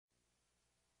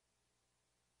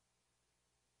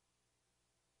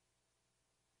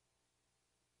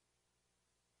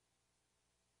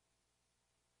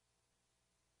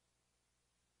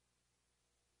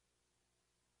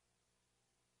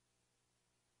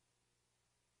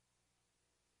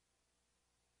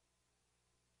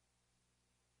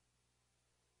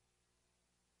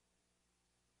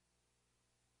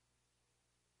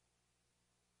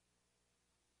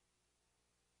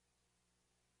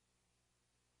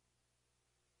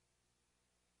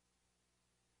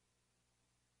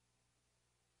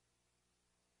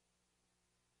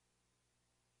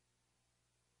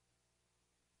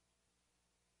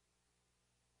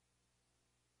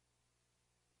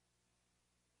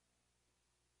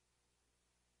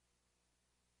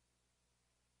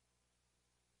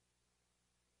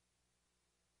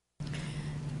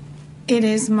It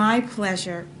is my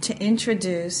pleasure to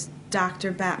introduce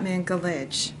Dr.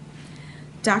 Batmanghelidj.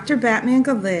 Dr.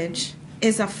 Batmanghelidj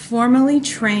is a formally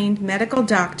trained medical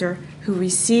doctor who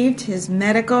received his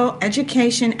medical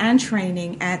education and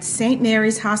training at St.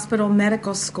 Mary's Hospital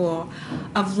Medical School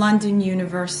of London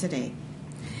University.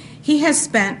 He has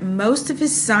spent most of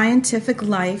his scientific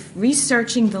life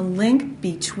researching the link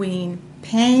between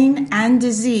pain and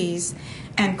disease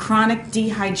and chronic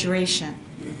dehydration.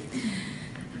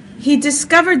 He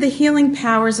discovered the healing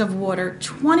powers of water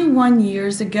 21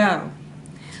 years ago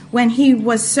when he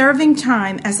was serving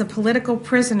time as a political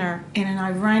prisoner in an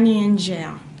Iranian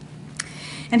jail.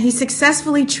 And he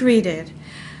successfully treated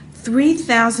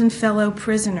 3,000 fellow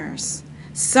prisoners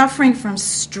suffering from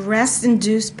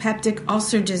stress-induced peptic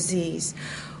ulcer disease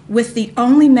with the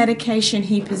only medication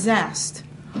he possessed,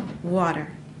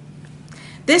 water.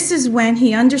 This is when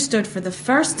he understood for the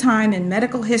first time in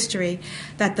medical history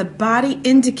that the body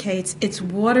indicates its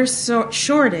water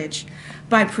shortage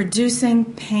by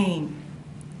producing pain.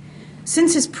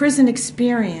 Since his prison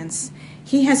experience,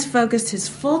 he has focused his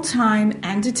full time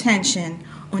and attention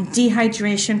on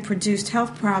dehydration-produced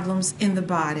health problems in the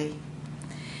body.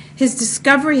 His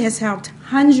discovery has helped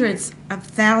hundreds of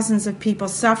thousands of people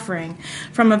suffering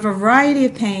from a variety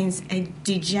of pains and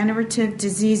degenerative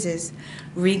diseases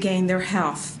regain their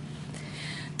health.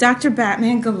 Dr.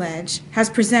 Batmanghelidj has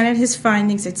presented his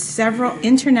findings at several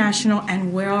international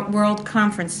and world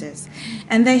conferences,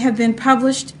 and they have been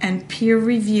published and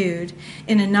peer-reviewed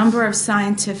in a number of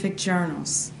scientific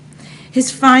journals.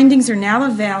 His findings are now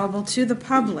available to the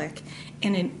public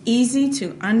in an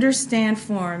easy-to-understand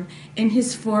form in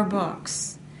his 4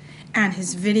 books, and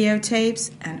his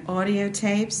videotapes and audio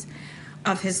tapes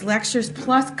of his lectures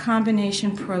plus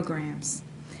combination programs.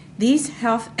 These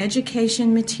health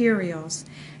education materials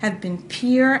have been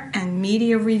peer and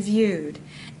media reviewed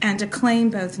and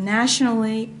acclaimed both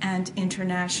nationally and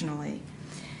internationally.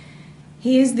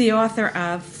 He is the author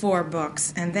of 4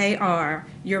 books, and they are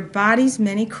Your Body's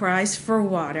Many Cries for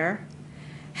Water,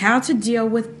 How to Deal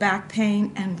with Back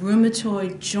Pain and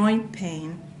Rheumatoid Joint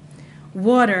Pain,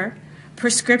 Water,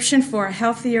 Prescription for a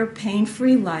Healthier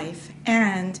Pain-Free Life,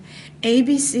 and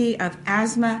ABC of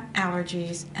Asthma,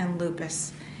 Allergies, and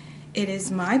Lupus. It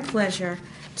is my pleasure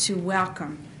to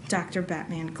welcome Dr.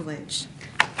 Batmanghelidj.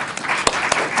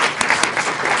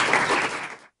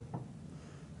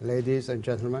 Ladies and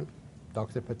gentlemen,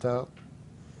 Dr. Patel,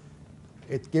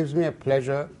 it gives me a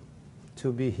pleasure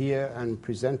to be here and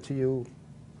present to you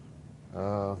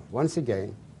once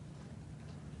again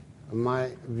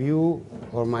my view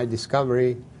or my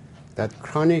discovery that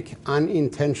chronic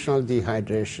unintentional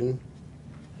dehydration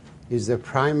is the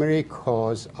primary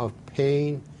cause of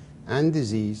pain and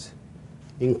disease,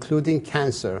 including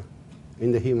cancer,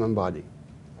 in the human body.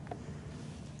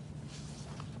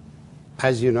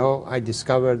 As you know, I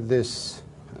discovered this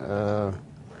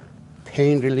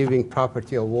pain-relieving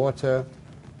property of water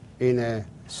in a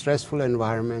stressful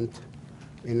environment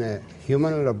in a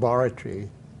human laboratory,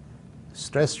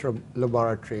 stress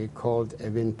laboratory called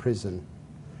Evin Prison,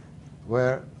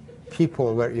 where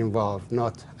people were involved,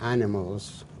 not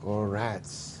animals or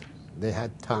rats. They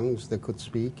had tongues, they could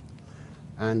speak,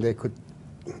 and they could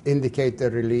indicate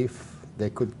their relief, they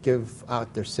could give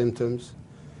out their symptoms,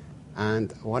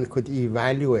 and one could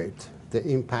evaluate the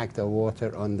impact of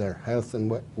water on their health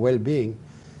and well-being.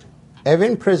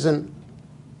 Evin Prison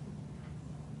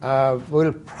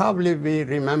will probably be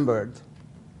remembered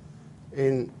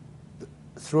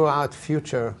throughout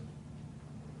future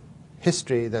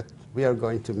history that we are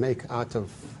going to make out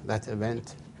of that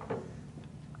event.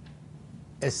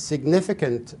 A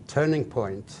significant turning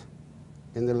point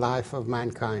in the life of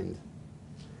mankind,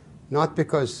 not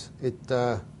because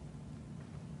the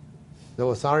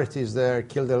authorities there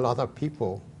killed a lot of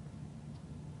people,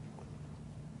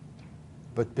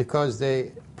 but because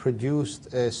they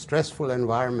produced a stressful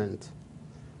environment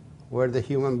where the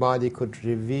human body could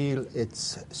reveal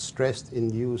its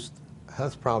stress-induced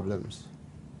health problems,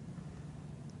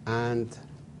 and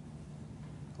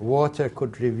water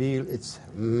could reveal its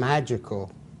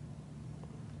magical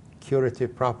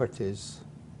curative properties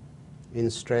in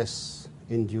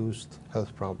stress-induced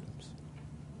health problems.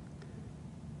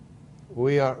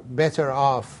 We are better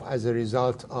off as a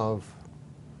result of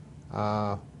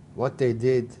what they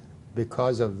did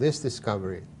because of this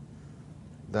discovery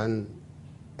than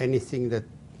anything that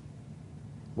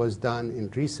was done in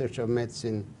research of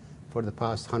medicine for the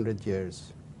past 100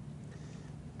 years.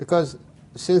 Because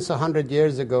since 100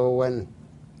 years ago, when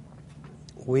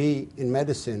we in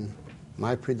medicine,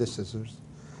 my predecessors,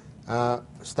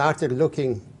 started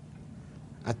looking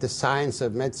at the science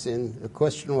of medicine, the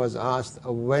question was asked,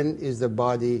 when is the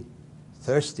body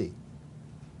thirsty.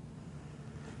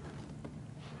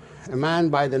 A man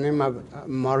by the name of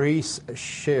Maurice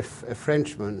Schiff, a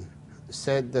Frenchman,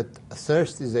 said that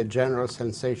thirst is a general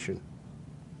sensation,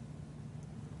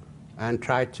 and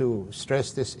tried to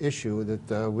stress this issue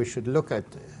that we should look at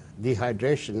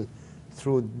dehydration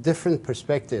through different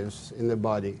perspectives in the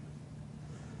body.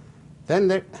 Then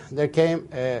there came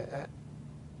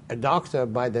a doctor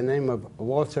by the name of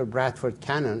Walter Bradford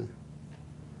Cannon,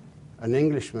 an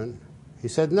Englishman. He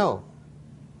said, no,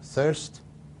 thirst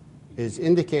is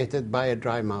indicated by a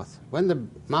dry mouth. When the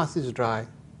mouth is dry,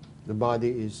 the body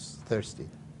is thirsty.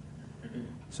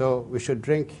 So we should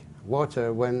drink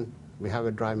water when we have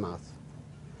a dry mouth.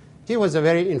 He was a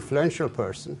very influential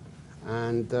person,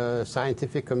 and the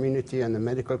scientific community and the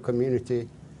medical community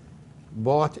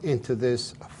bought into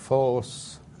this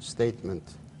false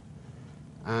statement.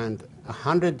 And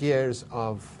 100 years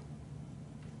of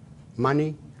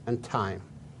money and time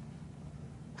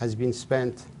has been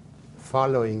spent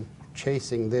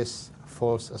chasing this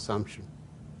false assumption.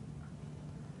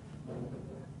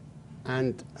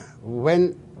 And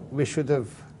when we should have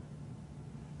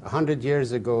 100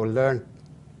 years ago learned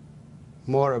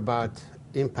more about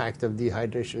impact of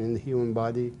dehydration in the human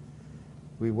body,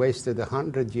 we wasted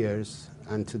 100 years,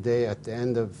 and today at the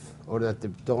end of, or at the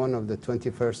dawn of the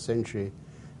 21st century,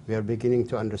 we are beginning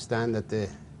to understand that the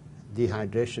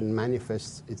dehydration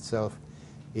manifests itself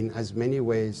in as many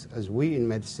ways as we in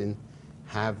medicine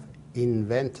have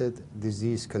invented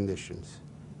disease conditions.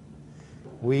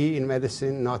 We in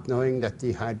medicine, not knowing that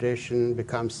dehydration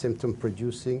becomes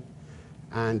symptom-producing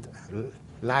and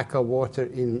lack of water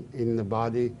in the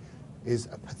body is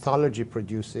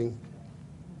pathology-producing,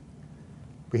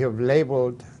 we have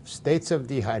labeled states of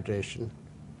dehydration,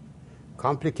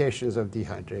 complications of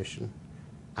dehydration,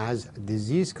 as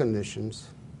disease conditions,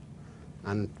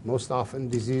 and most often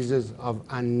diseases of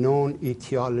unknown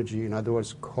etiology, in other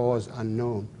words, cause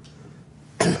unknown.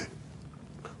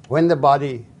 When the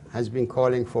body has been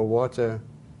calling for water,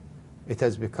 it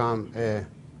has become a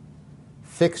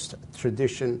fixed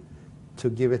tradition to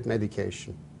give it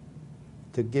medication,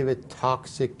 to give it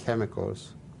toxic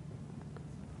chemicals,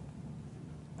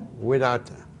 without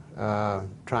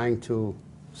trying to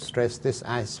stress this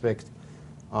aspect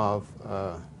of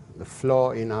the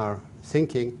flaw in our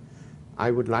thinking. I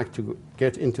would like to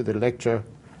get into the lecture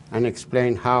and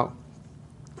explain how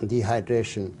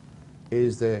dehydration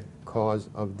is the cause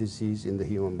of disease in the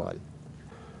human body.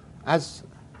 As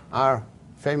our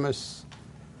famous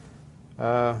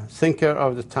thinker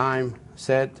of the time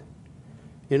said,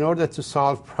 in order to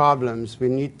solve problems, we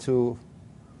need to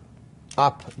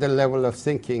up the level of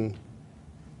thinking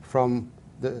from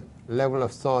the level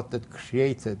of thought that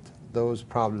created those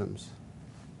problems.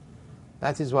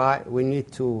 That is why we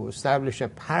need to establish a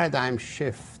paradigm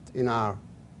shift in our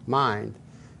mind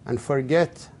and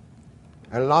forget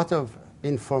a lot of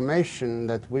information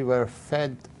that we were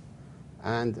fed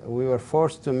and we were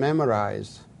forced to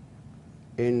memorize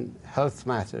in health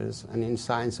matters and in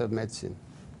science of medicine.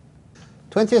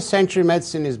 20th century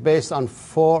medicine is based on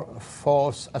 4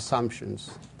 false assumptions.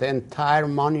 The entire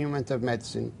monument of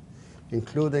medicine,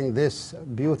 including this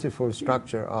beautiful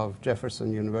structure of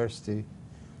Jefferson University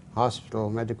Hospital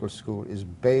Medical School, is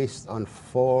based on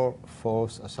 4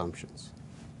 false assumptions.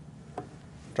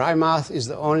 Dry mouth is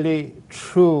the only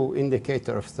true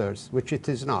indicator of thirst, which it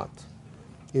is not.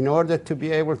 In order to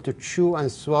be able to chew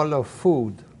and swallow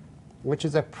food, which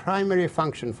is a primary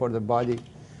function for the body,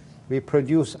 we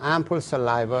produce ample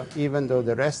saliva even though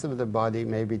the rest of the body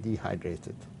may be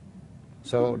dehydrated.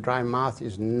 So dry mouth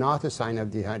is not a sign of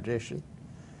dehydration.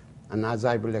 And as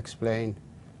I will explain,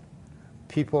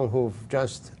 people who've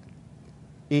just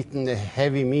eaten a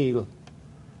heavy meal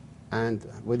and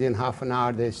within half an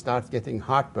hour they start getting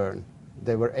heartburn,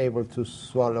 they were able to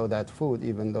swallow that food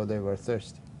even though they were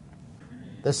thirsty.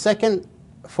 The second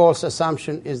false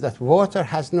assumption is that water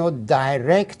has no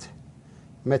direct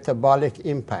metabolic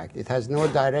impact. It has no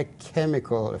direct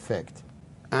chemical effect.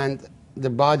 And the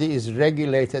body is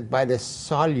regulated by the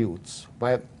solutes,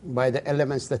 by the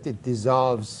elements that it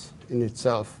dissolves in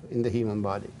itself in the human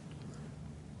body.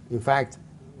 In fact,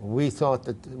 we thought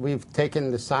that we've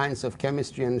taken the science of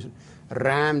chemistry and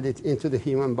rammed it into the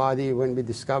human body when we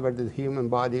discovered that the human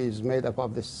body is made up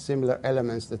of the similar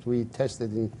elements that we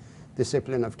tested in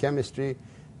discipline of chemistry.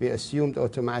 We assumed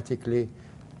automatically,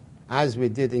 as we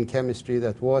did in chemistry,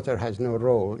 that water has no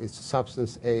role. It's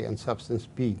substance A and substance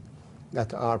B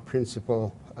that are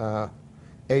principal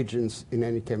agents in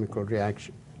any chemical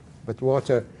reaction. But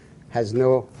water has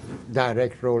no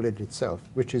direct role in itself,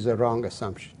 which is a wrong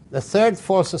assumption. The third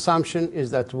false assumption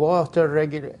is that water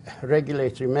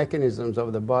regulatory mechanisms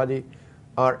of the body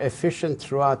are efficient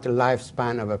throughout the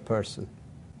lifespan of a person.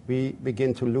 We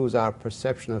begin to lose our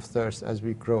perception of thirst as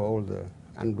we grow older,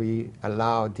 and we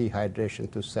allow dehydration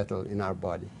to settle in our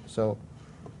body. So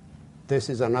this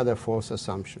is another false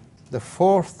assumption. The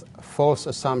fourth false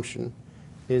assumption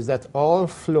is that all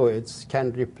fluids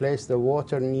can replace the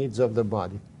water needs of the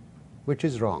body, which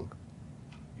is wrong.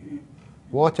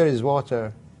 Water is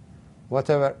water.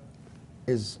 Whatever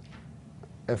is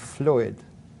a fluid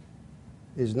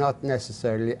is not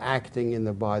necessarily acting in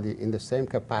the body in the same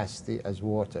capacity as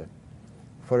water.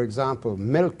 For example,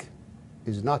 milk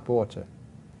is not water.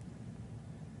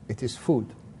 It is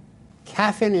food.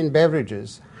 Caffeine in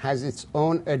beverages has its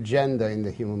own agenda in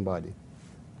the human body.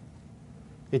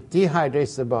 It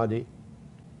dehydrates the body.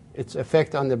 Its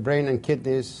effect on the brain and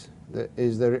kidneys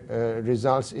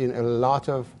results in a lot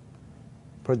of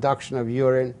production of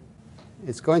urine.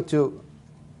 It's going to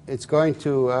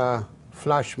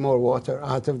flush more water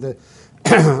out of the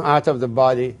out of the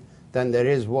body than there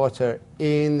is water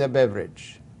in the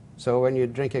beverage. So when you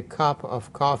drink a cup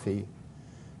of coffee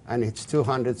and it's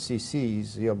 200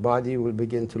 cc's, your body will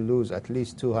begin to lose at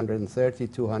least 230,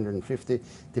 250,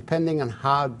 depending on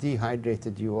how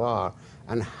dehydrated you are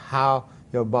and how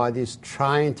your body is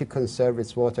trying to conserve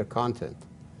its water content.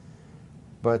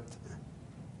 But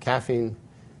caffeine,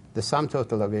 the sum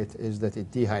total of it is that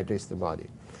it dehydrates the body.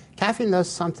 Caffeine does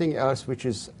something else which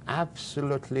is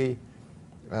absolutely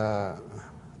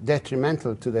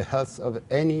detrimental to the health of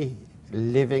any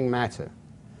living matter,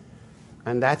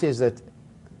 and that is that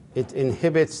it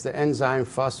inhibits the enzyme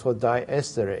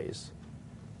phosphodiesterase,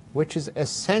 which is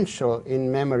essential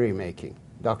in memory making.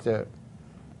 Dr.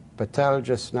 Patel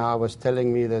just now was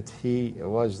telling me that he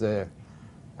was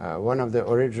one of the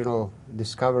original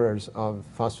discoverers of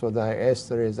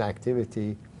phosphodiesterase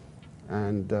activity,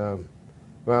 and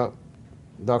well,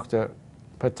 Dr.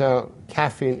 Patel,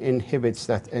 caffeine inhibits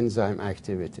that enzyme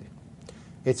activity.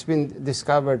 It's been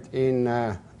discovered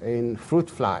in fruit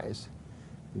flies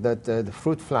that the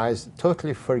fruit flies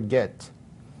totally forget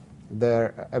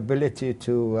their ability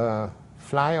to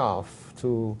fly off.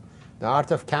 The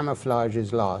art of camouflage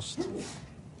is lost,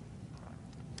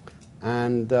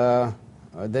 and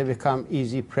they become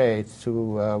easy prey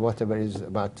to whatever is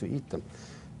about to eat them.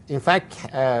 In fact,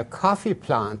 coffee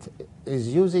plant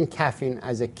is using caffeine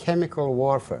as a chemical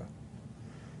warfare,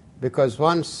 because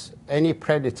once any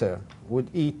predator would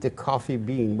eat the coffee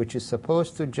bean, which is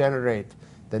supposed to generate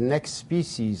the next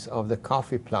species of the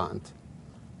coffee plant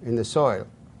in the soil,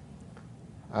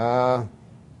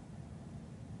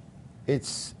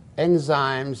 it's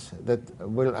enzymes that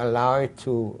will allow it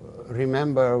to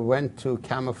remember when to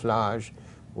camouflage,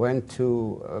 when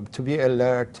to be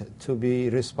alert, to be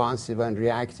responsive and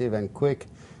reactive and quick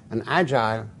and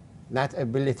agile. That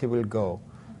ability will go,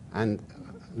 and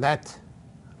that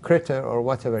critter or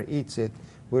whatever eats it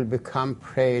will become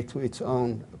prey to its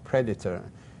own predator,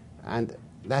 and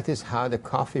that is how the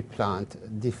coffee plant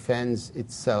defends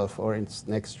itself or its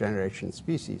next generation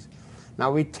species. Now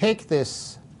we take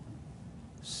this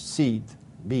seed,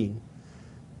 bean,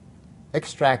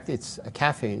 extract its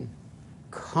caffeine,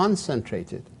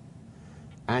 concentrate it,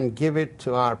 and give it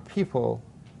to our people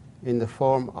in the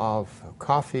form of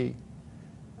coffee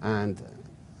and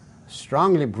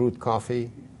strongly brewed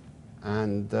coffee,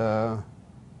 and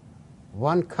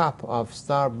 1 cup of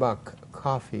Starbucks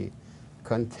coffee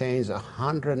contains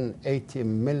 180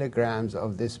 milligrams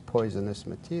of this poisonous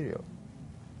material.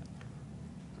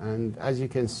 And as you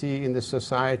can see in the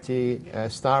society,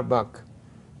 Starbucks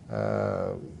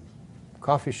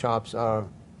coffee shops are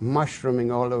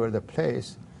mushrooming all over the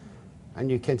place,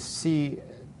 and you can see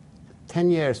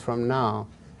 10 years from now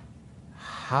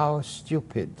how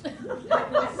stupid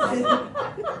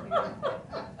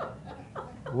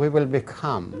we will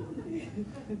become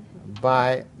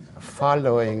by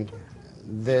following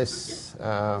this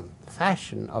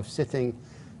fashion of sitting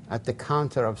at the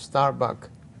counter of Starbucks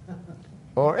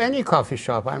or any coffee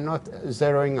shop. I'm not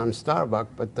zeroing on Starbucks,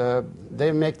 but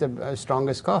they make the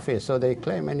strongest coffee, so they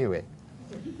claim anyway.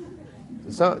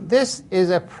 So this is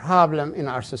a problem in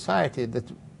our society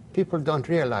that people don't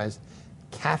realize.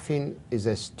 Caffeine is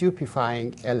a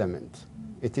stupefying element.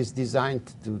 It is designed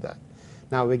to do that.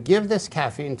 Now we give this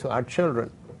caffeine to our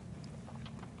children.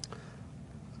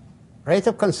 Rate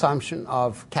of consumption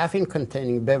of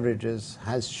caffeine-containing beverages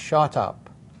has shot up.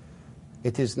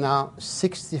 It is now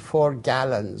 64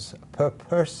 gallons per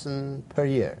person per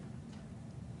year.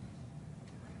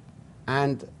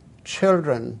 And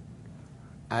children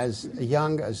as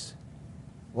young as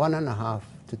 1.5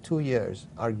 to 2 years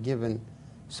are given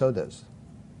sodas.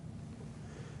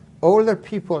 Older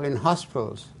people in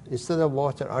hospitals, instead of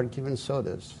water, are given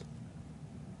sodas.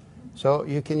 So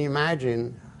you can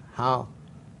imagine how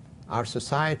our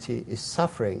society is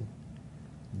suffering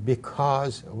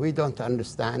because we don't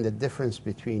understand the difference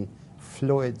between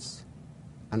fluids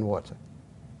and water.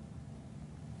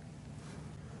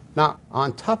 Now,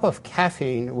 on top of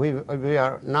caffeine, we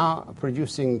are now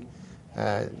producing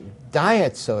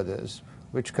diet sodas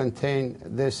which contain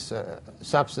this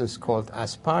substance called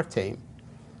aspartame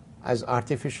as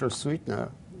artificial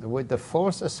sweetener, with the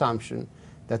false assumption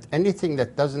that anything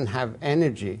that doesn't have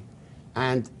energy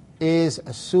and is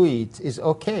sweet is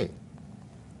okay,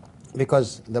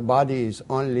 because the body is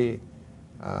only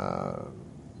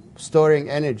storing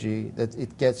energy that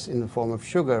it gets in the form of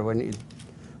sugar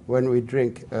when we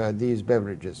drink these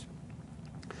beverages.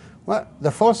 Well,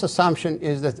 the false assumption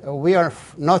is that we are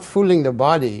not fooling the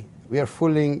body, we are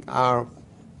fooling our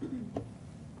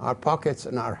pockets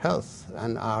and our health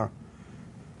and our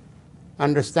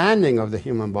understanding of the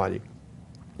human body.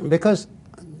 Because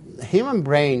the human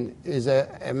brain is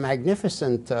a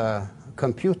magnificent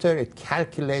computer. It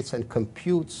calculates and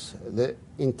computes the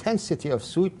intensity of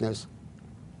sweetness,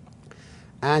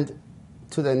 and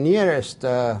to the nearest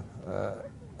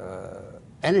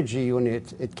energy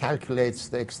unit, it calculates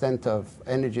the extent of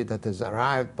energy that is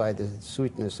arrived by the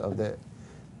sweetness of the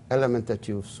element that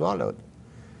you've swallowed.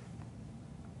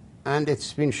 And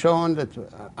it's been shown that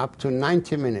up to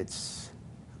 90 minutes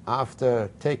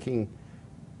after taking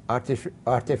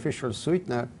artificial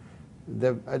sweetener,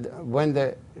 when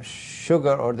the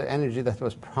sugar or the energy that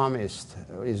was promised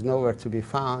is nowhere to be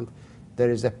found, there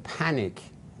is a panic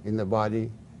in the body,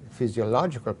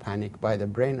 physiological panic by the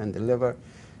brain and the liver,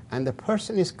 and the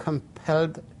person is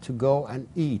compelled to go and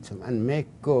eat and make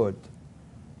good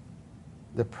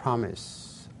the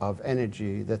promise of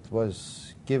energy that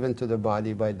was given to the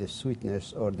body by the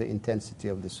sweetness or the intensity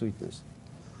of the sweetness.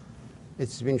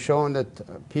 It's been shown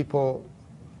that people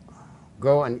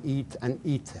go and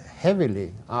eat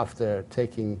heavily after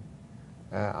taking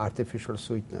artificial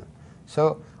sweetener.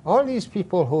 So all these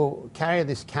people who carry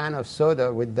this can of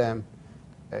soda with them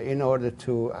in order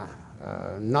to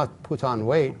not put on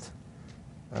weight,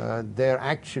 they're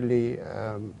actually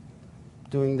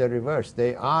doing the reverse.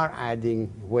 They are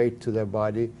adding weight to their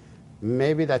body.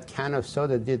 Maybe that can of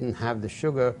soda didn't have the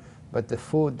sugar, but the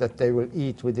food that they will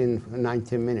eat within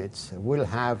 90 minutes will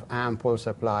have ample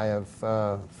supply of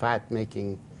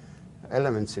fat-making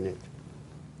elements in it.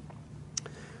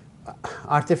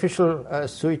 Artificial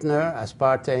sweetener,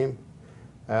 aspartame,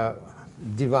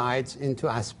 divides into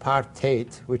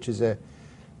aspartate, which is a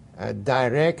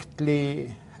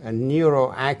directly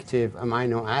neuroactive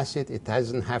amino acid. It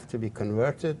doesn't have to be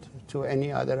converted to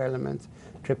any other element.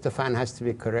 Tryptophan has to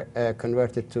be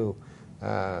converted to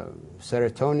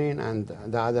serotonin and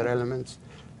the other elements.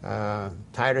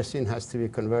 Tyrosine has to be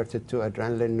converted to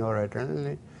adrenaline,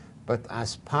 noradrenaline. But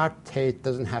aspartate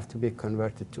doesn't have to be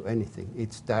converted to anything.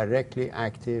 It's directly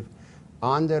active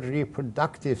on the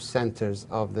reproductive centers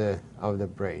of the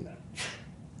brain.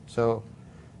 So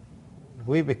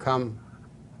we become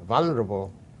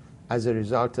vulnerable as a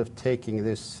result of taking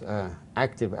this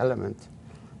active element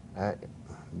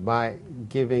by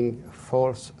giving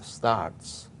false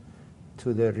starts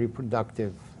to the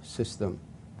reproductive system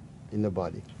in the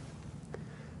body.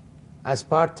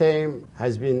 Aspartame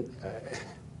has been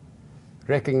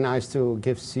recognized to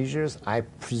give seizures. I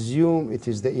presume it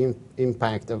is the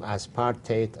impact of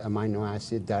aspartate amino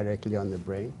acid directly on the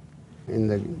brain. In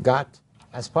the gut,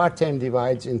 aspartame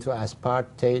divides into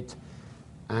aspartate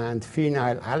and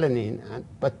phenylalanine,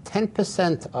 but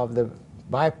 10% of the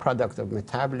byproduct of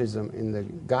metabolism in the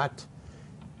gut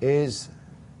is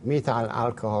methyl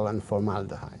alcohol and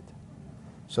formaldehyde.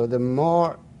 So the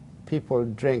more people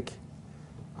drink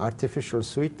artificial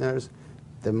sweeteners,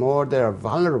 the more they are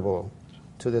vulnerable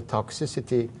to the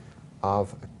toxicity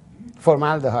of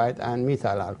formaldehyde and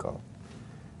methyl alcohol.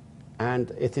 And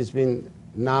it has been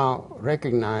now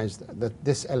recognized that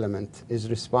this element is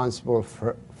responsible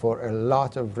for a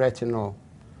lot of retinal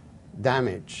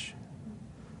damage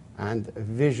and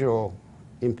visual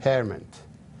impairment.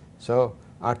 So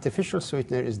artificial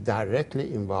sweetener is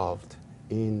directly involved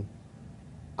in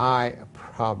eye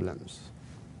problems.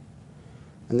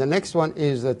 And the next one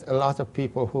is that a lot of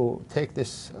people who take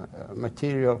this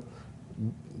material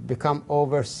become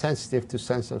oversensitive to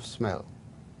sense of smell.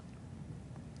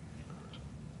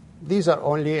 These are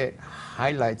only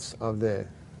highlights of the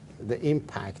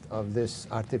impact of this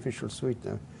artificial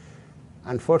sweetener.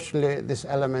 Unfortunately, this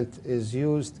element is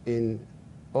used in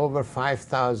over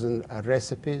 5,000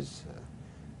 recipes,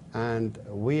 and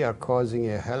we are causing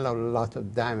a hell of a lot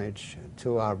of damage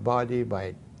to our body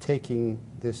by taking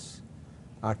this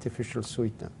artificial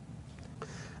sweetener.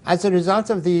 As a result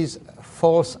of these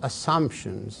false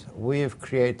assumptions, we have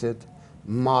created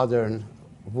modern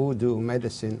voodoo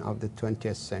medicine of the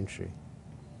 20th century.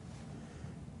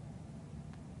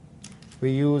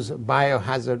 We use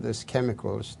biohazardous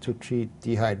chemicals to treat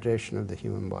dehydration of the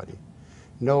human body.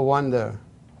 No wonder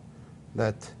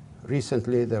that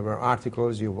recently there were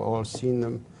articles, you've all seen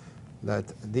them,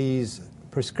 that these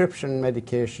prescription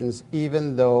medications,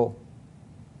 even though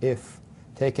if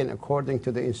taken according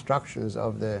to the instructions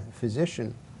of the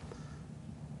physician,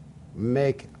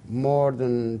 make more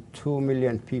than 2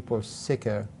 million people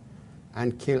sicker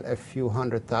and kill a few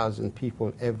 100,000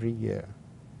 people every year.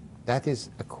 That is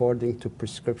according to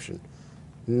prescription,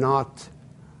 not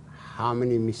how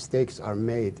many mistakes are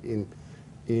made in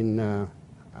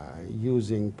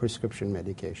using prescription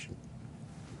medication.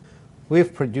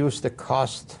 We've produced a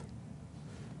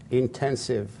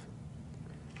cost-intensive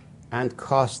and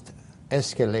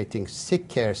cost-escalating sick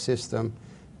care system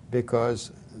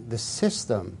because the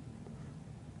system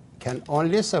can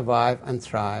only survive and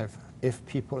thrive if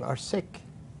people are sick.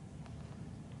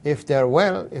 If they're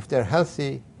well, if they're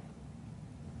healthy,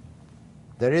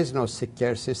 there is no sick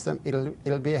care system.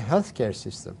 It'll be a health care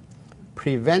system.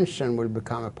 Prevention will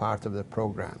become a part of the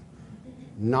program,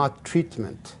 not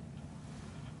treatment.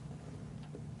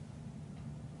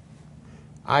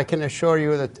 I can assure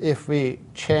you that if we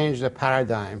change the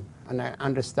paradigm and I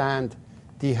understand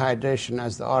dehydration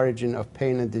as the origin of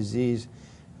pain and disease,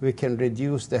 we can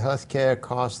reduce the healthcare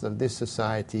cost of this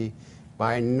society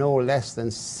by no less than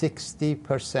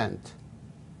 60%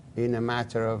 in a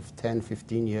matter of 10,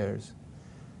 15 years,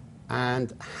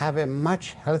 and have a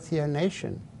much healthier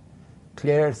nation,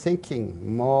 clearer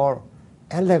thinking, more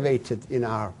elevated in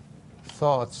our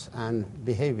thoughts and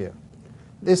behavior.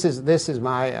 This is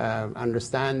my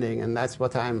understanding, and that's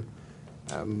what I'm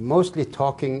mostly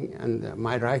talking, and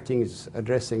my writing is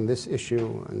addressing this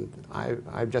issue. And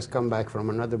I've just come back from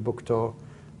another book tour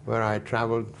where I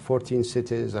traveled 14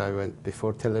 cities. I went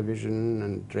before television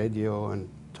and radio and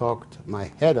talked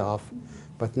my head off,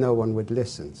 but no one would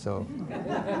listen. So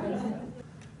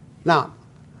now,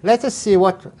 let us see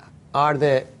what are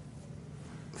the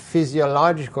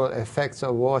physiological effects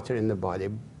of water in the body.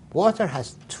 Water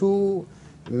has two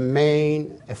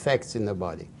main effects in the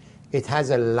body. It has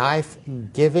a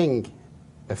life-giving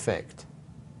effect.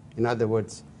 In other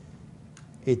words,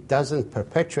 it doesn't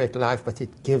perpetuate life, but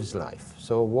it gives life.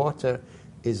 So water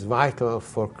is vital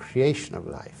for creation of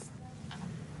life.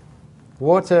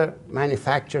 Water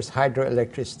manufactures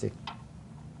hydroelectricity.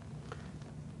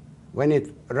 When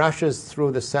it rushes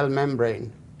through the cell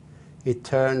membrane, it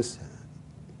turns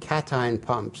cation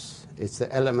pumps. It's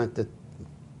the element that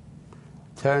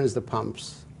turns the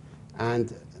pumps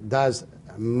and does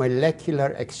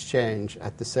molecular exchange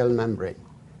at the cell membrane.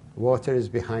 Water is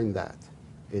behind that.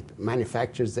 It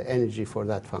manufactures the energy for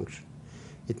that function.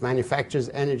 It manufactures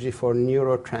energy for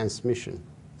neurotransmission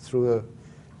through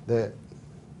the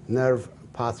nerve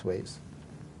pathways.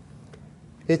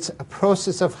 Its a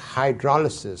process of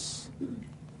hydrolysis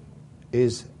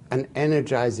is an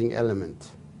energizing element,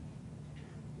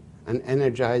 an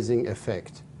energizing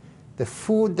effect. The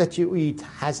food that you eat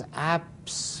has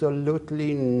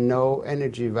absolutely no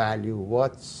energy value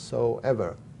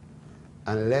whatsoever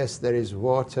unless there is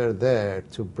water there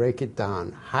to break it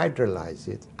down, hydrolyze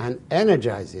it, and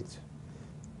energize it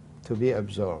to be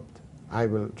absorbed. I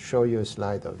will show you a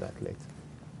slide of that later.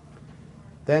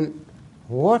 Then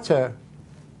water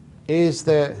is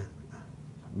the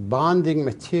bonding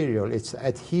material. It's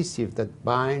adhesive that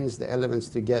binds the elements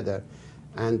together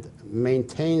and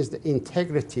maintains the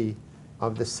integrity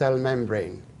of the cell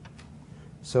membrane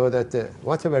so that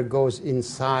whatever goes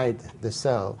inside the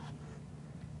cell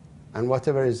and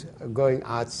whatever is going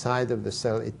outside of the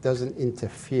cell, it doesn't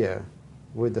interfere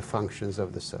with the functions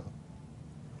of the cell.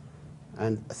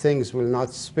 And things will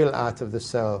not spill out of the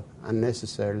cell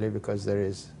unnecessarily because there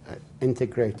is an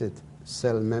integrated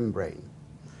cell membrane.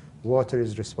 Water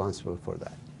is responsible for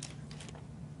that.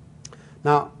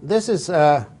 Now, this is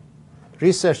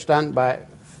research done by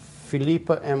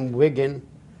Philippa M. Wiggin.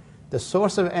 The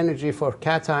source of energy for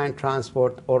cation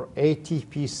transport, or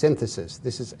ATP synthesis,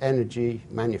 this is energy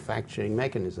manufacturing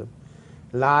mechanism,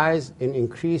 lies in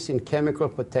increase in chemical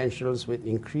potentials with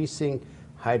increasing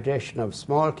hydration of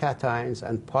small cations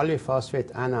and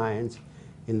polyphosphate anions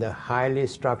in the highly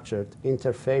structured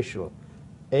interfacial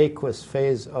aqueous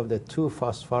phase of the two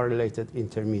phosphorylated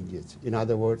intermediates. In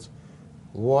other words,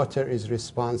 water is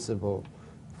responsible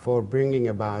for bringing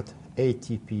about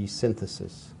ATP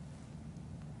synthesis.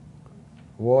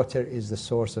 Water is the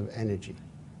source of energy.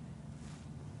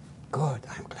 Good,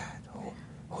 I'm glad.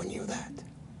 Who knew that?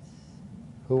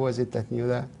 Who was it that knew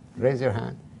that? Raise your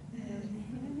hand.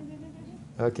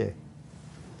 Okay.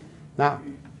 Now,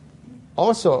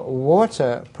 also,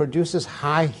 water produces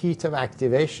high heat of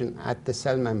activation at the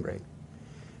cell membrane.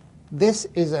 This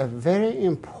is a very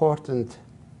important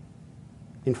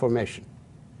information.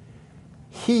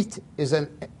 Heat is a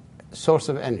source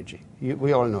of energy.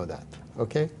 We all know that,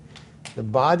 okay? The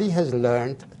body has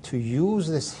learned to use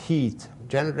this heat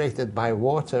generated by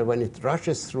water when it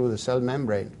rushes through the cell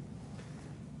membrane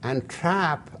and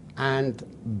trap and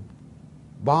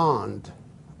bond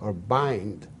or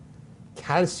bind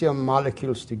calcium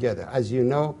molecules together. As you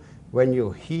know, when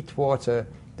you heat water,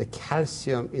 the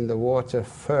calcium in the water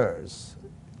furs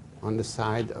on the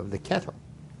side of the kettle.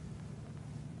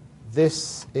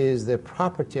 This is the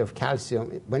property of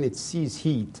calcium. When it sees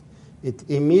heat, it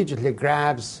immediately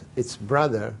grabs its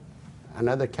brother,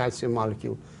 another calcium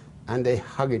molecule, and they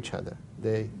hug each other.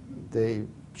 They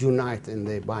unite and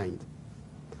they bind.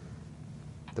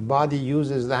 The body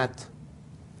uses that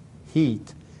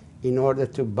heat in order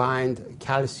to bind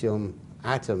calcium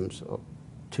atoms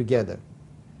together.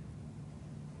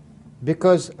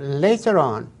 Because later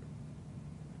on,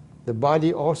 the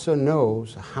body also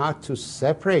knows how to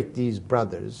separate these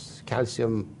brothers,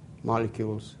 calcium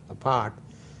molecules, apart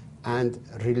and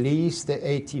release the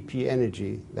ATP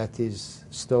energy that is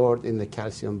stored in the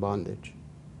calcium bondage.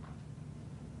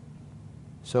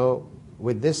 So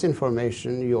with this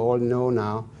information, you all know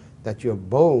now that your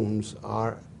bones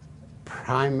are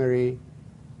primary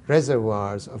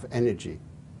reservoirs of energy.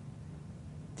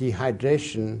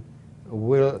 Dehydration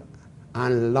will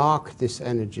unlock this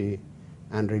energy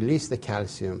and release the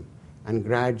calcium, and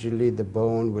gradually the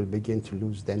bone will begin to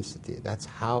lose density. That's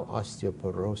how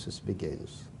osteoporosis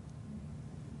begins.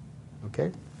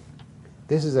 Okay?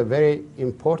 This is a very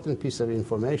important piece of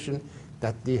information,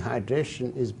 that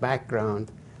dehydration is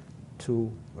background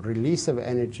to release of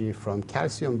energy from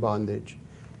calcium bondage,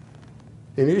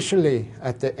 initially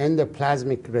at the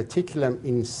endoplasmic reticulum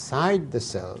inside the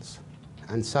cells,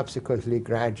 and subsequently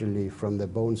gradually from the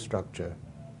bone structure.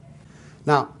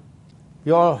 Now,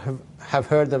 you all have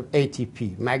heard of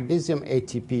ATP. Magnesium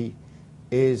ATP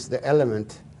is the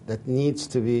element that needs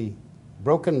to be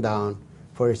broken down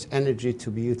for its energy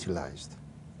to be utilized.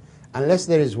 Unless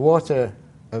there is water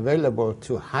available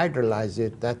to hydrolyze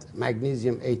it, that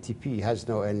magnesium ATP has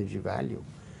no energy value,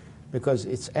 because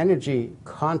its energy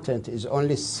content is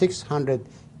only 600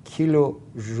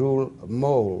 kilojoule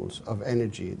moles of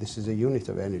energy. This is a unit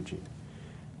of energy.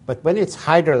 But when it's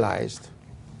hydrolyzed,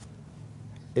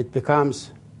 it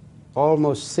becomes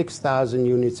almost 6,000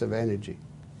 units of energy.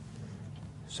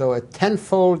 So a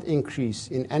tenfold increase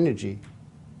in energy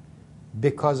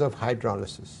because of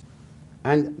hydrolysis.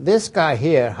 And this guy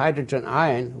here, hydrogen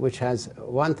ion, which has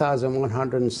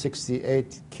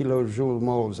 1,168 kilojoule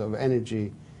moles of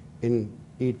energy in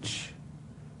each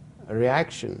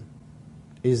reaction,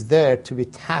 is there to be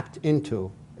tapped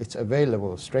into. It's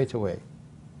available straight away.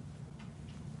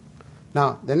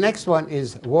 Now, the next one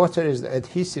is water is the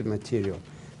adhesive material.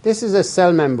 This is a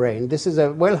cell membrane. This is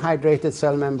a well-hydrated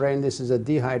cell membrane. This is a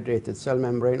dehydrated cell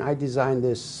membrane. I designed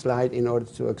this slide in order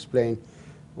to explain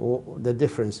the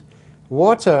difference.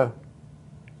 Water,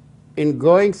 in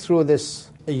going through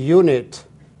this unit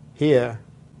here,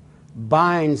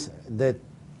 binds the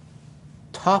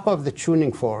top of the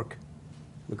tuning fork,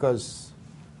 because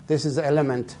this is an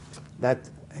element that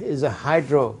is a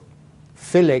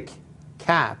hydrophilic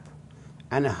cap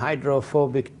and a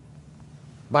hydrophobic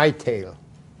bitail.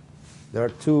 There are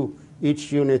two,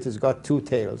 each unit has got two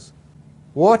tails.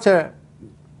 Water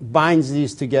binds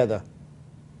these together.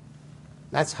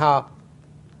 That's how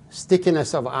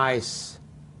stickiness of ice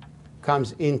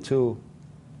comes into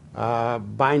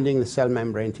binding the cell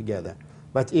membrane together.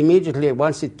 But immediately,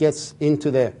 once it gets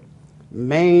into the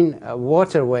main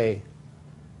waterway,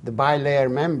 the bilayer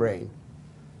membrane,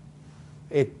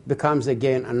 it becomes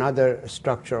again another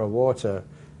structure of water.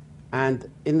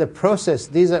 And in the process,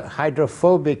 these are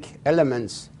hydrophobic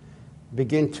elements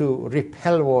begin to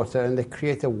repel water, and they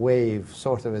create a wave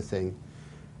sort of a thing.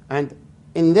 And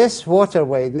in this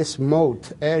waterway, in this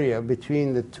moat area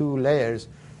between the two layers,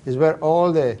 is where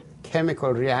all the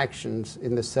chemical reactions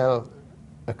in the cell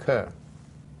occur.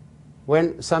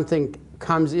 When something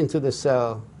comes into the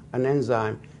cell, an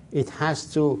enzyme, it has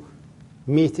to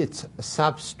meet its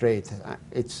substrate,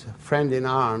 its friend in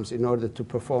arms, in order to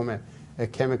perform a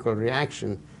chemical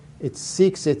reaction. It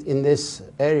seeks it in this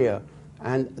area,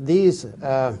 and these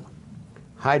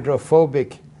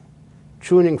hydrophobic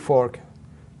tuning fork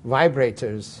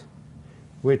vibrators,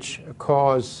 which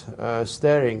cause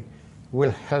stirring,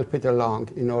 will help it along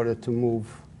in order to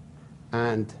move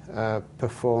and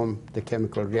perform the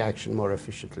chemical reaction more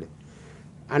efficiently.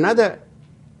 Another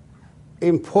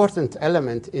important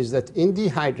element is that in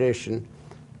dehydration,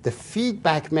 the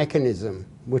feedback mechanism,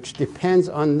 which depends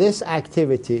on this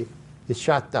activity, is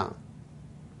shut down.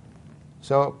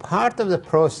 So part of the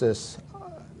process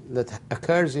that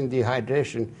occurs in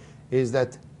dehydration is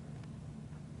that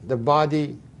the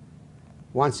body,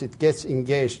 once it gets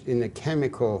engaged in a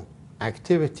chemical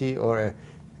activity or a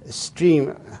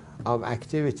stream of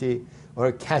activity or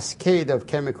a cascade of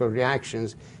chemical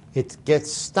reactions, it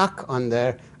gets stuck on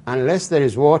there unless there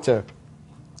is water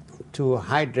to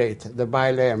hydrate the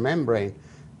bilayer membrane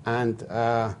and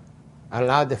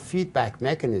allow the feedback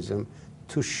mechanism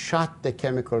to shut the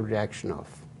chemical reaction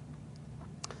off.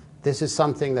 This is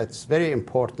something that's very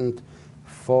important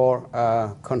for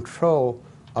control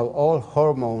of all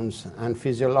hormones and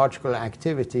physiological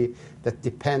activity that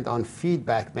depend on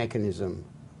feedback mechanism.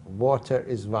 Water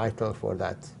is vital for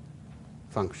that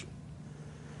function.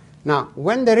 Now,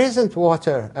 when there isn't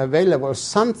water available,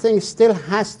 something still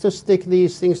has to stick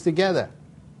these things together.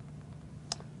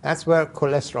 That's where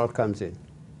cholesterol comes in.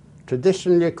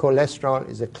 Traditionally, cholesterol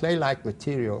is a clay-like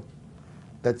material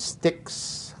that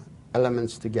sticks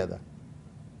elements together.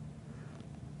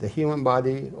 The human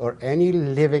body or any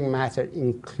living matter,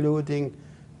 including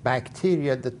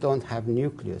bacteria that don't have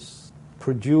nucleus,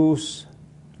 produce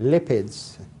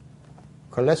lipids,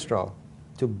 cholesterol,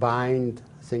 to bind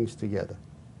things together.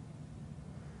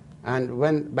 And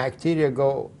when bacteria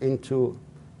go into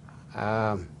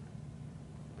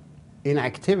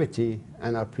inactivity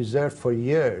and are preserved for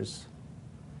years,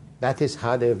 that is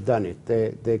how they've done it.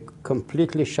 They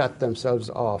completely shut themselves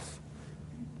off.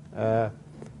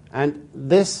 And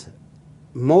this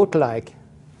moat-like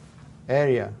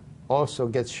area also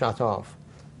gets shut off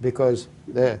because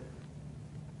the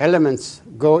elements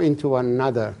go into one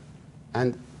another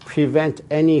and prevent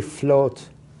any float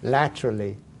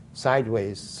laterally,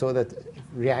 sideways, so that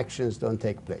reactions don't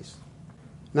take place.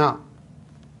 Now,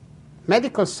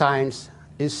 medical science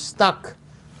is stuck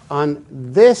on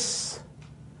this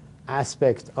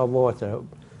aspect of water.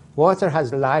 Water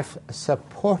has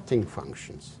life-supporting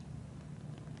functions.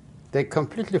 They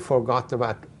completely forgot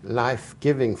about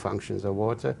life-giving functions of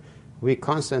water. We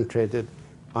concentrated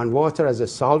on water as a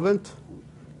solvent,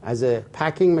 as a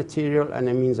packing material, and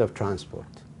a means of transport.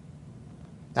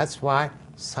 That's why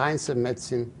science of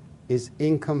medicine is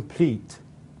incomplete.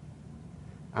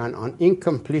 And on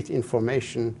incomplete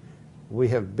information, we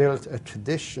have built a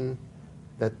tradition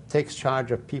that takes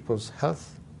charge of people's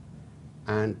health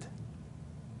and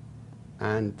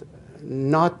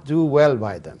not do well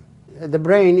by them. The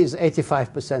brain is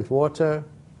 85% water,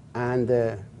 and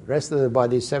the rest of the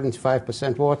body is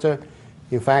 75% water.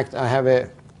 In fact, I have a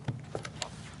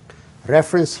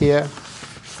reference here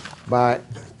by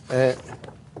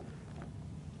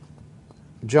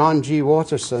John G.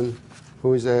 Watterson,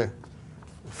 who is a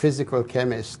physical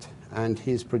chemist, and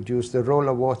he's produced the role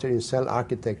of water in cell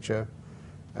architecture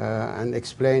and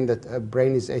explained that a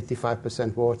brain is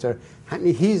 85% water. And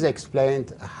he's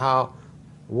explained how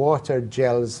water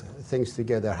gels things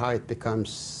together, how it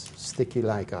becomes sticky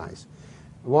like ice.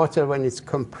 Water, when it's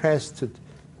compressed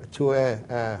to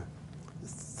a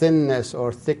thinness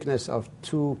or thickness of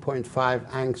 2.5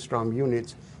 angstrom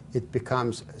units, it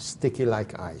becomes sticky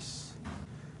like ice.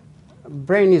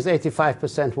 Brain is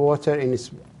 85% water, and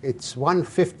it's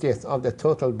 1/50th of the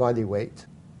total body weight,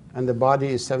 and the body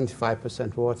is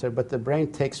 75% water, but the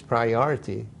brain takes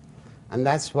priority, and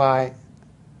that's why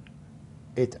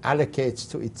it allocates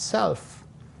to itself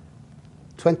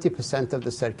 20% of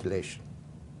the circulation.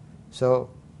 So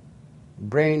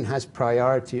brain has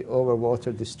priority over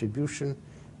water distribution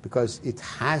because it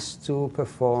has to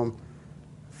perform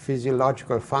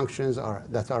physiological functions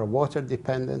that are water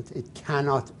dependent. It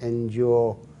cannot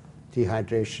endure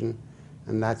dehydration,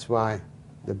 and that's why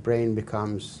the brain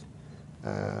becomes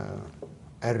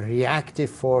a reactive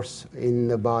force in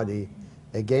the body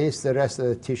against the rest of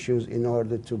the tissues in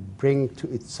order to bring to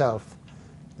itself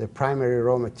the primary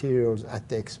raw materials at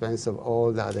the expense of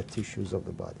all the other tissues of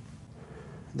the body.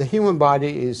 The human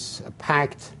body is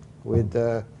packed with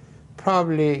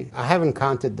probably, I haven't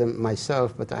counted them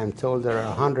myself, but I'm told there are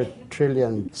 100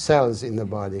 trillion cells in the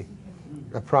body,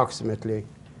 approximately.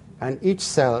 And each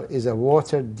cell is a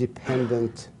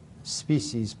water-dependent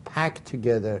species packed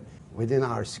together within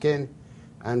our skin.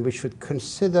 And we should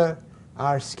consider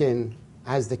our skin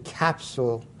as the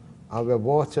capsule of a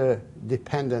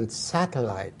water-dependent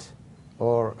satellite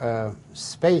or a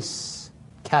space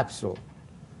capsule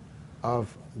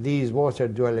of these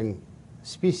water-dwelling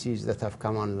species that have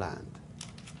come on land.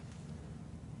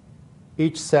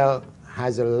 Each cell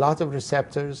has a lot of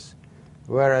receptors,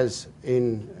 whereas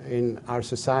in our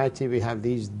society we have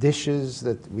these dishes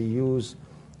that we use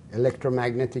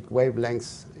electromagnetic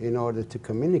wavelengths in order to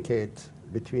communicate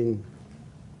between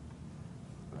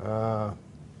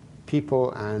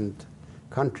people and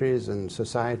countries and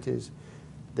societies.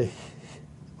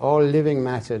 All living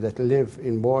matter that live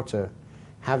in water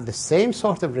have the same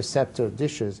sort of receptor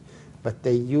dishes, but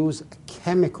they use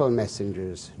chemical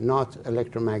messengers, not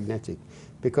electromagnetic,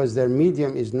 because their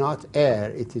medium is not air,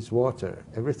 it is water.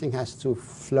 Everything has to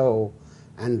flow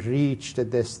and reach the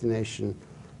destination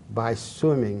by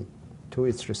swimming to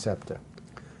its receptor.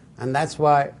 And that's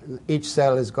why each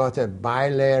cell has got a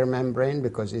bilayer membrane,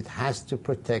 because it has to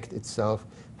protect itself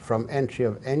from entry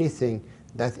of anything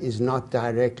that is not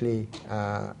directly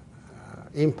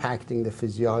impacting the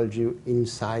physiology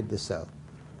inside the cell.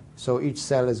 So each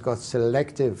cell has got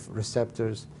selective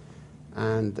receptors,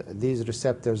 and these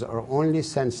receptors are only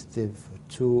sensitive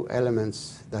to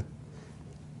elements that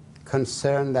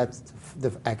concern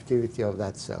the activity of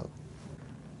that cell.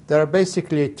 There are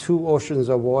basically two oceans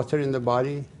of water in the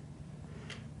body.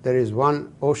 There is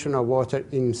one ocean of water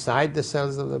inside the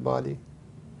cells of the body,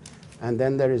 and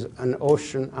then there is an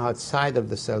ocean outside of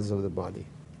the cells of the body.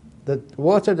 The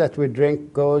water that we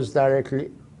drink goes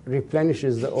directly,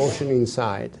 replenishes the ocean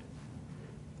inside.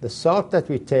 The salt that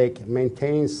we take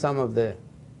maintains some of the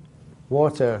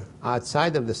water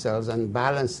outside of the cells and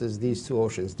balances these two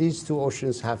oceans. These two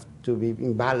oceans have to be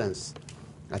in balance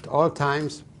at all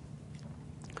times,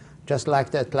 just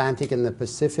like the Atlantic and the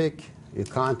Pacific. You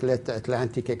can't let the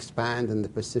Atlantic expand and the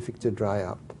Pacific to dry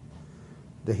up.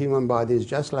 The human body is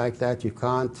just like that. You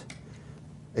can't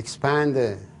expand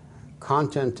the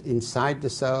content inside the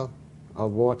cell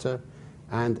of water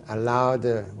and allow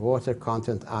the water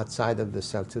content outside of the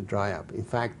cell to dry up. In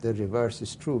fact, the reverse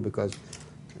is true, because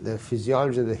the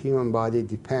physiology of the human body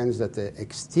depends that the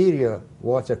exterior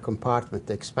water compartment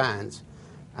expands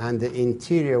and the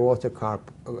interior water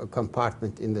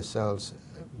compartment in the cells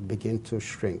begin to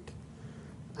shrink.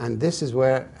 And this is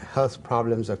where health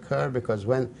problems occur, because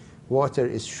when water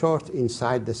is short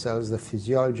inside the cells, the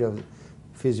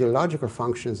physiological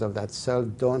functions of that cell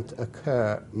don't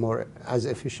occur as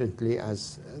efficiently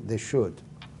as they should.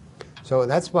 So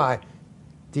that's why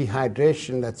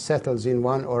dehydration that settles in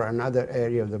one or another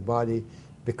area of the body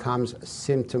becomes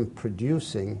symptom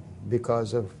producing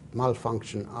because of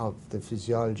malfunction of the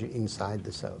physiology inside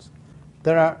the cells.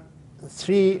 There are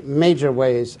three major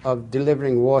ways of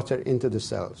delivering water into the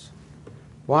cells.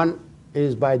 One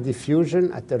is by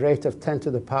diffusion at the rate of 10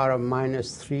 to the power of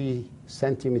minus 3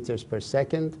 centimeters per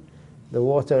second. The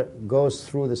water goes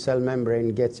through the cell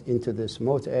membrane, gets into this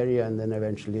moat area, and then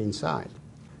eventually inside.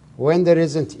 When there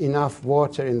isn't enough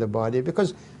water in the body,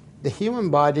 because the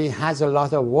human body has a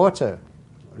lot of water.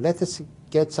 Let us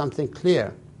get something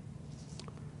clear.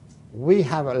 We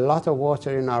have a lot of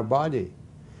water in our body.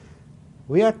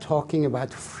 We are talking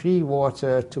about free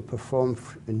water to perform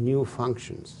new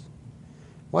functions.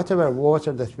 Whatever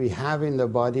water that we have in the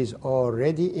body is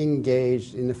already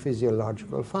engaged in a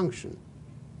physiological function.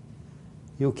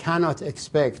 You cannot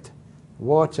expect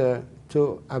water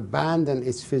to abandon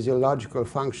its physiological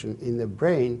function in the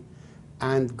brain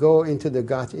and go into the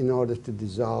gut in order to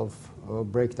dissolve or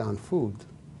break down food,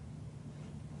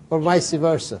 or vice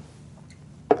versa.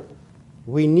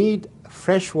 We need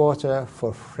fresh water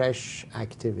for fresh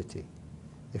activity.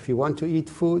 If you want to eat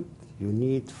food, you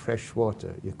need fresh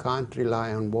water. You can't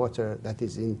rely on water that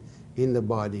is in the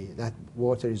body. That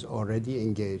water is already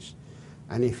engaged.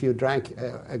 And if you drank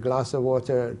a glass of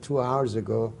water 2 hours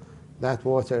ago, that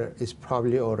water is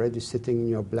probably already sitting in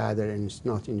your bladder and it's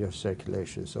not in your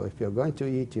circulation. So if you're going to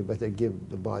eat, you better give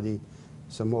the body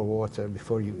some more water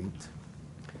before you eat.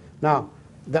 Now,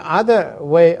 the other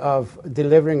way of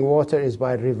delivering water is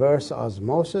by reverse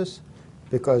osmosis,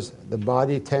 because the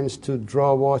body tends to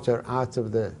draw water out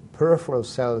of the peripheral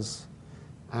cells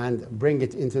and bring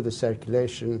it into the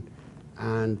circulation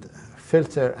and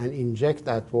filter and inject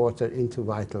that water into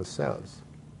vital cells.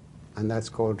 And that's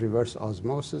called reverse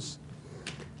osmosis.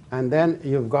 And then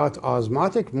you've got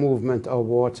osmotic movement of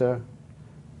water,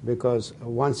 because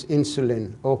once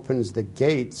insulin opens the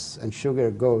gates and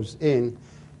sugar goes in,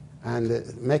 and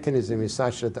the mechanism is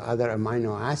such that the other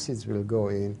amino acids will go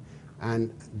in,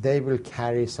 and they will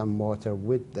carry some water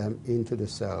with them into the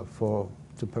cell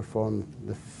to perform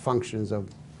the functions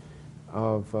that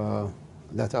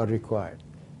are required.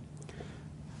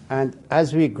 And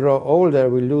as we grow older,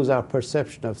 we lose our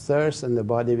perception of thirst, and the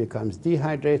body becomes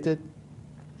dehydrated.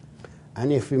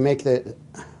 And if we make the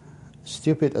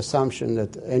stupid assumption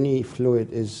that any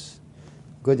fluid is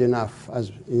good enough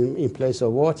as in place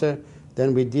of water,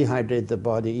 then we dehydrate the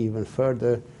body even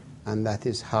further, and that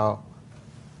is how,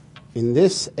 in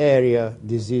this area,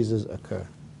 diseases occur.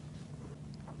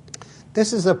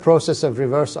 This is a process of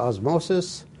reverse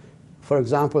osmosis. For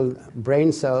example,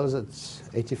 brain cells, it's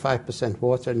 85%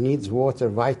 water, needs water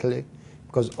vitally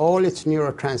because all its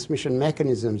neurotransmission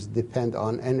mechanisms depend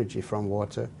on energy from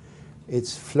water.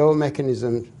 Its flow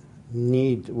mechanisms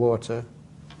need water.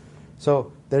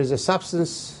 So there is a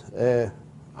substance,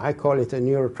 I call it a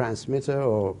neurotransmitter,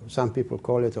 or some people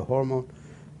call it a hormone,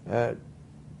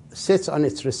 sits on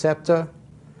its receptor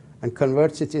and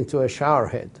converts it into a shower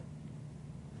head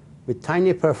with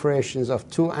tiny perforations of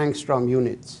 2 angstrom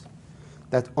units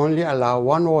that only allow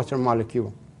one water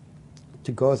molecule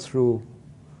to go through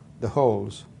the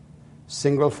holes,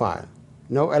 single file.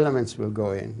 No elements will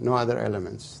go in, no other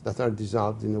elements that are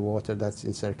dissolved in the water that's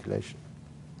in circulation.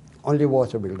 Only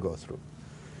water will go through.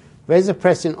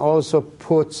 Vasopressin also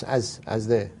puts, as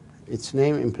its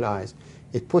name implies,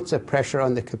 it puts a pressure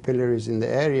on the capillaries in the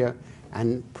area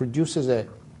and produces a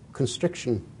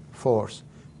constriction force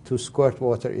to squirt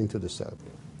water into the cell.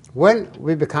 When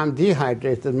we become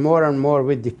dehydrated, more and more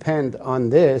we depend on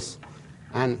this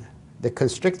and the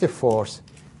constrictive force.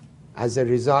 As a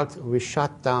result, we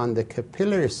shut down the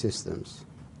capillary systems,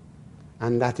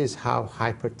 and that is how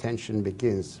hypertension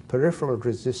begins, peripheral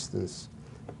resistance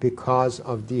because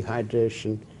of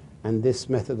dehydration and this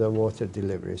method of water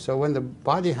delivery. So when the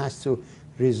body has to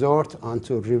resort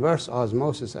onto reverse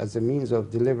osmosis as a means of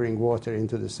delivering water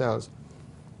into the cells,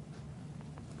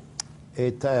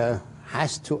 it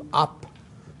has to up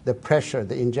the pressure,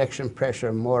 the injection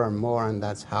pressure more and more, and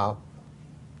that's how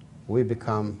we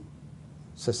become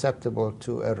susceptible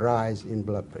to a rise in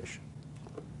blood pressure.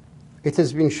 It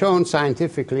has been shown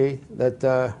scientifically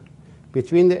that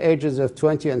between the ages of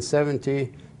 20 and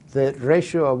 70, the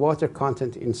ratio of water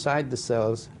content inside the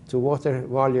cells to water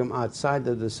volume outside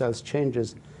of the cells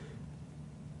changes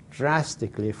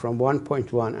drastically from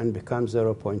 1.1 and becomes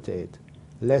 0.8.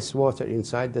 Less water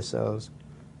inside the cells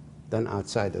than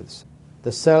outside of the cells.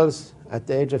 The cells at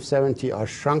the age of 70 are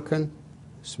shrunken,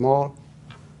 small.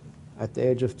 At the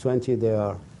age of 20, they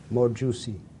are more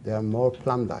juicy. They are more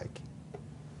plum-like.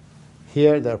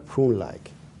 Here, they're prune-like.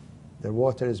 The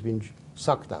water has been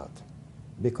sucked out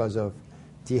because of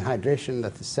dehydration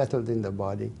that is settled in the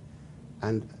body,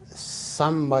 and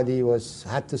somebody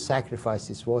had to sacrifice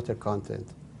its water content,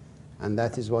 and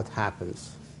that is what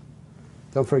happens.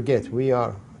 Don't forget, we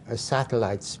are a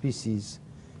satellite species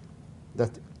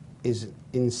that is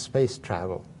in space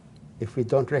travel. If we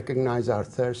don't recognize our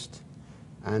thirst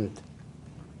and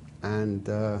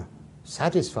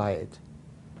satisfy it,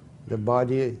 the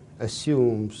body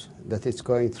assumes that it's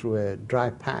going through a dry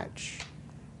patch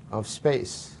of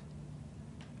space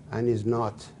and is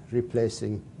not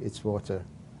replacing its water,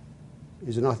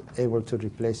 is not able to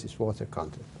replace its water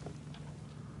content.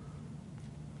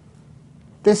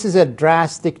 This is a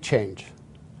drastic change,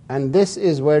 and this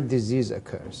is where disease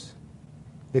occurs.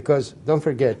 Because don't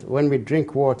forget, when we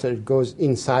drink water, it goes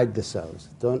inside the cells.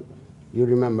 Don't you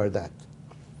remember that?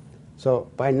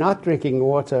 So by not drinking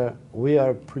water, we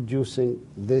are producing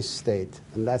this state,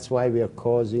 and that's why we are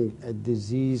causing a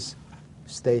disease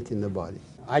state in the body.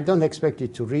 I don't expect you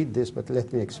to read this, but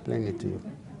let me explain it to you.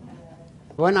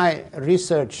 When I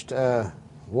researched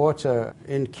water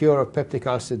in cure of peptic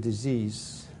ulcer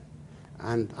disease,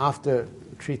 and after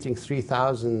treating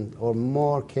 3,000 or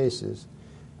more cases,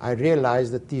 I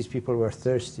realized that these people were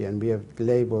thirsty, and we have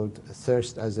labeled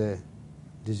thirst as a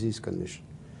disease condition.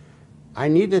 I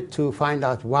needed to find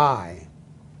out why.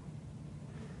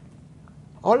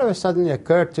 All of a sudden it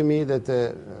occurred to me that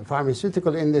the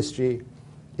pharmaceutical industry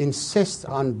insists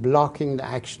on blocking the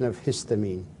action of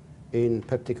histamine in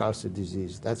peptic ulcer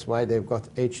disease. That's why they've got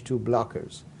H2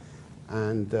 blockers,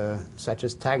 and such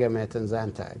as Tagamet and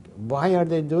Zantag. Why are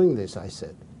they doing this, I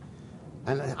said.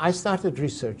 And I started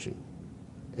researching.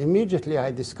 Immediately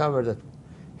I discovered that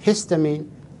histamine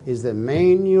is the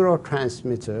main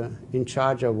neurotransmitter in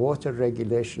charge of water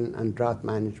regulation and drought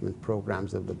management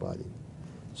programs of the body.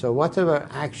 So whatever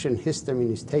action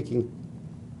histamine is taking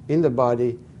in the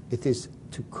body, it is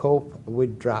to cope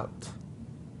with drought.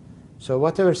 So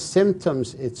whatever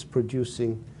symptoms it's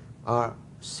producing are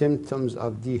symptoms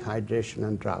of dehydration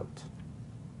and drought.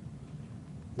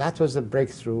 That was the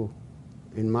breakthrough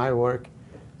in my work,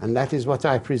 and that is what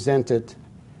I presented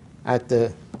at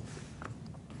the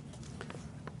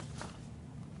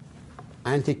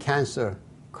anti-cancer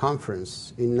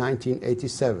conference in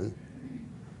 1987,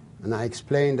 and I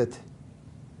explained that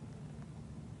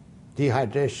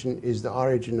dehydration is the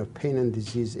origin of pain and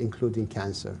disease, including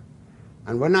cancer.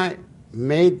 And when I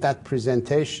made that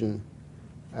presentation,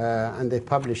 and they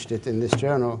published it in this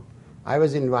journal, I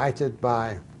was invited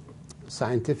by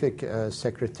scientific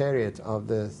secretariat of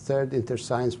the Third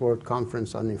Interscience World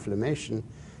Conference on Inflammation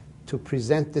to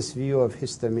present this view of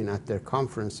histamine at their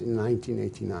conference in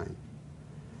 1989.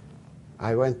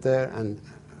 I went there, and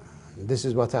this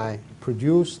is what I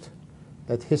produced,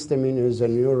 that histamine is a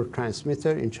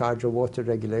neurotransmitter in charge of water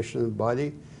regulation in the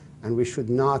body, and we should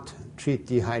not treat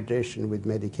dehydration with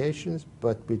medications,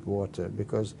 but with water,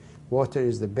 because water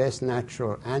is the best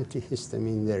natural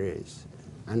antihistamine there is,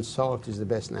 and salt is the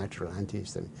best natural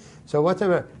antihistamine. So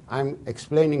whatever I'm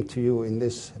explaining to you in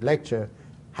this lecture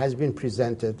has been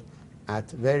presented at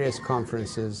various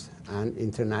conferences and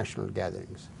international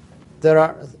gatherings. There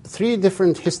are 3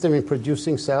 different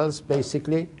histamine-producing cells,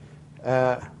 basically.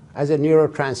 As a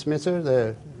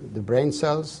neurotransmitter, the brain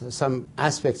cells, some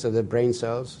aspects of the brain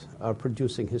cells are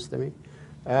producing histamine.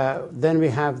 Then we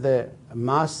have the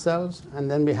mast cells, and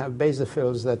then we have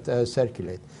basophils that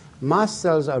circulate. Mast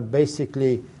cells are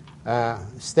basically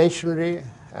stationary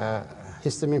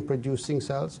histamine-producing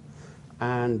cells,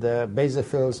 and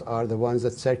basophils are the ones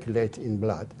that circulate in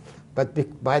blood.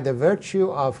 But by the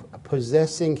virtue of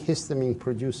possessing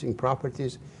histamine-producing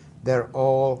properties, they're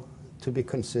all to be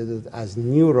considered as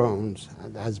neurons,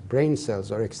 as brain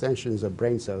cells or extensions of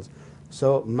brain cells.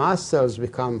 So mast cells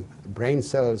become brain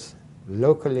cells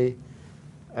locally,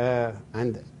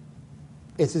 and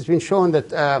it has been shown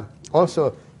that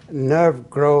also nerve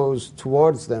grows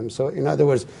towards them. So in other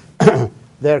words,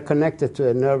 they're connected to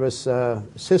a nervous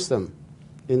system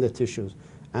in the tissues.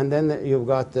 And then you've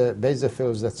got the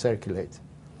basophils that circulate.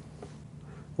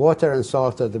 Water and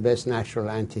salt are the best natural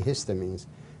antihistamines.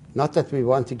 Not that we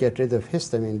want to get rid of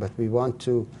histamine, but we want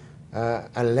to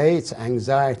allay its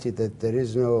anxiety that there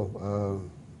is no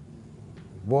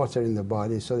water in the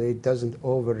body so that it doesn't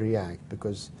overreact,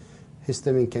 because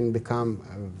histamine can become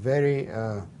very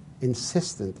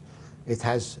insistent. It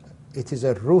is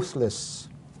a ruthless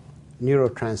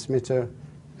neurotransmitter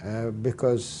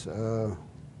because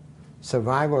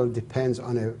survival depends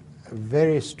on a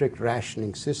very strict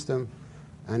rationing system,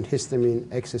 and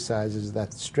histamine exercises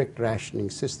that strict rationing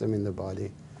system in the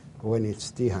body when it's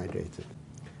dehydrated.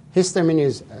 Histamine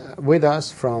is with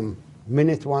us from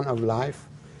minute 1 of life.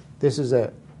 This is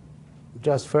a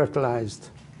just fertilized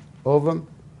ovum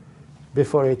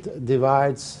before it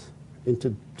divides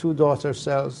into 2 daughter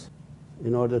cells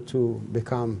in order to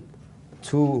become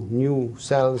 2 new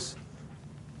cells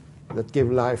that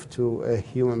give life to a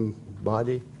human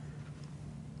body.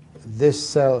 This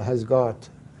cell has got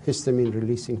histamine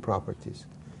releasing properties.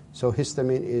 So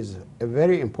histamine is a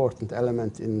very important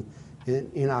element in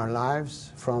our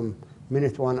lives from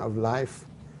minute 1 of life.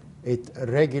 It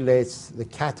regulates the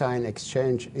cation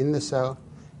exchange in the cell.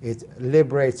 It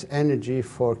liberates energy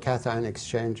for cation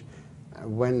exchange.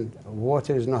 When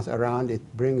water is not around, it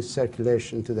brings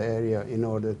circulation to the area in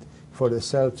order for the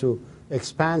cell to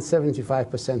expand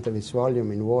 75% of its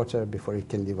volume in water before it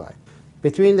can divide.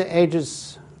 Between the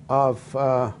ages of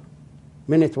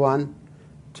minute 1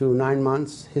 to 9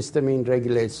 months, histamine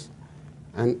regulates,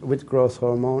 and with growth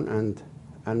hormone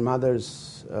and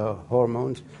mother's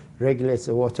hormones, regulates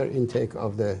the water intake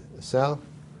of the cell,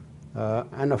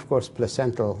 and of course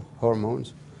placental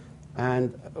hormones.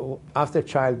 And after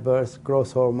childbirth,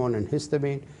 growth hormone and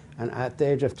histamine, and at the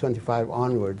age of 25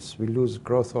 onwards, we lose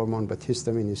growth hormone, but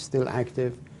histamine is still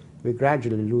active. We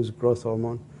gradually lose growth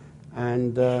hormone,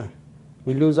 and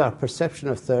we lose our perception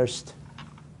of thirst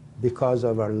because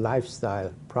of our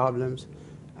lifestyle problems,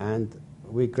 and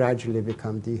we gradually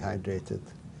become dehydrated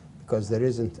because there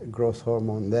isn't a growth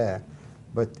hormone there.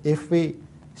 But if we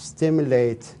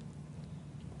stimulate,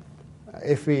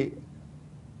 if we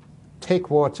take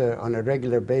water on a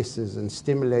regular basis and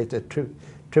stimulate a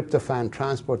tryptophan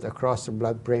transport across the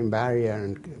blood-brain barrier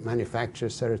and manufacture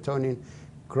serotonin,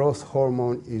 growth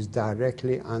hormone is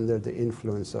directly under the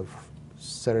influence of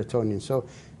serotonin. So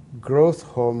growth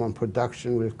hormone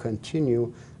production will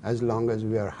continue as long as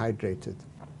we are hydrated.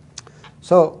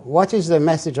 So what is the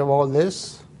message of all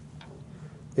this?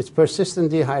 It's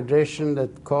persistent dehydration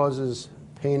that causes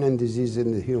pain and disease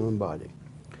in the human body.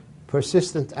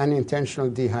 Persistent unintentional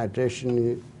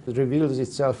dehydration reveals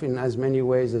itself in as many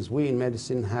ways as we in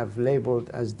medicine have labeled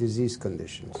as disease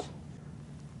conditions.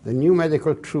 The new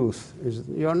medical truth is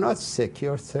you're not sick,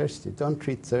 you're thirsty. Don't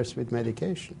treat thirst with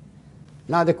medication.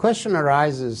 Now the question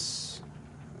arises,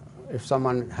 if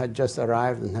someone had just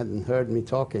arrived and hadn't heard me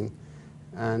talking,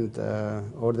 and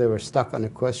or they were stuck on a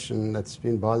question that's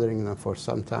been bothering them for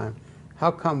some time,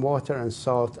 how come water and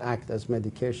salt act as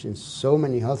medication in so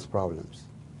many health problems?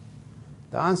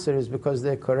 The answer is because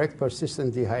they correct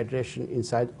persistent dehydration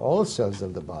inside all cells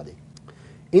of the body.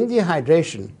 In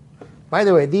dehydration, by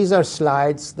the way, these are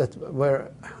slides that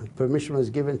permission was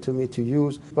given to me to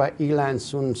use by Elan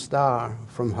Sun Star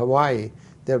from Hawaii.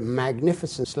 They're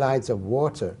magnificent slides of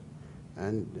water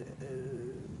And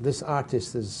this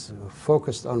artist has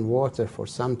focused on water for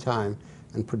some time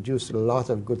and produced a lot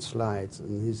of good slides.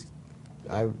 And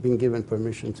I've been given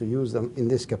permission to use them in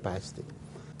this capacity.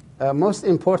 Most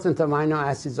important amino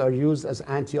acids are used as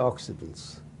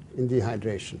antioxidants in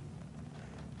dehydration.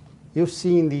 You've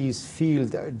seen these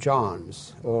field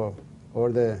johns or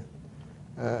the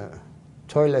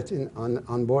toilet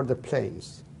on board the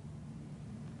planes.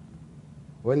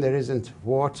 When there isn't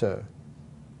water,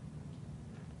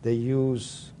 they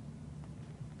use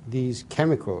these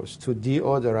chemicals to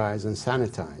deodorize and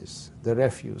sanitize the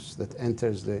refuse that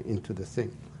enters into the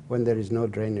thing when there is no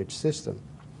drainage system.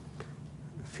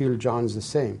 Field johns the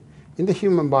same. In the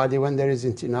human body, when there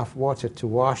isn't enough water to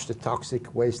wash the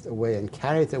toxic waste away and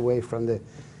carry it away from the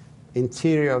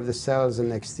interior of the cells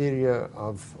and exterior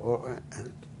of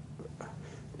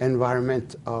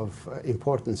environment of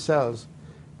important cells,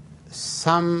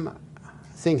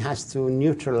 something has to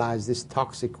neutralize this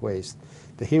toxic waste.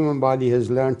 The human body has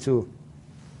learned to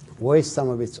waste some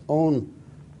of its own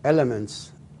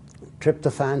elements.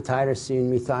 Tryptophan, tyrosine,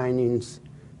 methionine,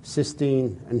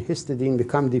 cysteine, and histidine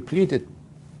become depleted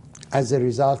as a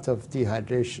result of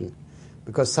dehydration,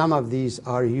 because some of these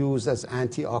are used as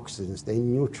antioxidants. They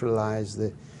neutralize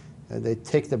they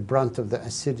take the brunt of the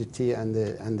acidity and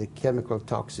the chemical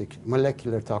toxic,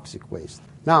 molecular toxic waste.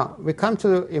 Now, we come to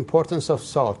the importance of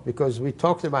salt, because we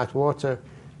talked about water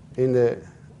in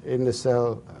the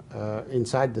cell,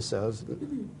 inside the cells.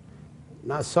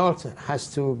 Now, salt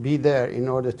has to be there in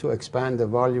order to expand the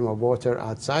volume of water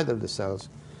outside of the cells.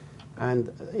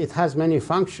 And it has many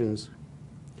functions.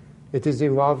 It is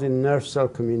involved in nerve cell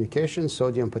communication.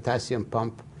 Sodium-potassium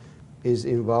pump is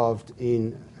involved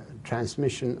in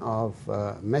transmission of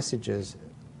messages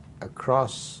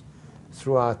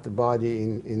throughout the body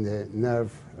in the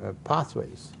nerve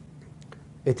pathways.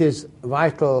 It is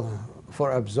vital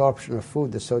for absorption of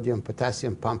food. The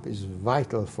sodium-potassium pump is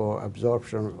vital for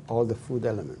absorption of all the food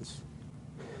elements.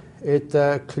 It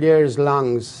clears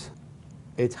lungs.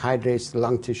 It hydrates the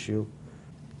lung tissue.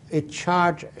 It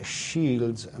charge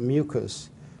shields mucus,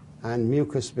 and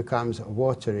mucus becomes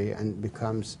watery and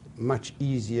becomes much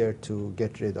easier to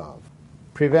get rid of.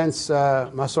 Prevents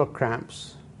muscle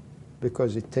cramps,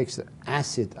 because it takes the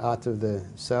acid out of the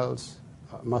cells,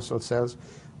 muscle cells.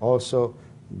 Also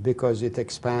because it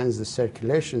expands the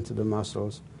circulation to the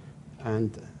muscles,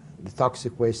 and the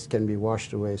toxic waste can be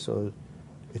washed away. So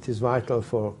it is vital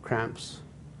for cramps.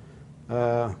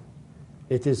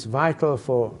 It is vital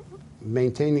for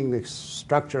maintaining the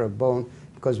structure of bone,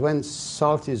 because when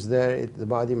salt is there, the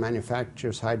body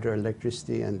manufactures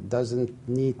hydroelectricity and doesn't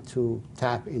need to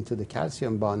tap into the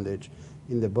calcium bondage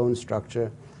in the bone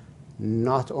structure.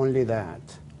 Not only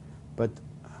that, but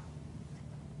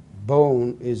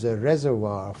bone is a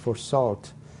reservoir for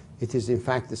salt. It is, in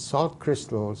fact, the salt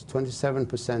crystals.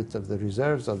 27% of the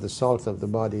reserves of the salt of the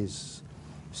body is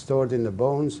stored in the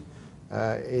bones.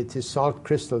 It is salt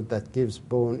crystal that gives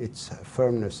bone its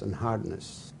firmness and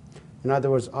hardness. In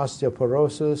other words,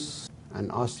 osteoporosis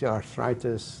and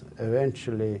osteoarthritis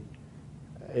eventually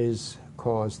is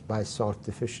caused by salt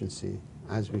deficiency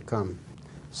as we come.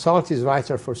 Salt is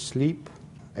vital for sleep.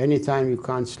 Anytime you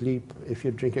can't sleep, if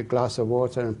you drink a glass of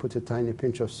water and put a tiny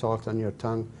pinch of salt on your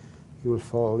tongue, you will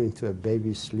fall into a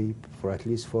baby sleep for at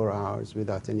least 4 hours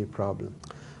without any problem.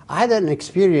 I had an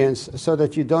experience, so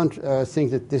that you don't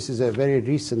think that this is a very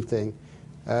recent thing.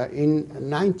 In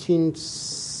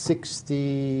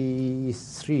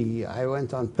 1963, I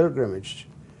went on pilgrimage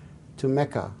to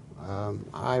Mecca.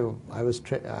 I was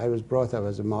brought up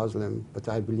as a Muslim, but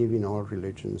I believe in all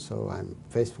religions, so I'm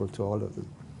faithful to all of them.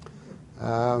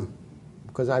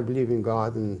 Because I believe in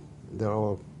God, and they're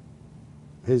all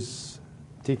His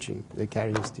teaching. They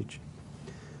carry His teaching.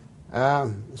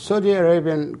 Saudi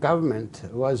Arabian government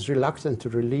was reluctant to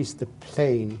release the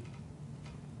plane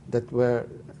that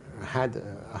had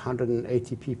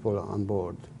 180 people on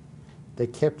board. They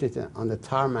kept it on the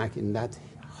tarmac in that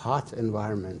hot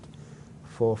environment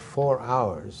for 4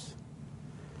 hours.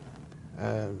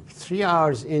 3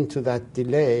 hours into that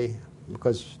delay,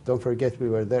 because don't forget we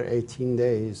were there 18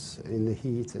 days in the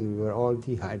heat and we were all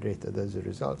dehydrated as a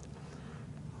result.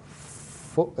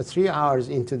 3 hours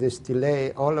into this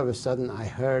delay, all of a sudden I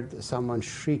heard someone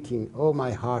shrieking, "Oh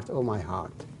my heart, oh my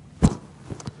heart."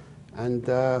 And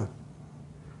there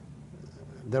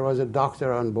was a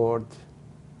doctor on board,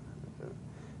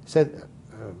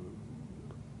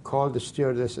 called the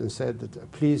stewardess and said that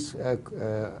please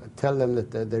tell them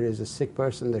that there is a sick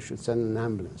person, they should send an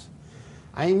ambulance.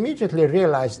 I immediately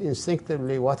realized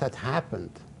instinctively what had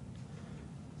happened.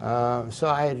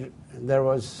 There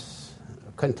was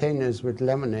containers with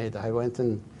lemonade. I went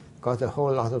and got a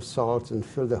whole lot of salt and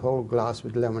filled the whole glass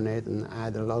with lemonade and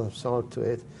added a lot of salt to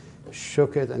it,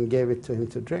 shook it and gave it to him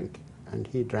to drink. And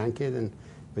he drank it, and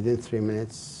within 3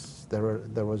 minutes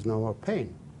there was no more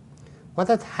pain. What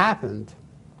had happened,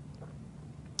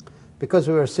 because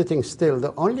we were sitting still,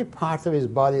 the only part of his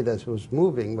body that was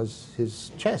moving was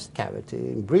his chest cavity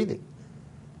and breathing.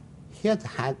 He had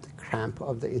had cramp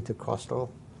of the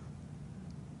intercostal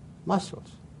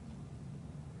muscles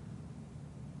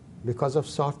because of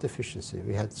salt deficiency.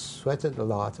 We had sweated a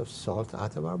lot of salt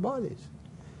out of our bodies.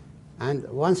 And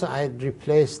once I had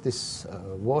replaced this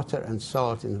water and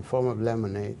salt in the form of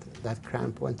lemonade, that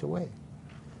cramp went away.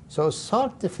 So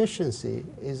salt deficiency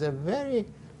is a very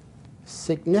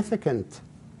significant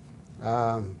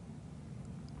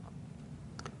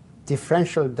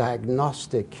differential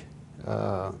diagnostic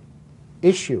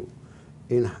issue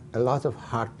in a lot of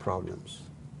heart problems.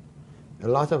 A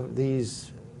lot of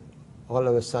these all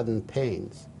of a sudden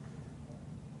pains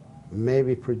may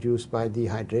be produced by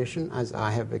dehydration, as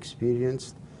I have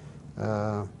experienced.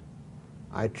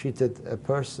 I treated a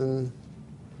person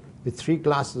with 3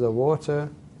 glasses of water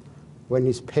when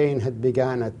his pain had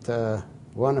begun at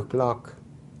 1 o'clock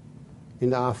in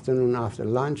the afternoon after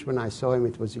lunch. When I saw him,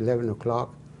 it was 11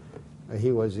 o'clock.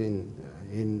 He was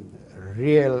in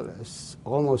real,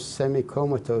 almost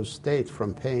semi-comatose state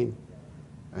from pain.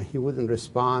 He wouldn't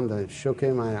respond. I shook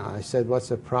him. I said, "What's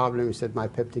the problem?" He said, "My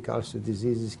peptic ulcer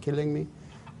disease is killing me."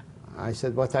 I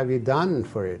said, "What have you done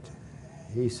for it?"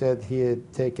 He said he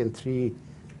had taken 3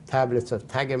 tablets of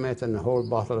Tagamet and a whole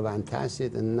bottle of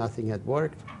antacid, and nothing had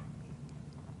worked.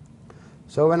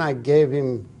 So when I gave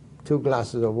him 2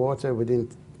 glasses of water, within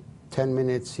 10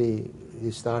 minutes he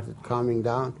started calming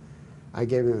down. I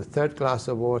gave him a 3rd glass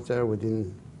of water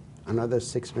within another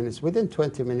 6 minutes. Within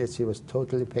 20 minutes he was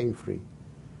totally pain-free.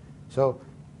 So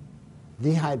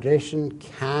dehydration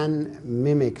can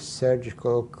mimic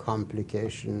surgical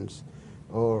complications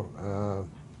or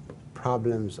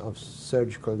problems of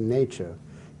surgical nature,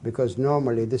 because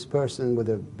normally this person would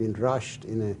have been rushed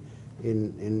in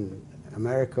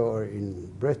America or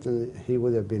in Britain. He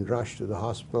would have been rushed to the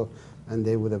hospital, and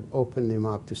they would have opened him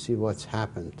up to see what's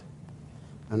happened.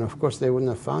 And of course they wouldn't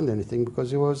have found anything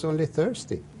because he was only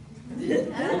thirsty.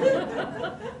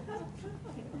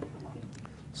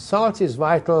 Salt is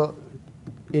vital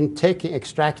in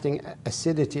extracting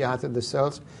acidity out of the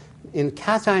cells. In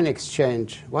cation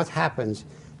exchange, what happens?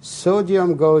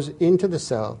 Sodium goes into the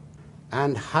cell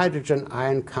and hydrogen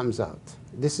ion comes out.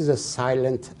 This is a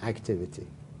silent activity.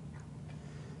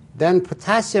 Then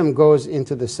potassium goes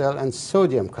into the cell and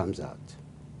sodium comes out.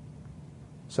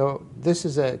 So this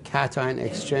is a cation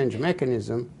exchange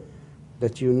mechanism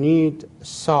that you need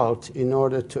salt in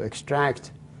order to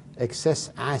extract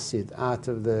excess acid out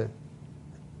of the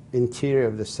interior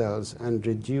of the cells and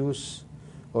reduce,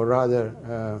 or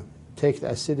rather take the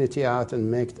acidity out and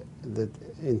make the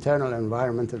internal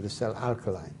environment of the cell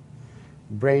alkaline.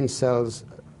 Brain cells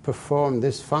perform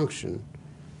this function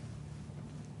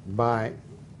by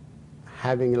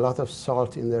having a lot of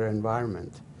salt in their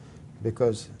environment,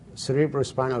 because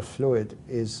cerebrospinal fluid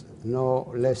is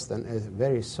no less than a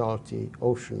very salty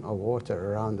ocean of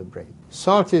water around the brain.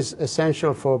 Salt is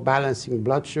essential for balancing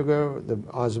blood sugar.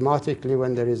 Osmotically,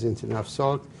 when there isn't enough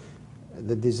salt,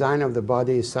 the design of the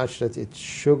body is such that its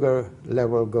sugar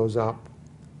level goes up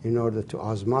in order to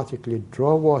osmotically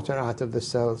draw water out of the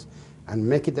cells and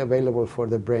make it available for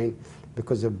the brain,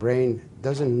 because the brain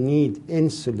doesn't need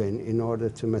insulin in order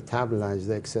to metabolize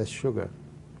the excess sugar.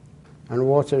 And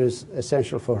water is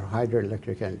essential for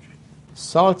hydroelectric energy.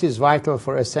 Salt is vital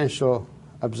for essential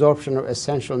absorption of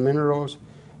essential minerals.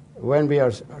 When we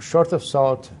are short of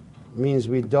salt, means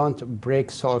we don't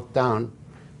break salt down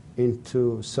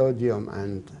into sodium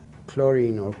and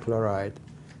chlorine or chloride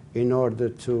in order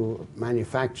to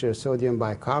manufacture sodium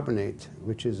bicarbonate,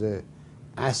 which is an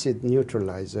acid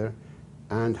neutralizer,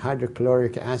 and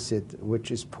hydrochloric acid,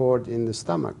 which is poured in the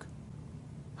stomach.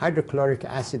 Hydrochloric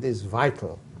acid is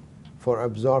vital for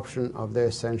absorption of the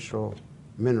essential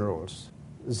minerals.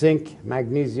 Zinc,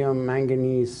 magnesium,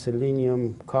 manganese,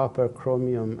 selenium, copper,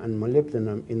 chromium, and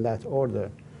molybdenum, in that order,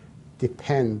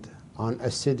 depend on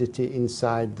acidity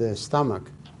inside the stomach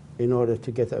in order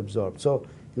to get absorbed. So,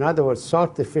 in other words,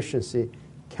 salt deficiency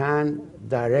can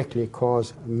directly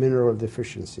cause mineral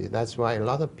deficiency. That's why a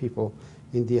lot of people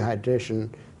in dehydration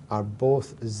are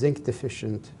both zinc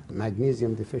deficient,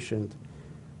 magnesium deficient,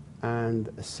 and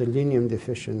selenium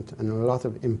deficient, and a lot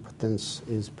of impotence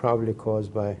is probably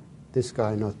caused by this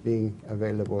guy not being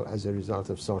available as a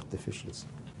result of salt deficiency.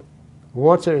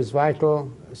 Water is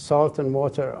vital. Salt and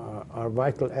water are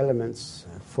vital elements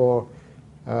for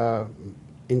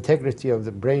integrity of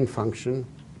the brain function.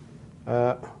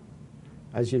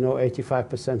 As you know,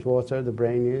 85% water, the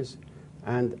brain is.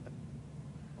 And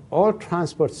all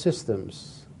transport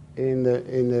systems in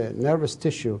the nervous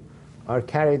tissue are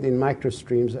carried in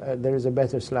microstreams. There is a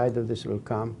better slide of this will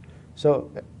come. So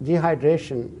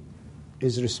dehydration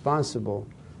is responsible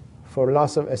for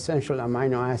loss of essential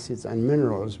amino acids and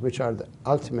minerals, which are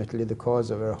ultimately the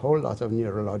cause of a whole lot of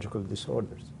neurological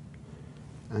disorders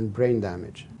and brain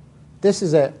damage. This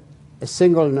is a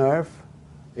single nerve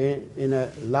in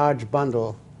a large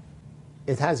bundle.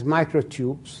 It has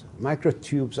microtubes.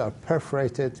 Microtubes are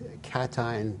perforated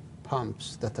cation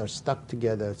pumps that are stuck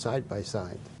together side by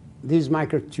side. These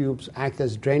microtubes act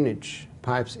as drainage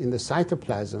pipes in the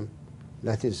cytoplasm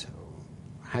that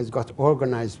has got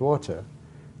organized water.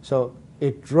 So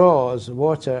it draws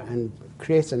water and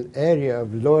creates an area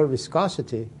of lower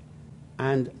viscosity,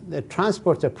 and the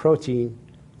transporter protein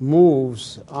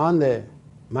moves on the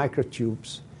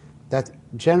microtubes that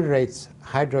generates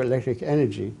hydroelectric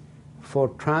energy for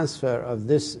transfer of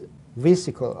this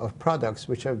vesicle of products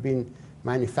which have been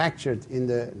manufactured in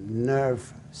the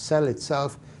nerve cell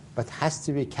itself, but has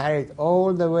to be carried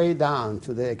all the way down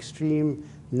to the extreme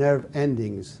nerve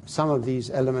endings. Some of these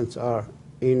elements are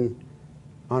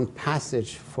on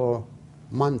passage for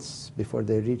months before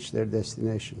they reach their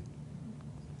destination.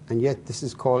 And yet this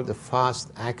is called the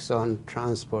fast axon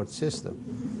transport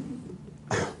system.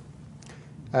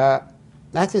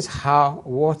 That is how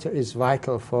water is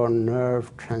vital for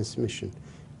nerve transmission.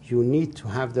 You need to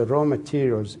have the raw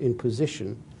materials in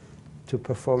position to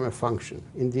perform a function.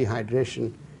 In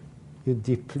dehydration, you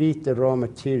deplete the raw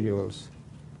materials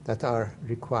that are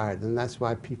required, and that's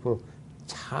why people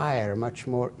tire much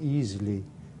more easily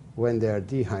when they are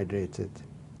dehydrated.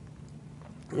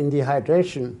 In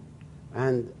dehydration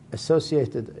and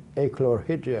associated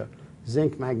achlorhydria,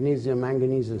 zinc, magnesium,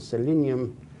 manganese, and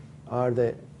selenium are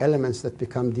the elements that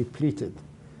become depleted.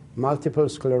 Multiple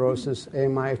sclerosis,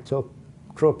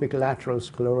 amyotrophic lateral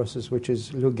sclerosis, which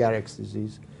is Lou Gehrig's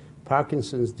disease,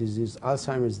 Parkinson's disease,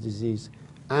 Alzheimer's disease,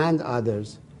 and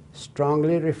others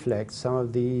strongly reflect some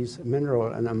of these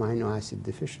mineral and amino acid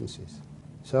deficiencies.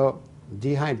 So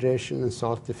dehydration and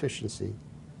salt deficiency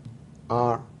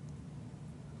are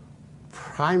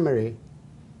primary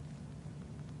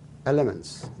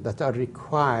elements that are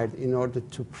required in order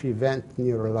to prevent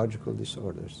neurological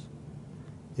disorders.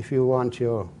 If you want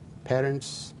your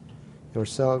parents,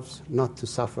 yourselves, not to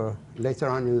suffer later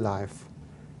on in life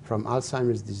from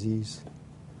Alzheimer's disease,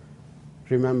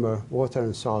 remember, water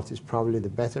and salt is probably the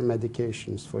better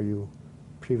medications for you,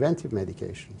 preventive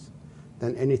medications,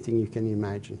 than anything you can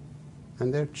imagine.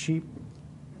 And they're cheap,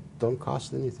 don't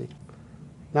cost anything.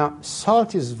 Now,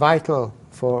 salt is vital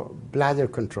for bladder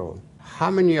control.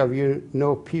 How many of you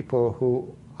know people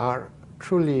who are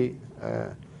truly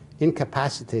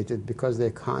incapacitated because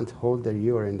they can't hold their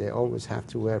urine? They always have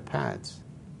to wear pads.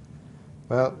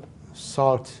 Well,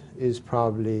 salt is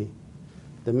probably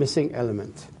the missing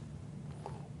element,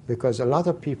 because a lot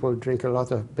of people drink a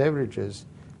lot of beverages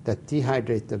that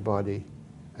dehydrate the body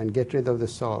and get rid of the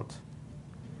salt.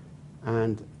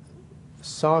 And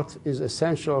salt is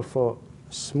essential for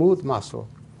smooth muscle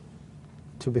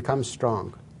to become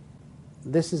strong.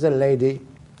 This is a lady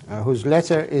whose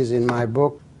letter is in my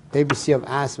book, ABC of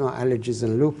Asthma, Allergies,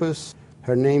 and Lupus.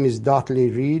 Her name is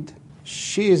Dotley Reed.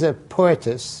 She is a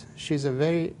poetess. She's a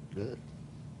very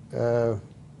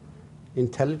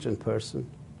intelligent person.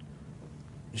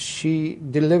 She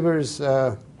delivers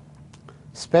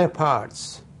spare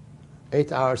parts.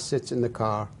 8 hours sits in the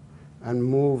car and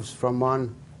moves from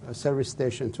one service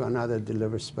station to another,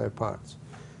 delivers spare parts.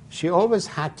 She always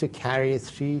had to carry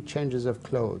 3 changes of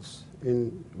clothes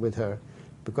with her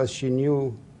because she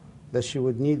knew that she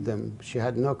would need them. She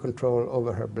had no control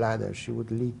over her bladder. She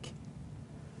would leak.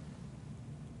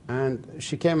 And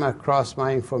she came across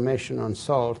my information on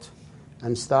salt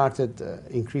and started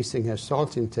increasing her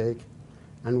salt intake.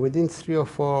 And within 3 or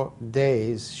 4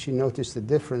 days, she noticed the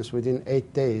difference. Within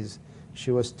 8 days,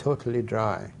 she was totally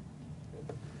dry.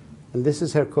 And this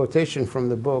is her quotation from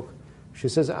the book. She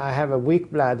says, "I have a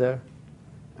weak bladder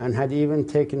and had even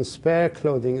taken spare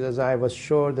clothing as I was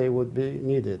sure they would be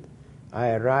needed.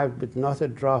 I arrived with not a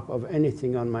drop of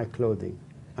anything on my clothing.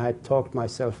 I had talked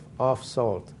myself off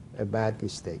salt, a bad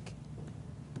mistake."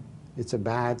 It's a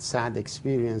bad, sad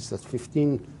experience that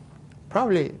 15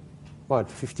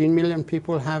 million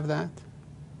people have that?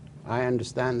 I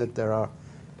understand that there are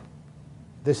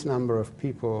this number of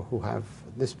people who have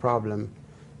this problem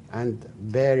and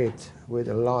bear it with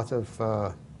a lot of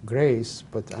grace,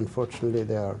 but unfortunately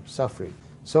they are suffering.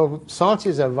 So salt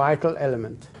is a vital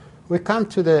element. We come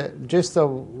to the gist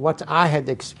of what I had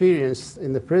experienced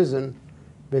in the prison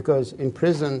because in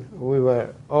prison we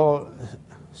were all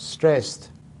stressed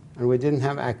and we didn't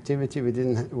have activity, we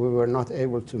were not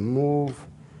able to move,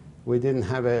 we didn't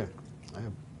have a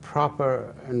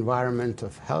proper environment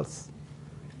of health.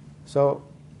 So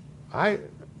I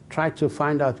tried to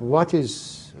find out what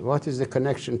is the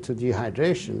connection to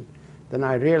dehydration. Then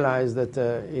I realized that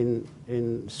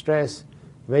in stress,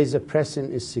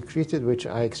 vasopressin is secreted, which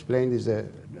I explained is a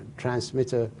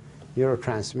transmitter,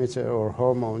 neurotransmitter or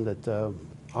hormone that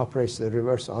operates the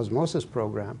reverse osmosis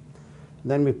program.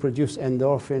 Then we produce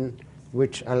endorphin,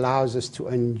 which allows us to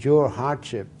endure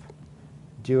hardship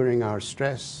during our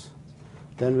stress.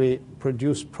 Then we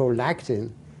produce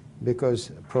prolactin, because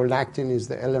prolactin is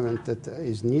the element that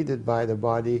is needed by the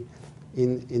body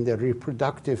in the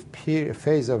reproductive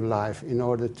phase of life in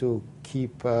order to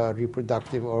keep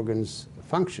reproductive organs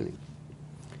functioning.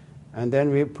 And then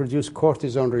we produce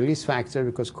cortisone release factor,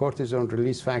 because cortisone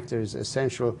release factor is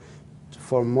essential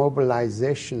for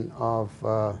mobilization of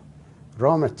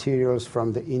raw materials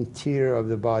from the interior of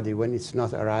the body when it's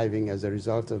not arriving as a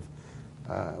result of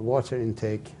water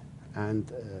intake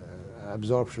and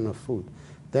absorption of food.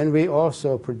 Then we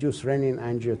also produce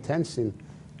renin-angiotensin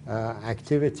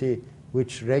activity,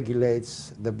 which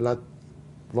regulates the blood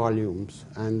volumes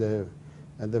and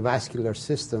the vascular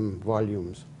system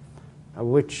volumes,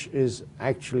 which is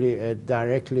actually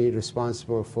directly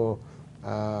responsible for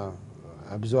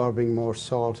absorbing more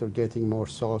salt or getting more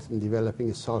salt and developing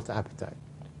a salt appetite.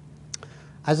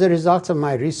 As a result of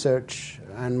my research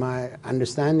and my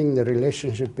understanding the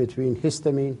relationship between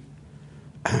histamine,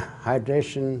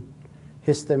 hydration,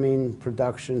 histamine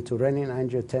production to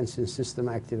renin-angiotensin system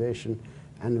activation,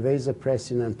 and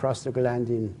vasopressin and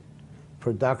prostaglandin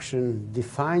production,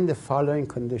 define the following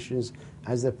conditions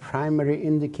as the primary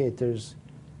indicators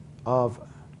of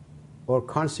or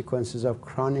consequences of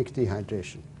chronic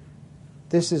dehydration.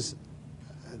 This is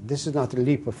not a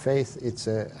leap of faith, it's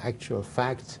an actual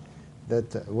fact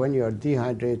that when you are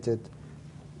dehydrated,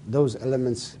 those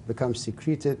elements become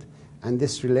secreted, and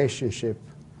this relationship,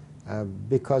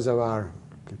 because of our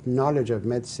knowledge of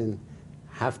medicine,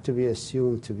 have to be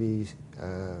assumed to be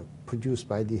produced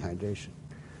by dehydration.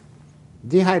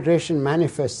 Dehydration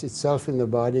manifests itself in the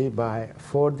body by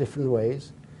 4 different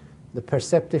ways. The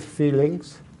perceptive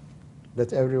feelings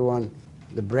that everyone,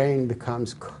 the brain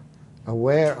becomes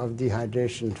aware of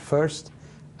dehydration first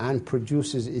and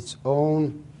produces its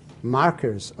own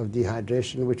markers of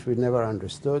dehydration, which we never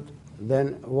understood.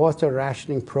 Then water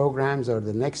rationing programs are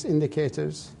the next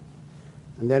indicators.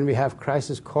 And then we have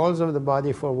crisis calls of the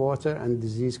body for water and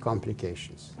disease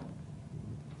complications.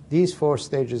 These 4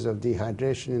 stages of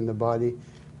dehydration in the body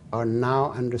are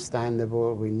now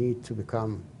understandable. We need to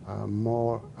become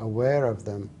more aware of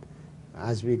them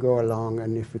as we go along.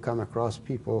 And if we come across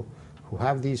people who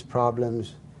have these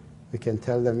problems, we can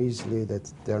tell them easily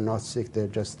that they're not sick, they're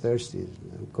just thirsty.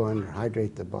 Go and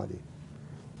hydrate the body.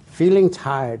 Feeling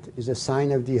tired is a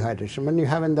sign of dehydration. When you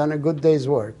haven't done a good day's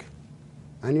work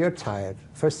and you're tired,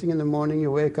 first thing in the morning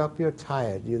you wake up, you're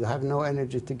tired. You have no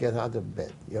energy to get out of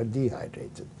bed. You're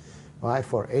dehydrated. Why?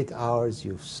 For 8 hours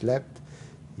you've slept,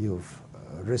 you've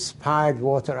respired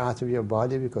water out of your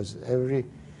body, because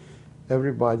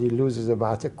everybody loses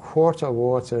about 1/4 of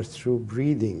water through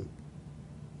breathing.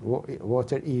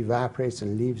 Water evaporates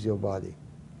and leaves your body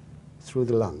through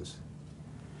the lungs.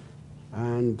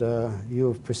 And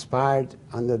you've perspired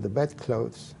under the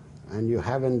bedclothes, and you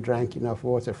haven't drank enough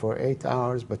water for 8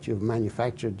 hours, but you've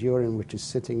manufactured urine which is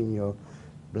sitting in your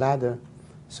bladder.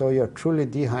 So you're truly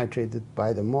dehydrated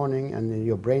by the morning, and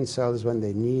your brain cells, when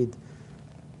they need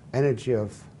energy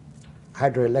of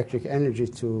hydroelectric energy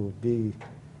to be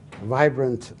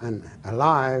vibrant and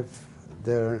alive,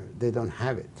 they don't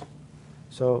have it.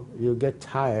 So you get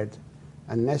tired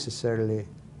unnecessarily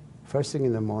first thing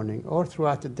in the morning or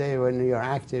throughout the day when you're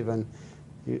active, and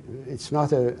it's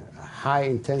not a high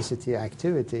intensity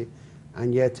activity,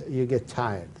 and yet you get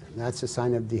tired. That's a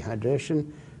sign of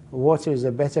dehydration. Water is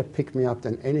a better pick-me-up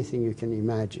than anything you can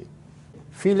imagine.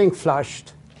 Feeling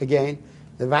flushed, again,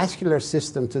 the vascular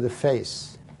system to the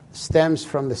face stems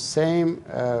from the same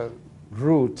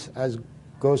route as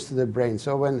goes to the brain.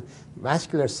 So when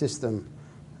vascular system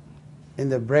in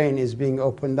the brain is being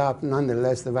opened up,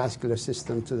 nonetheless the vascular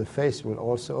system to the face will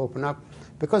also open up,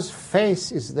 because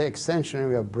face is the extension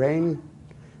of your brain.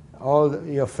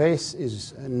 Your face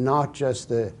is not just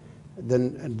the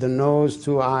nose,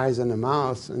 2 eyes, and a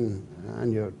mouth,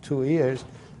 and your 2 ears,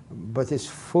 but it's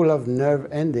full of nerve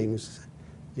endings.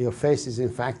 Your face is in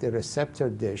fact a receptor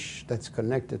dish that's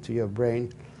connected to your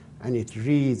brain, and it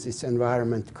reads its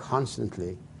environment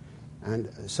constantly. And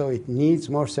so it needs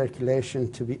more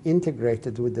circulation to be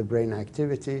integrated with the brain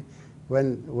activity,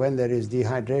 when there is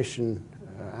dehydration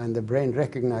and the brain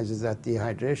recognizes that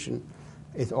dehydration,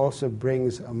 it also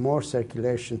brings more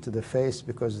circulation to the face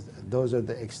because those are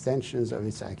the extensions of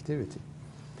its activity.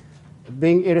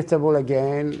 Being irritable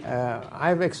again,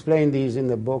 I've explained these in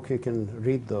the book, you can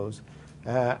read those.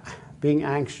 Being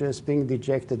anxious, being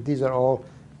dejected, these are all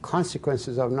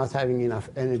consequences of not having enough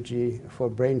energy for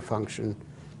brain function.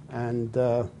 And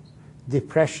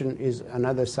depression is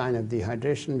another sign of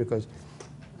dehydration because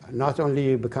not only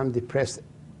you become depressed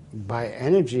by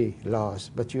energy loss,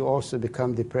 but you also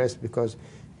become depressed because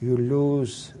you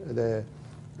lose the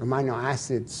amino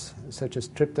acids such as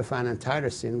tryptophan and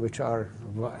tyrosine, which are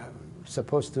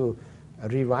supposed to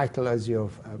revitalize your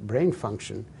brain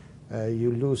function.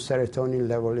 You lose serotonin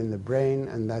level in the brain,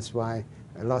 and that's why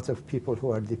a lot of people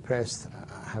who are depressed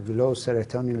have low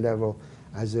serotonin level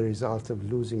as a result of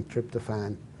losing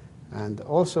tryptophan. And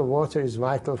also water is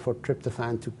vital for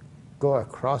tryptophan to go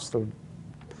across the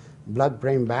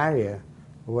blood-brain barrier.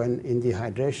 When in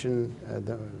dehydration,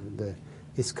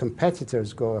 its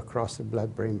competitors go across the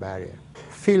blood-brain barrier.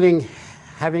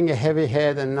 Having a heavy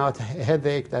head and not a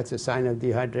headache, that's a sign of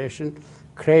dehydration.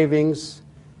 Cravings,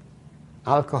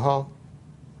 alcohol,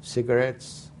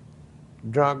 cigarettes,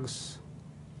 drugs,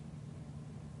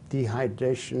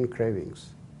 dehydration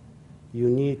cravings. You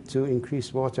need to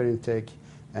increase water intake,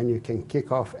 and you can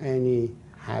kick off any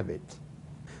habit.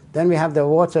 Then we have the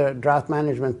water drought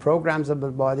management programs of the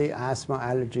body: asthma,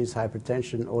 allergies,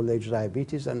 hypertension, old age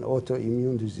diabetes, and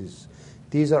autoimmune disease.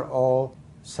 These are all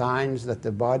signs that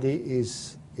the body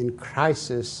is in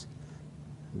crisis,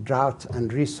 drought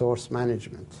and resource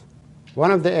management.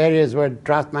 One of the areas where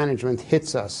drought management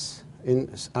hits us in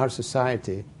our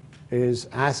society is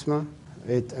asthma.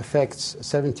 It affects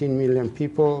 17 million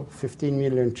people. 15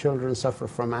 million children suffer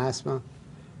from asthma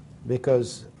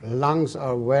because lungs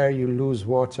are where you lose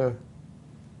water.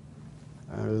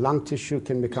 Lung tissue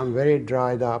can become very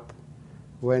dried up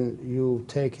when you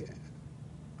take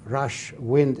rush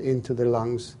wind into the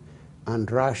lungs, and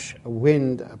rush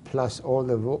wind plus all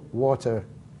the water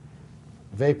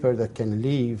vapor that can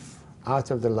leave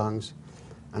out of the lungs.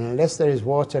 And unless there is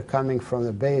water coming from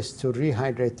the base to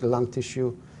rehydrate the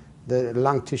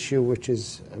lung tissue, which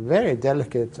is very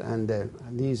delicate, and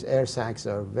these air sacs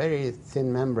are very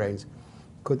thin membranes,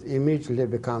 could immediately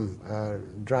become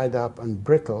dried up and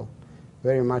brittle,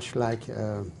 very much like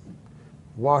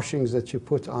washings that you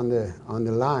put on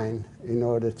the line in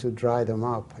order to dry them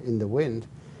up in the wind.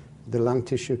 The lung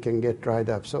tissue can get dried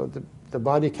up. So the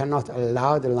body cannot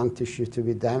allow the lung tissue to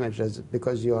be damaged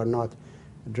because you are not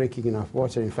drinking enough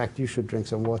water. In fact, you should drink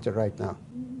some water right now.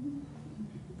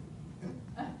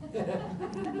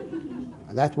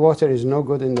 That water is no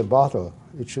good in the bottle.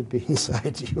 It should be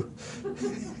inside you.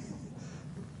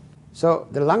 So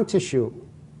the lung tissue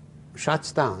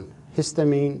shuts down.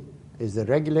 Histamine is the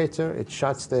regulator. It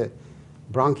shuts the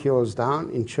bronchioles down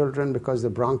in children because the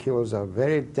bronchioles are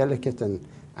very delicate and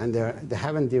they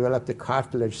haven't developed the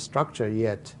cartilage structure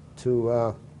yet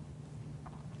to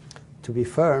be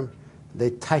firm.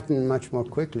 They tighten much more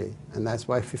quickly, and that's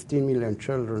why 15 million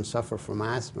children suffer from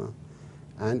asthma.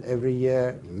 And every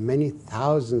year, many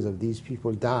thousands of these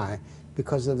people die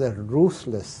because of the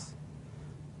ruthless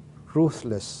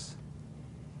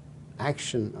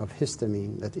action of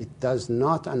histamine, that it does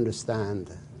not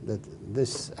understand that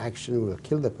this action will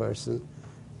kill the person.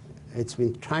 It's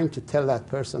been trying to tell that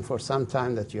person for some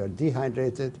time that you are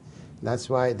dehydrated. That's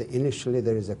why initially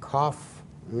there is a cough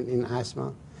in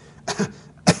asthma,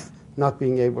 not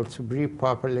being able to breathe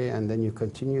properly, and then you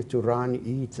continue to run,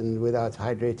 eat, and without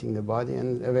hydrating the body,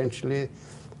 and eventually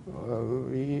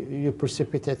you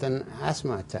precipitate an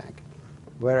asthma attack.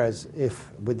 Whereas if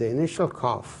with the initial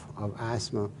cough of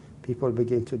asthma, people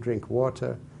begin to drink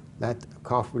water, that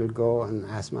cough will go and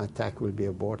asthma attack will be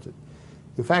aborted.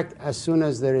 In fact, as soon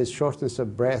as there is shortness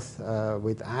of breath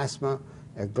with asthma,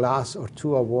 a glass or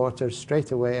two of water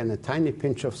straight away and a tiny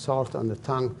pinch of salt on the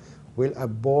tongue will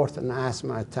abort an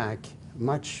asthma attack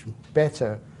much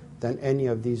better than any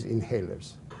of these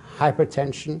inhalers.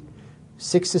 Hypertension,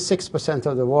 66%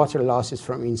 of the water loss is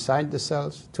from inside the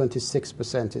cells,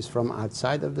 26% is from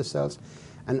outside of the cells,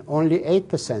 and only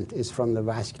 8% is from the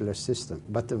vascular system.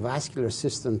 But the vascular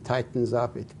system tightens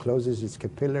up, it closes its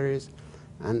capillaries,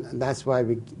 and that's why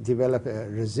we develop a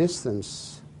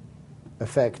resistance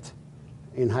effect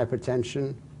in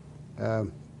hypertension.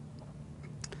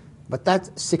 But that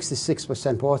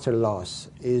 66% water loss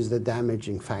is the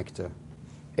damaging factor.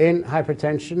 In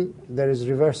hypertension, there is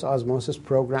reverse osmosis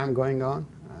program going on,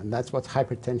 and that's what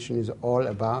hypertension is all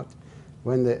about.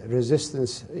 When the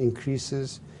resistance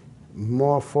increases,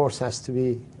 more force has to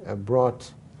be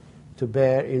brought to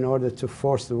bear in order to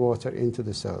force the water into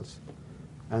the cells.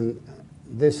 And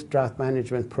this drought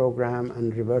management program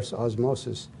and reverse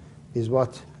osmosis is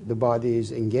what the body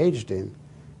is engaged in.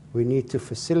 We need to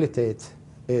facilitate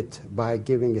it by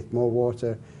giving it more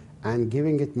water and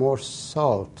giving it more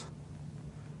salt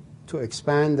to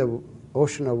expand the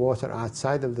ocean of water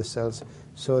outside of the cells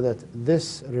so that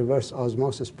this reverse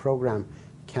osmosis program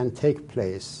can take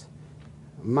place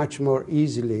much more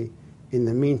easily in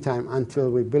the meantime until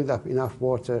we build up enough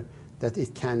water that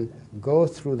it can go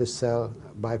through the cell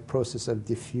by process of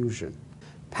diffusion.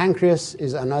 Pancreas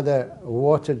is another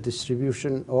water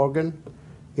distribution organ.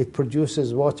 It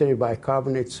produces watery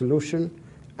bicarbonate solution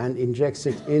and injects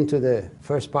it into the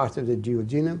first part of the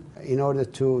duodenum in order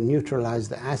to neutralize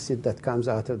the acid that comes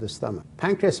out of the stomach.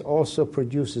 Pancreas also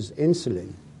produces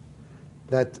insulin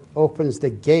that opens the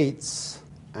gates,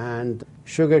 and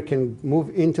sugar can move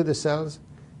into the cells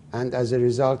and as a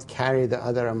result carry the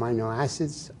other amino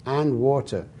acids and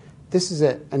water. This is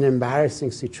an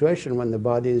embarrassing situation when the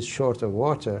body is short of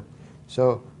water.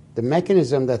 So the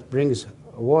mechanism that brings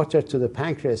water to the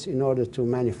pancreas in order to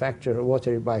manufacture a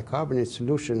watery bicarbonate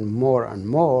solution more and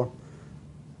more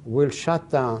will shut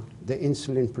down the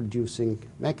insulin producing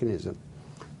mechanism.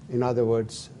 In other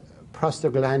words,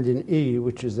 prostaglandin E,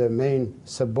 which is the main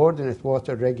subordinate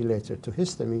water regulator to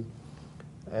histamine,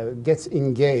 gets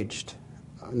engaged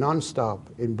non-stop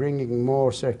in bringing more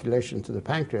circulation to the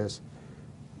pancreas,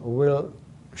 will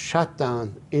shut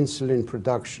down insulin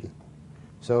production.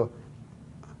 So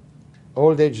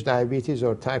old age diabetes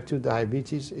or type 2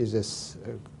 diabetes is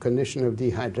a condition of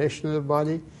dehydration of the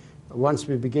body. Once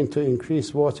we begin to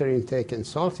increase water intake and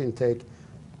salt intake,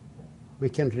 we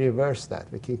can reverse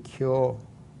that. We can cure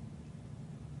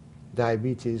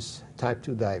diabetes, type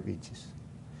 2 diabetes.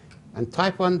 And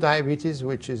type 1 diabetes,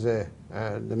 which is the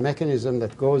mechanism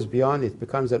that goes beyond it,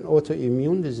 becomes an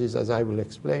autoimmune disease, as I will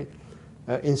explain.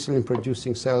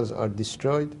 Insulin-producing cells are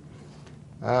destroyed.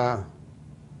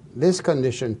 This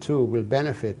condition, too, will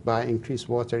benefit by increased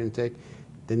water intake.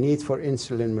 The need for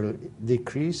insulin will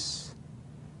decrease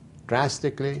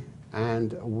drastically,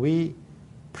 and we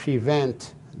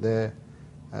prevent the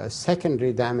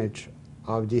secondary damage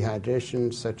of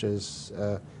dehydration, such as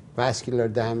vascular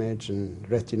damage and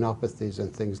retinopathies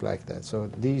and things like that.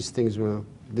 So these things will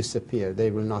disappear.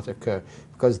 They will not occur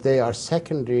because they are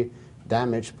secondary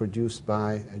damage produced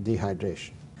by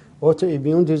dehydration.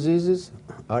 Autoimmune diseases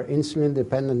are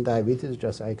insulin-dependent diabetes,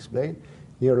 just I explained,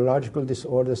 neurological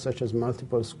disorders such as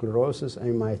multiple sclerosis,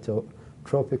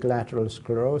 amyotrophic lateral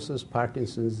sclerosis,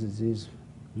 Parkinson's disease,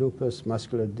 lupus,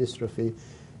 muscular dystrophy,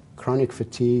 chronic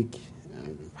fatigue,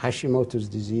 Hashimoto's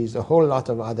disease, a whole lot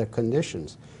of other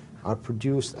conditions are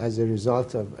produced as a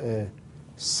result of a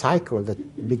cycle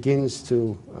that begins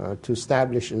to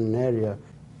establish in an area.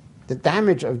 The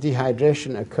damage of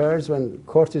dehydration occurs when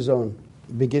cortisone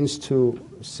begins to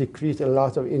secrete a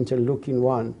lot of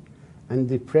interleukin-1 and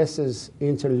depresses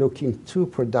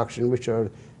interleukin-2 production, which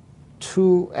are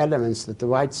two elements that the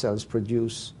white cells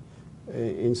produce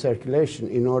in circulation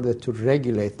in order to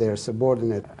regulate their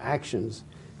subordinate actions.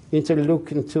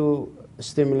 Interleukin-2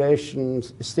 stimulation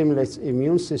stimulates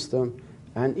immune system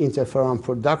and interferon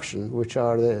production, which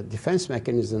are the defense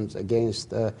mechanisms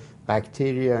against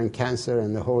bacteria and cancer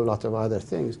and a whole lot of other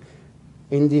things.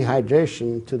 In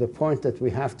dehydration, to the point that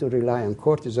we have to rely on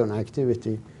cortisone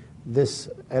activity, this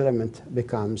element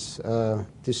becomes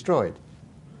destroyed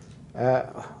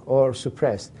or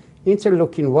suppressed.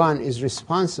 Interleukin-1 is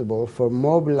responsible for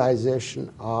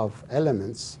mobilization of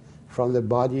elements from the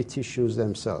body tissues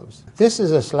themselves. This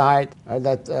is a slide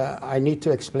that I need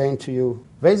to explain to you.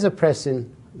 Vasopressin,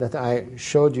 that I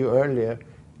showed you earlier,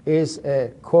 is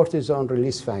a cortisone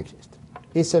release factor.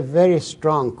 It's a very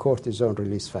strong cortisone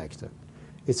release factor.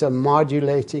 It's a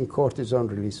modulating cortisone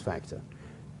release factor.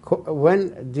 When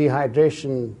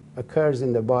dehydration occurs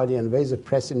in the body and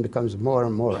vasopressin becomes more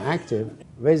and more active,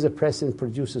 vasopressin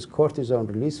produces cortisone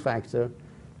release factor,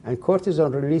 and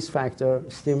cortisone release factor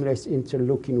stimulates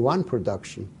interleukin-1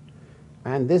 production.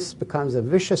 And this becomes a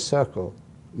vicious circle.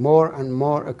 More and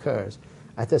more occurs.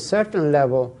 At a certain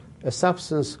level, a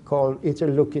substance called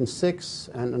interleukin-6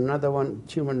 and another one,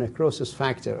 tumor necrosis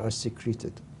factor, are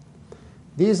secreted.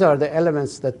 These are the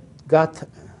elements that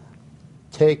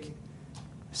take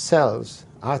cells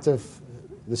out of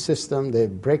the system, they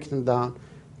break them down,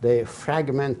 they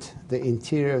fragment the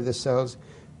interior of the cells,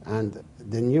 and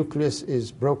the nucleus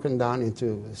is broken down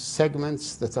into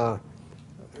segments that are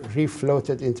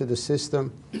refloated into the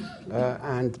system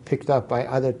and picked up by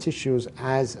other tissues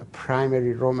as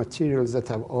primary raw materials that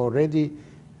have already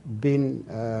been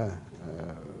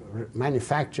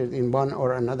manufactured in one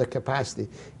or another capacity.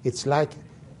 It's like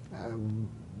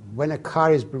when a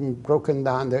car is broken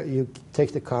down, you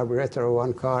take the carburetor of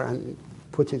one car and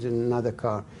put it in another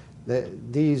car.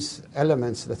 These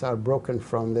elements that are broken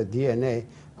from the DNA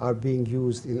are being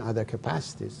used in other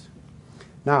capacities.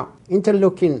 Now,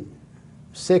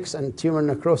 interleukin-6 and tumor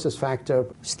necrosis factor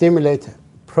stimulate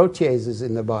proteases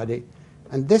in the body,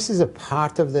 and this is a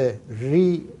part of the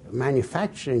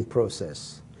remanufacturing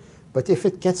process. But if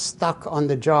it gets stuck on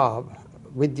the job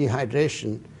with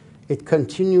dehydration, it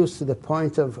continues to the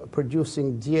point of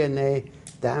producing DNA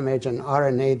damage and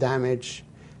RNA damage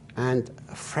and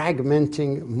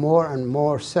fragmenting more and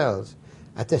more cells.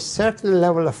 At a certain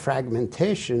level of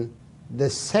fragmentation, the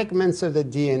segments of the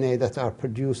DNA that are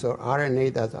produced or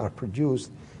RNA that are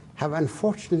produced have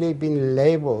unfortunately been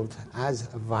labeled as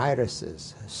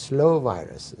viruses, slow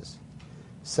viruses,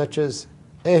 such as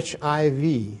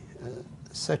HIV,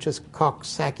 such as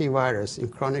Coxsackie virus in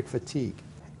chronic fatigue.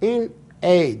 In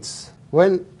AIDS,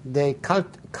 when they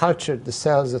cultured the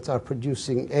cells that are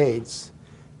producing AIDS,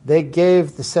 they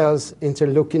gave the cells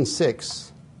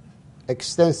interleukin-6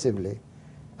 extensively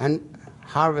and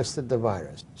harvested the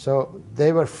virus. So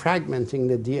they were fragmenting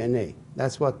the DNA.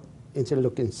 That's what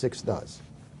interleukin-6 does.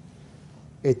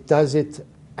 It does it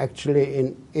actually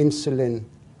in insulin,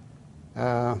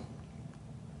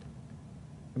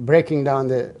 breaking down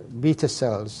the beta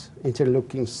cells.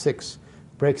 Interleukin-6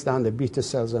 breaks down the beta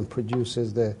cells and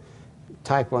produces the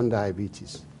type 1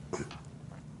 diabetes.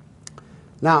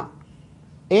 Now,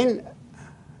 in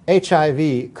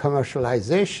HIV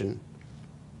commercialization,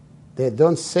 they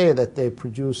don't say that they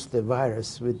produce the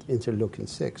virus with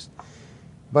interleukin-6.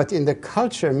 But in the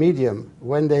culture medium,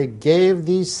 when they gave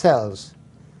these cells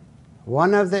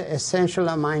one of the essential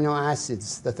amino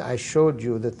acids that I showed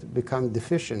you that become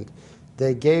deficient,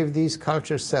 they gave these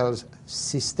culture cells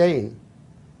cysteine.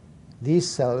 These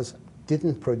cells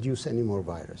didn't produce any more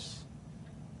virus.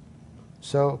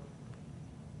 So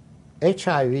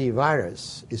HIV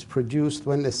virus is produced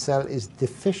when the cell is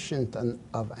deficient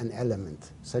of an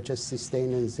element, such as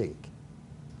cysteine and zinc.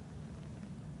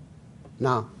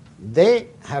 Now, they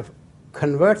have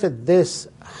converted this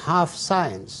half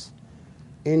science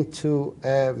into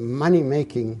a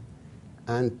money-making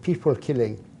and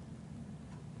people-killing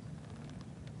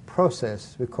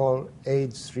process we call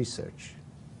AIDS research.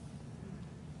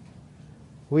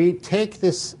 We take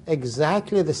this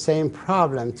exactly the same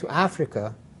problem to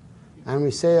Africa, and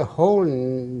we say a whole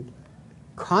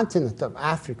continent of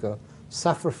Africa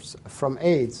suffers from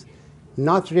AIDS,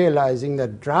 not realizing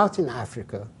that drought in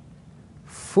Africa,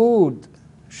 food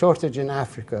shortage in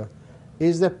Africa,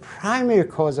 is the primary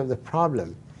cause of the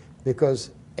problem,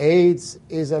 because AIDS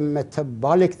is a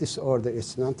metabolic disorder.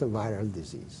 It's not a viral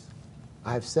disease.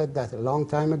 I've said that a long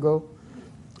time ago.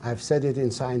 I've said it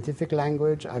in scientific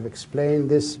language. I've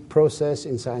explained this process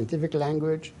in scientific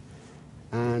language.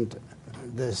 And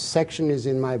the section is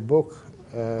in my book,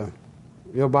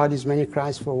 Your Body's Many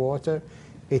Cries for Water.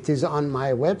 It is on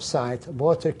my website,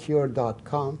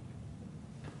 watercure.com,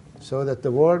 so that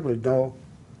the world will know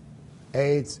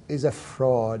AIDS is a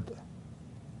fraud.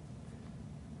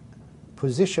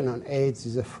 Position on AIDS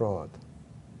is a fraud.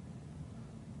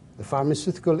 The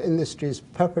pharmaceutical industry is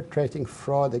perpetrating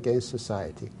fraud against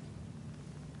society.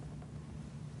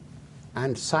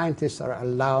 And scientists are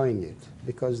allowing it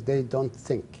because they don't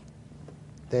think.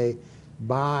 They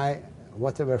buy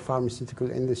whatever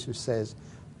pharmaceutical industry says,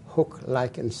 hook,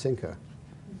 line, and sinker.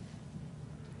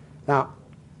 Now,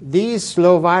 these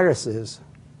slow viruses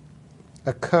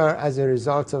occur as a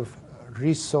result of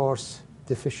resource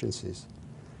deficiencies.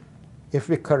 If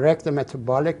we correct the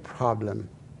metabolic problem,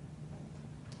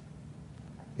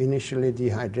 initially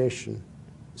dehydration,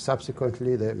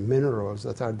 subsequently the minerals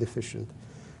that are deficient,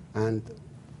 and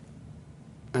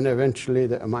eventually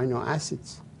the amino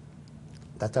acids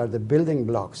that are the building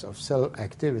blocks of cell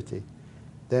activity,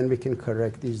 then we can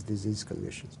correct these disease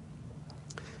conditions.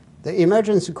 The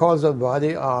emergency calls of the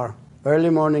body are early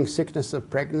morning sickness of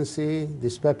pregnancy,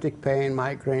 dyspeptic pain,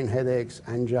 migraine, headaches,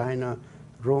 angina,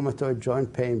 rheumatoid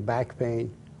joint pain, back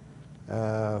pain,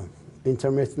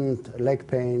 intermittent leg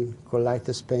pain,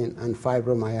 colitis pain, and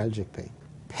fibromyalgic pain.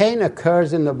 Pain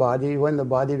occurs in the body when the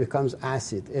body becomes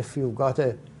acid. If you've got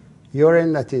a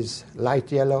urine that is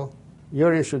light yellow,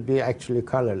 urine should be actually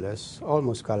colorless,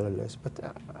 almost colorless, but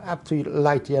up to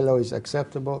light yellow is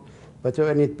acceptable. But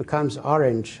when it becomes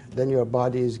orange, then your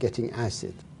body is getting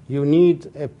acid. You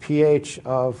need a pH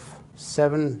of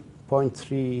 7.3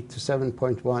 to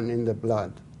 7.1 in the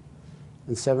blood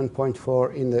and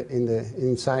 7.4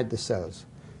 inside the cells.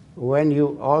 When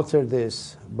you alter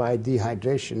this by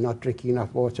dehydration, not drinking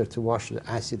enough water to wash the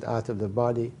acid out of the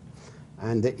body,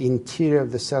 and the interior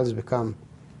of the cells become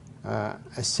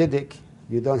acidic,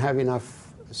 you don't have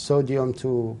enough sodium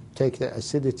to take the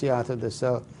acidity out of the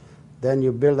cell, then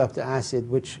you build up the acid,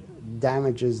 which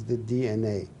damages the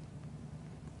DNA.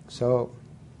 So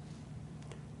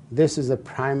this is a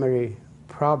primary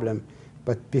problem.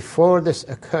 But before this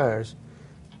occurs,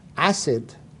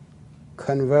 acid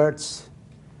converts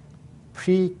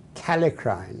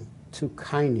prekallikrein to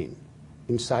kinin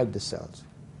inside the cells.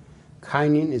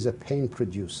 Kinin is a pain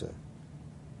producer.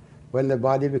 When the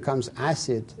body becomes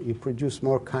acid, you produce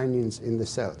more kinins in the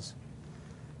cells.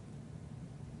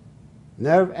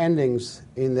 Nerve endings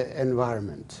in the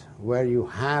environment where you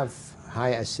have high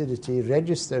acidity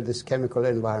register this chemical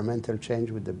environmental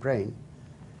change with the brain,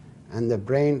 and the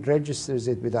brain registers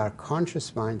it with our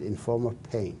conscious mind in form of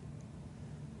pain.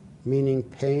 Meaning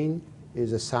pain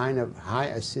is a sign of high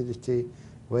acidity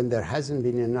when there hasn't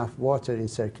been enough water in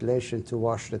circulation to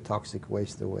wash the toxic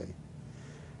waste away.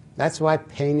 That's why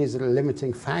pain is a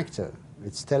limiting factor.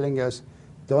 It's telling us,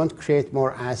 don't create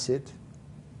more acid,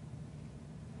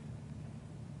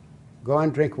 go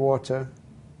and drink water,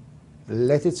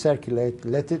 let it circulate,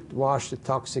 let it wash the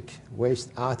toxic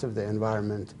waste out of the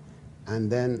environment,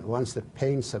 and then once the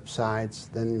pain subsides,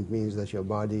 then it means that your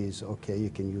body is okay, you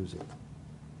can use it.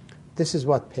 This is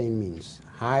what pain means,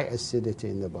 high acidity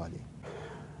in the body.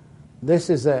 This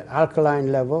is the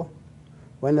alkaline level.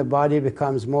 When the body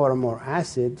becomes more and more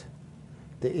acid,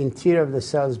 the interior of the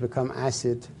cells become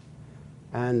acid,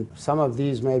 and some of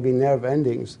these may be nerve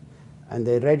endings, and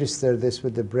they register this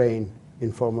with the brain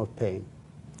in form of pain.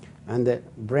 And the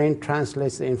brain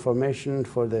translates the information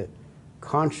for the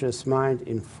conscious mind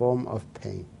in form of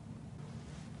pain.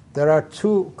 There are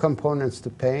two components to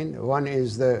pain. One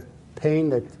is the pain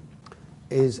that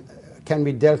can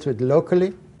be dealt with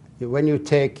locally. When you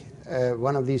take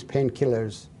one of these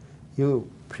painkillers, you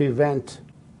prevent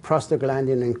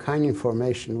prostaglandin and kinin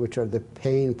formation, which are the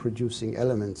pain-producing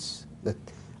elements that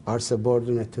are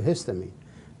subordinate to histamine.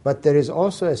 But there is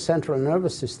also a central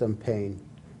nervous system pain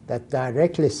that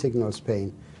directly signals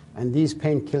pain, and these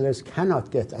painkillers cannot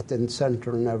get at the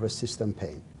central nervous system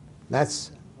pain.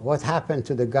 That's what happened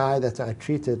to the guy that I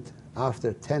treated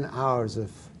after 10 hours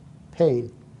of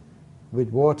pain with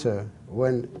water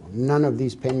when none of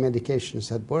these pain medications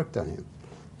had worked on him.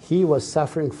 He was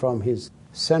suffering from his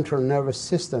central nervous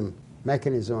system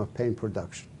mechanism of pain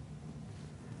production.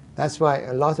 That's why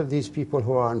a lot of these people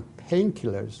who are on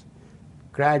painkillers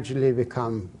gradually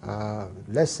become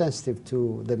less sensitive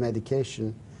to the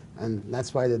medication, and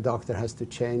that's why the doctor has to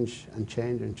change and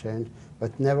change and change,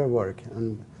 but never work.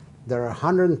 And there are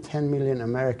 110 million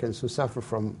Americans who suffer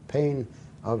from pain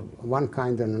of one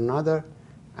kind and another,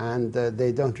 and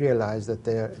they don't realize that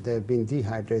they've been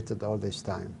dehydrated all this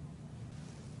time.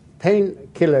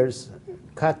 Painkillers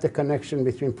cut the connection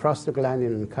between prostaglandin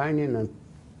and kinin and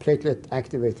platelet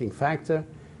activating factor,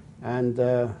 and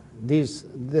this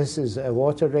is a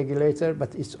water regulator,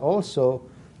 but it also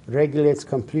regulates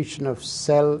completion of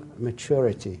cell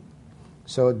maturity.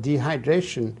 So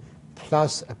dehydration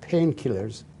plus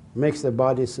painkillers makes the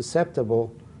body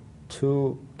susceptible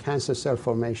to cancer cell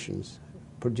formations,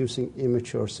 producing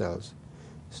immature cells.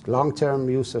 Long-term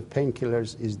use of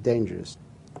painkillers is dangerous.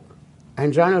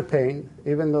 Anginal pain,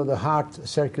 even though the heart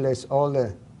circulates all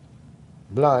the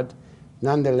blood,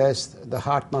 nonetheless the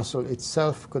heart muscle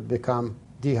itself could become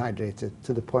dehydrated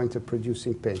to the point of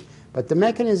producing pain. But the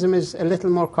mechanism is a little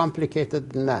more complicated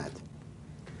than that.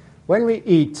 When we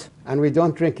eat and we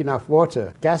don't drink enough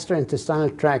water,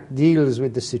 gastrointestinal tract deals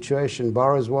with the situation,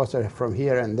 borrows water from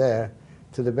here and there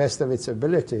to the best of its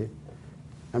ability,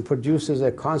 and produces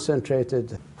a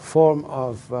concentrated form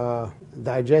of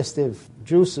digestive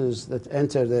juices that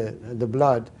enter the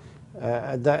blood,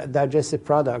 digestive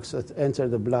products that enter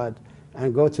the blood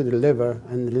and go to the liver,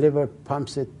 and the liver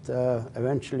pumps it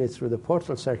eventually through the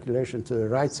portal circulation to the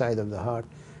right side of the heart,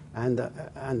 and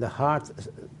the heart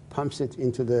pumps it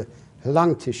into the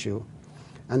lung tissue.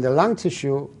 And the lung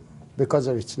tissue, because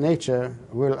of its nature,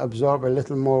 will absorb a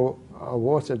little more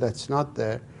water that's not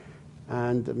there,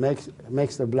 and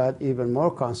makes the blood even more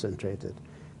concentrated.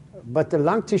 But the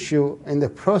lung tissue in the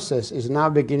process is now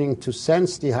beginning to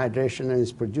sense dehydration and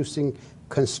is producing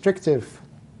constrictive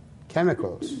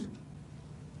chemicals.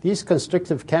 These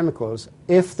constrictive chemicals,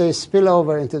 if they spill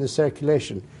over into the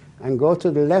circulation and go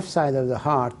to the left side of the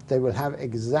heart, they will have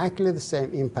exactly the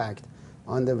same impact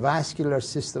on the vascular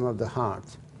system of the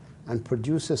heart and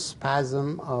produce a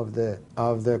spasm of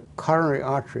the coronary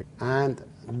artery. And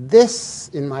this,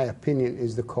 in my opinion,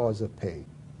 is the cause of pain.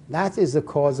 That is the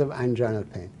cause of anginal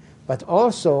pain. But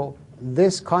also,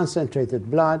 this concentrated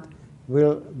blood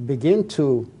will begin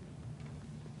to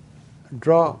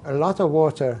draw a lot of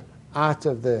water out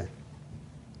of the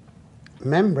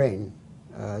membrane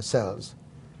cells.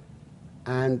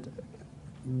 And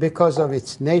because of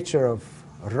its nature of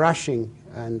rushing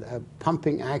and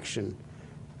pumping action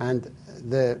and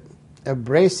the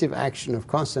abrasive action of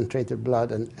concentrated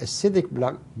blood and acidic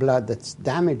blood that's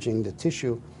damaging the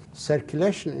tissue,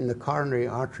 circulation in the coronary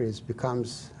arteries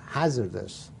becomes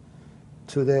hazardous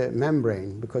to the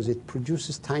membrane because it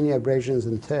produces tiny abrasions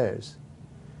and tears.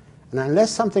 And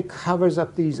unless something covers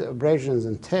up these abrasions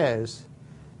and tears,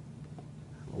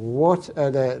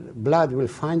 the blood will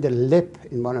find a lip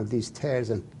in one of these tears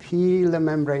and peel the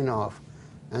membrane off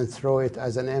and throw it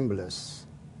as an embolus.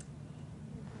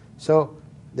 So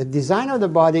the design of the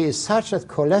body is such that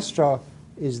cholesterol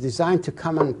is designed to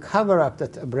come and cover up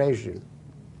that abrasion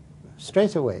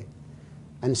straight away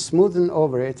and smoothen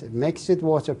over it. It makes it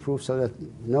waterproof so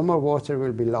that no more water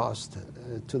will be lost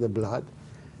to the blood.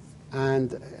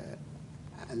 And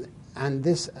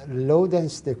this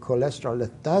low-density cholesterol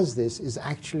that does this is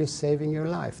actually saving your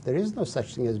life. There is no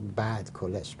such thing as bad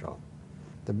cholesterol.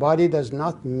 The body does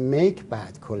not make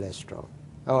bad cholesterol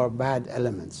or bad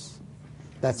elements.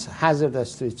 That's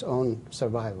hazardous to its own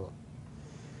survival.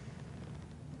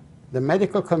 The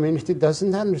medical community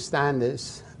doesn't understand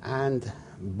this and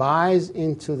buys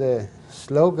into the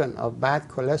slogan of bad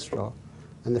cholesterol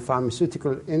and the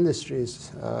pharmaceutical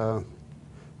industry's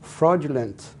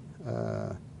fraudulent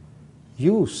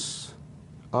use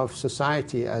of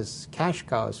society as cash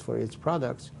cows for its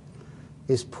products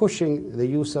is pushing the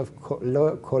use of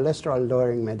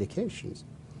cholesterol-lowering medications.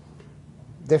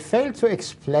 They fail to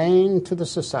explain to the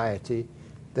society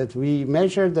that we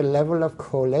measure the level of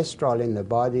cholesterol in the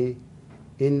body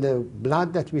in the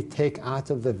blood that we take out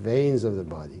of the veins of the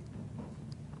body.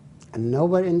 And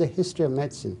nowhere in the history of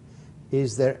medicine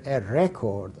is there a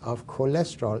record of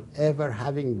cholesterol ever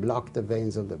having blocked the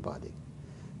veins of the body.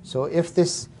 So if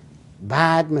this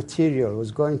bad material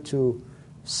was going to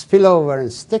spill over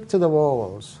and stick to the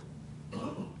walls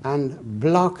and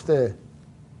block the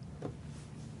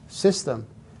system,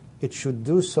 it should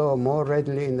do so more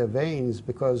readily in the veins,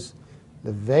 because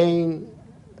the vein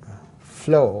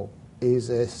flow is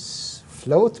a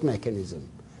float mechanism.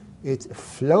 It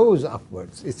flows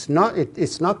upwards. It's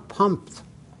not pumped.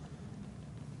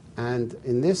 And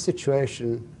in this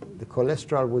situation, the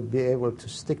cholesterol would be able to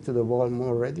stick to the wall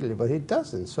more readily, but it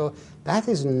doesn't. So that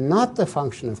is not the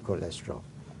function of cholesterol.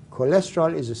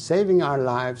 Cholesterol is saving our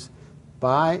lives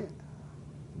by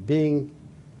being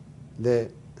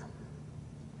the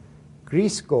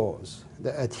grease gauze,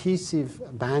 the adhesive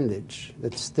bandage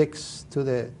that sticks to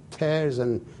the tears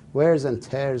and wears and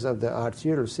tears of the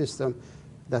arterial system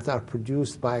that are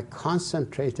produced by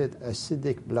concentrated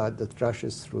acidic blood that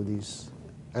rushes through these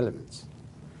elements.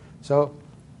 So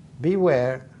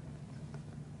beware,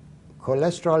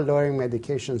 cholesterol-lowering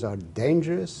medications are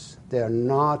dangerous. They are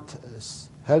not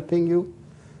helping you.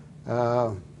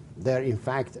 They're in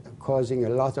fact causing a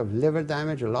lot of liver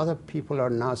damage. A lot of people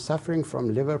are now suffering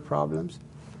from liver problems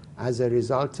as a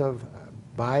result of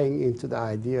buying into the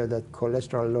idea that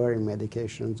cholesterol-lowering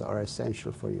medications are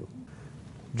essential for you.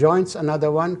 Joints,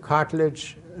 another one.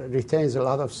 Cartilage retains a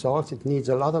lot of salt. It needs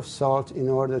a lot of salt in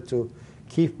order to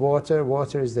keep water.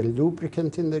 Water is the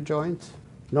lubricant in the joint.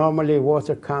 Normally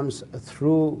water comes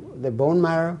through the bone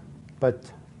marrow,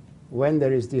 but when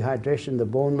there is dehydration, the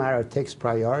bone marrow takes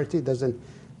priority, doesn't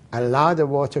allow the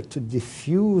water to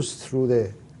diffuse through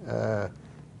the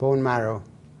bone marrow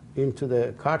into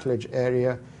the cartilage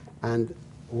area, and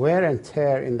wear and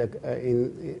tear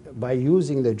by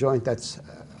using the joint that's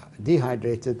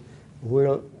dehydrated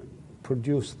will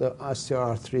produce the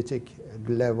osteoarthritic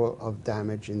level of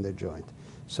damage in the joint.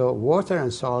 So water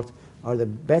and salt are the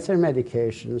better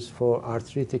medications for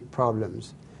arthritic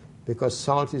problems, because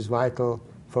salt is vital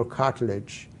for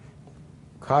cartilage.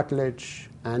 Cartilage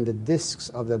and the discs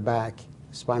of the back,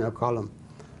 spinal column,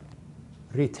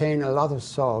 retain a lot of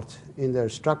salt in their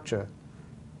structure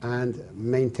and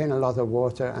maintain a lot of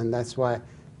water, and that's why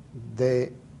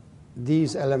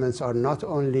these elements are not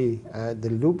only the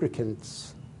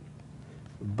lubricants,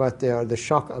 but they are the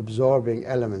shock-absorbing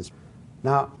elements.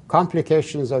 Now,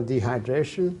 complications of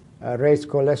dehydration, raised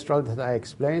cholesterol that I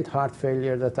explained, heart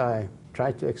failure that I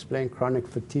tried to explain, chronic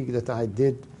fatigue that I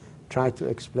did try to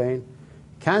explain,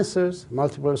 cancers,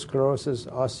 multiple sclerosis,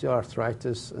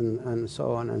 osteoarthritis, and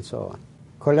so on and so on.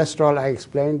 Cholesterol, I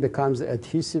explained, becomes the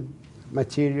adhesive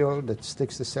material that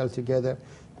sticks the cell together.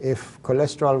 If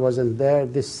cholesterol wasn't there,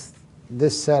 this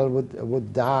cell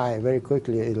would die very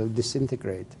quickly. It'll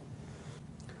disintegrate.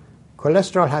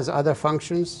 Cholesterol has other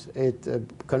functions. It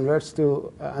converts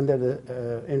to, under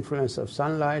the influence of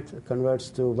sunlight, converts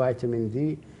to vitamin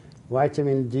D.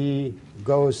 Vitamin D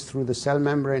goes through the cell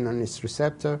membrane on its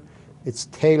receptor its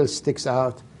tail sticks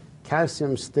out,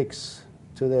 calcium sticks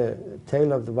to the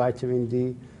tail of the vitamin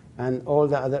D, and all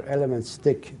the other elements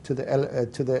stick to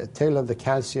the tail of the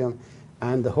calcium,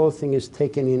 and the whole thing is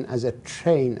taken in as a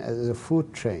train, as a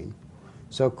food train.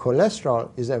 So cholesterol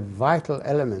is a vital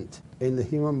element in the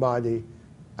human body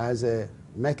as a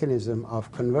mechanism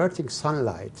of converting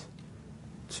sunlight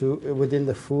to within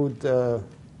the food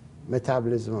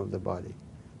metabolism of the body.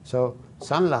 So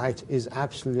sunlight is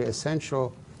absolutely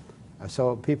essential.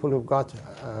 So people who've got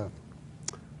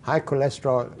high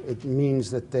cholesterol, it means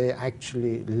that they're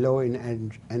actually low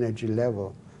in energy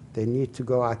level. They need to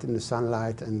go out in the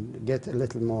sunlight and get a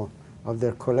little more of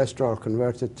their cholesterol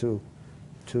converted to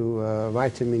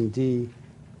vitamin D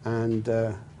and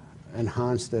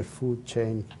enhance their food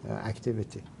chain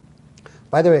activity.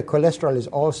 By the way, cholesterol is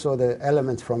also the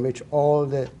element from which all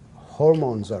the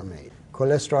hormones are made.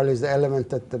 Cholesterol is the element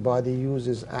that the body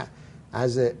uses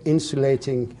as an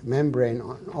insulating membrane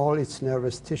on all its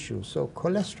nervous tissue. So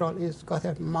cholesterol has got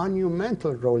a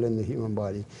monumental role in the human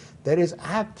body. There is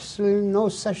absolutely no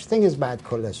such thing as bad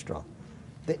cholesterol.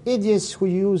 The idiots who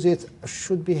use it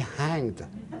should be hanged.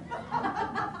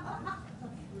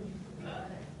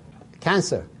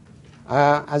 Cancer.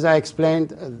 As I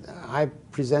explained, I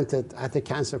presented at the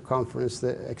cancer conference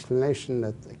the explanation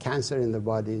that cancer in the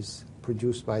body is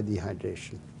produced by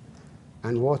dehydration.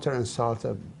 And water and salt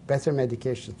are better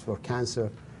medications for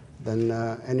cancer than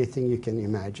anything you can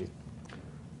imagine.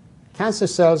 Cancer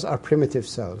cells are primitive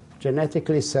cells,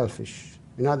 genetically selfish.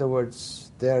 In other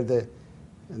words, they're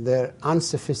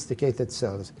unsophisticated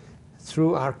cells.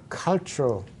 Through our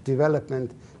cultural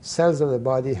development, cells of the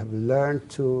body have learned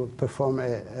to perform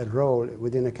a role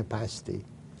within a capacity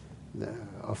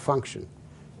of function.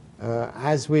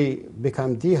 As we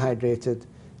become dehydrated,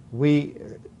 we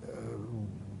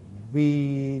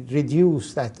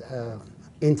reduce that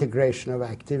integration of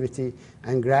activity,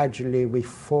 and gradually we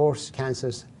force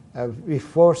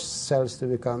cells to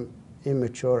become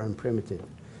immature and primitive.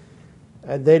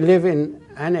 They live in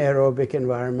anaerobic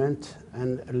environment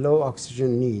and low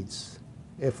oxygen needs.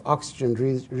 If oxygen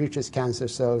reaches cancer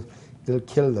cells, it'll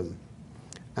kill them.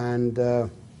 And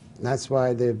that's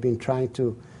why they've been trying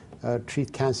to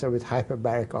treat cancer with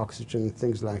hyperbaric oxygen,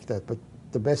 things like that. But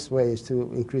the best way is to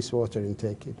increase water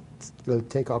intake. It will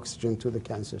take oxygen to the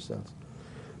cancer cells.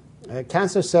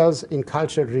 Cancer cells in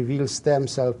culture reveal stem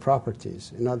cell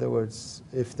properties. In other words,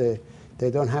 if they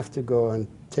don't have to go and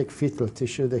take fetal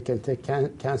tissue, they can take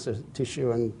cancer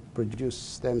tissue and produce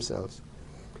stem cells.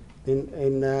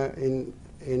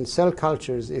 In cell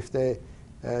cultures, if they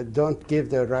don't give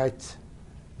the right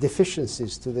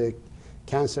deficiencies to the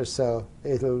cancer cell,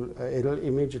 it'll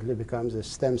immediately become a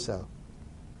stem cell.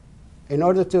 In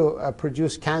order to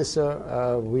produce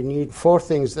cancer, we need four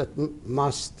things that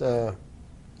must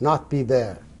not be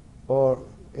there, or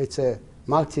it's a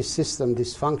multi-system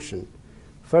dysfunction.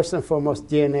 First and foremost,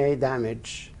 DNA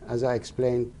damage, as I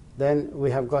explained. Then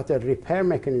we have got a repair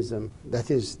mechanism that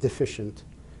is deficient.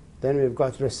 Then we've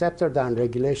got receptor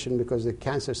downregulation because the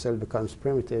cancer cell becomes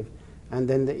primitive, and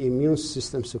then the immune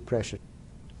system suppression.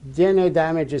 DNA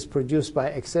damage is produced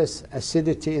by excess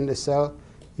acidity in the cell.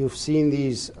 You've seen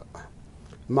these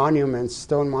monuments,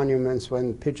 stone monuments,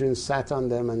 when pigeons sat on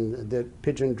them and the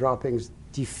pigeon droppings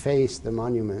defaced the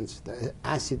monuments. The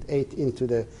acid ate into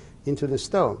the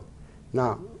stone.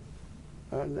 Now,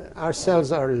 our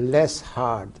cells are less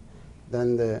hard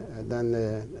than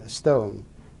the stone.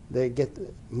 They get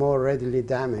more readily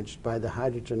damaged by the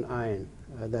hydrogen ion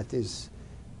that is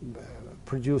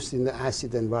produced in the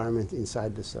acid environment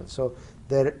inside the cell. So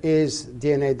there is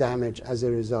DNA damage as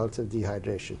a result of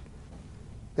dehydration.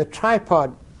 The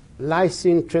tripod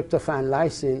lysine, tryptophan,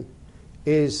 lysine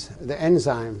is the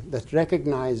enzyme that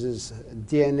recognizes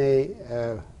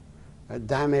DNA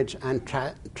damage and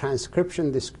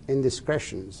transcription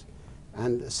indiscretions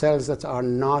and cells that are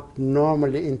not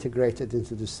normally integrated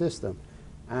into the system,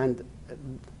 and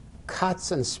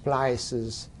cuts and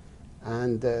splices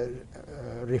and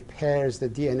repairs the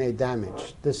DNA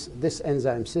damage, this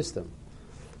enzyme system.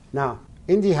 Now,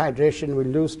 in dehydration, we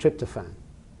lose tryptophan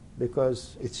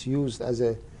because it's used as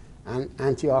an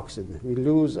antioxidant. We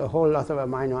lose a whole lot of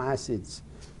amino acids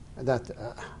that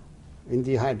in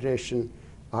dehydration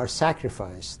are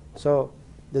sacrificed. So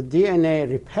the DNA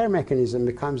repair mechanism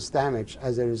becomes damaged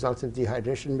as a result of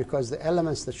dehydration because the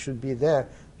elements that should be there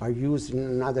are used in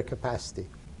another capacity.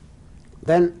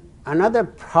 Then another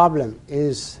problem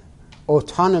is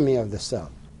autonomy of the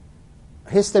cell.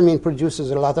 Histamine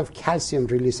produces a lot of calcium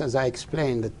release, as I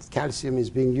explained, that calcium is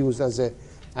being used as an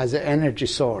energy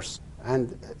source.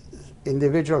 And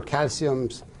individual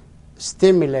calciums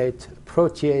stimulate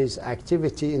protease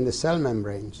activity in the cell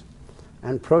membranes.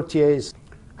 And protease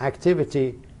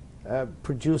activity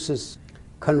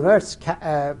converts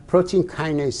protein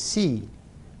kinase C,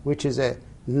 which is a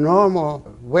normal,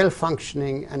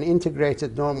 well-functioning and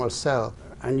integrated normal cell,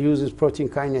 and uses protein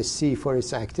kinase C for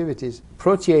its activities.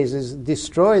 Proteases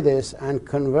destroy this and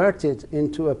convert it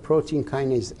into a protein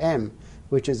kinase M,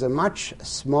 which is a much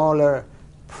smaller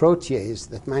protease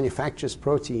that manufactures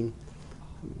protein.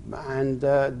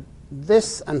 And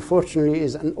this, unfortunately,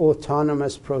 is an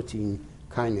autonomous protein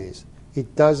kinase.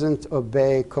 It doesn't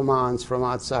obey commands from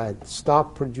outside.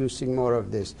 Stop producing more of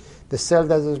this. The cell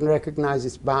doesn't recognize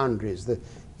its boundaries.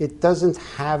 It doesn't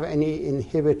have any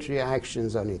inhibitory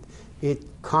actions on it. It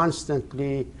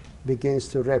constantly begins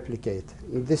to replicate.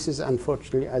 This is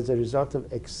unfortunately as a result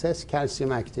of excess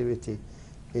calcium activity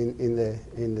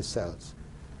in the cells.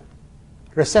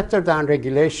 Receptor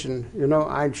downregulation,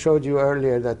 I showed you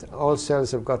earlier that all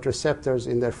cells have got receptors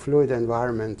in their fluid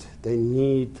environment. They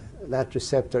need that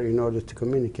receptor in order to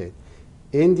communicate.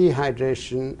 In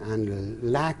dehydration and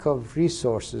lack of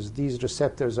resources, these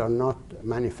receptors are not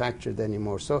manufactured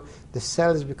anymore. So the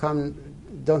cells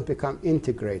don't become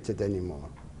integrated anymore.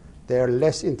 They are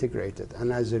less integrated.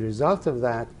 And as a result of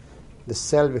that, the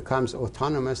cell becomes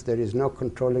autonomous. There is no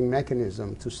controlling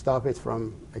mechanism to stop it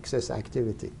from excess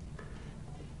activity.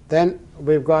 Then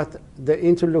we've got the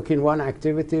interleukin-1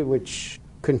 activity, which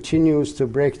continues to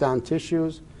break down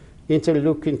tissues.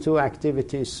 Interleukin-2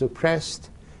 activity is suppressed,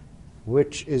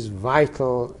 which is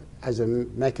vital as a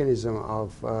mechanism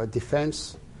of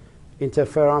defense.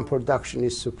 Interferon production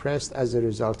is suppressed as a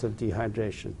result of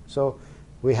dehydration. So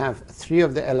we have three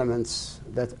of the elements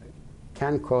that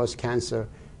can cause cancer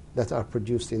that are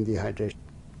produced in dehydration.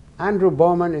 Andrew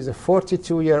Bowman is a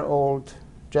 42-year-old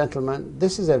gentleman.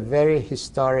 This is a very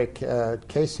historic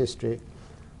case history.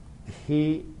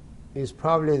 He is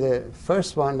probably the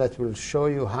first one that will show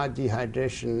you how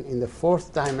dehydration in the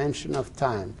fourth dimension of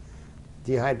time,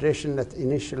 dehydration that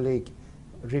initially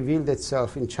revealed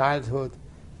itself in childhood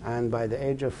and by the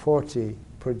age of 40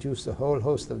 produced a whole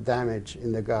host of damage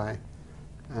in the guy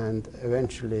and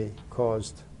eventually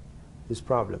caused his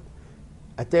problem.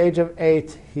 At the age of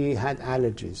 8, he had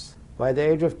allergies. By the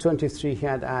age of 23, he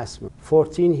had asthma.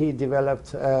 14, he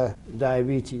developed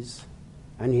diabetes.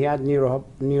 And he had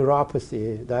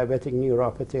neuropathy, diabetic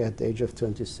neuropathy at the age of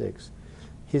 26.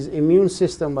 His immune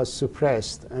system was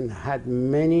suppressed and had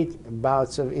many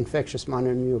bouts of infectious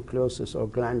mononucleosis or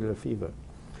glandular fever.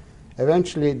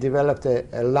 Eventually developed a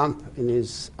lump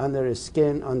under his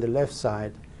skin on the left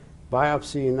side.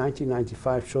 Biopsy in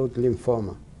 1995 showed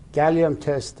lymphoma. Gallium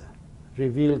test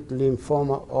revealed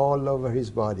lymphoma all over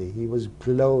his body. He was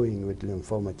glowing with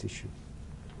lymphoma tissue.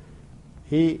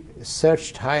 He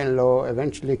searched high and low,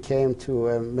 eventually came to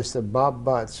Mr. Bob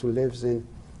Butts, who lives in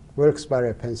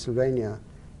Wilkes-Barre, Pennsylvania,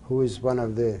 who is one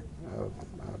of the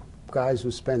guys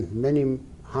who spent many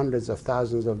hundreds of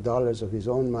thousands of dollars of his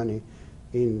own money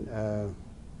in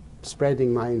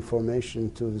spreading my information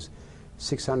to the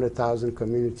 600,000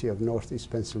 community of Northeast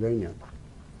Pennsylvania.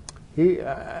 He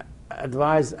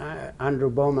advised Andrew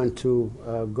Bowman to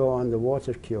go on the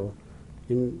water cure.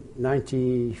 In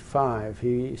 95,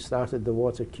 he started the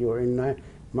water cure. In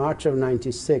March of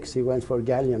 96, he went for a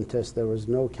gallium test. There was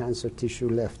no cancer tissue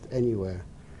left anywhere.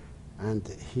 And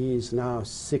he is now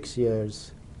 6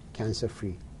 years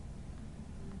cancer-free.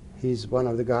 He's one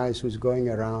of the guys who's going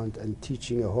around and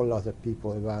teaching a whole lot of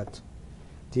people about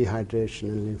dehydration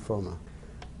and lymphoma.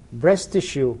 Breast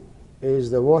tissue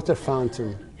is the water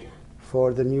fountain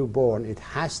for the newborn. It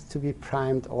has to be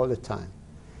primed all the time.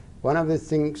 One of the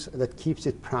things that keeps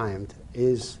it primed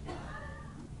is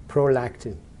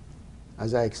prolactin.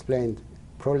 As I explained,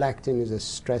 prolactin is a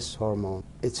stress hormone.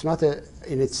 It's not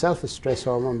in itself a stress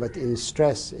hormone, but in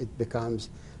stress it becomes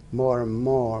more and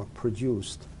more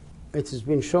produced. It has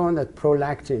been shown that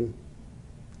prolactin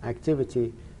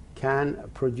activity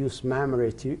can produce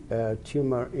mammary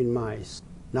tumor in mice.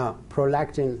 Now,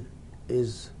 prolactin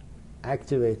is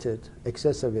activated,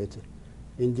 excess of it,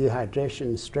 in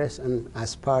dehydration, stress, and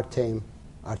aspartame,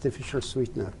 artificial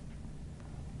sweetener,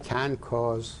 can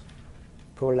cause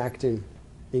prolactin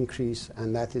increase,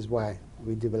 and that is why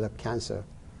we develop cancer.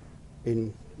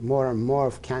 In more and more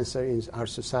of cancer in our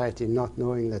society, not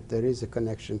knowing that there is a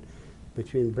connection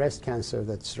between breast cancer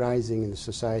that's rising in the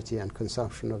society and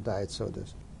consumption of diet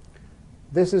sodas.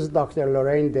 This is Dr.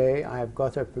 Lorraine Day. I have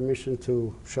got her permission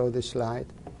to show this slide.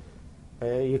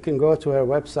 You can go to her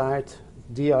website,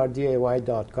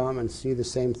 drday.com, and see the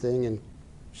same thing. And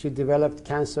she developed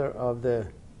cancer of the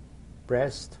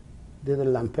breast, did a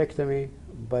lumpectomy,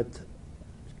 but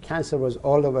cancer was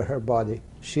all over her body.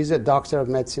 She's a doctor of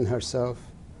medicine herself,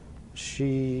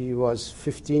 She was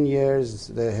 15 years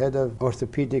the head of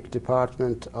orthopedic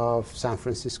department of San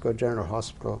Francisco General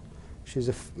Hospital. She's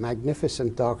a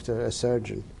magnificent doctor, a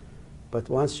surgeon. But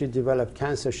once she developed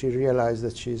cancer, she realized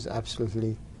that she's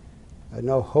absolutely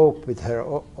no hope with her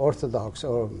orthodox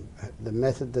or the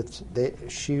method that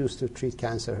she used to treat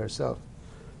cancer herself,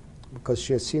 because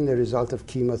she had seen the result of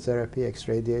chemotherapy,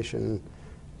 radiation,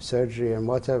 surgery, and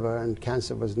whatever, and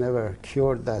cancer was never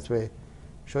cured that way.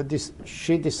 So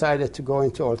she decided to go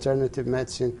into alternative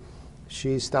medicine.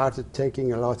 She started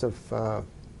taking a lot of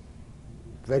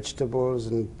vegetables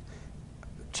and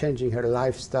changing her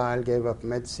lifestyle, gave up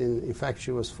medicine. In fact,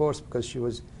 she was forced because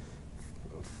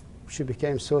she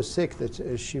became so sick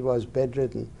that she was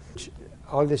bedridden.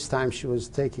 All this time she was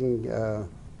taking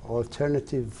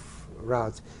alternative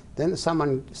routes. Then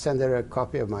someone sent her a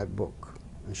copy of my book,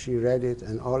 and she read it,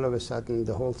 and all of a sudden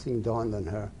the whole thing dawned on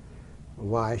her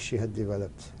why she had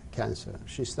developed cancer.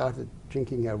 She started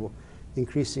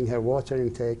increasing her water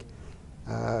intake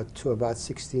to about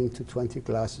 16 to 20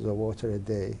 glasses of water a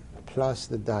day, plus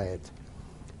the diet.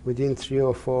 Within 3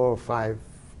 or 4 or 5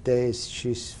 days,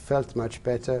 she felt much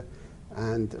better,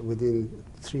 and within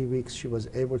 3 weeks, she was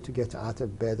able to get out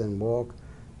of bed and walk,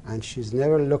 and she's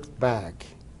never looked back.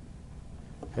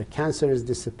 Her cancer has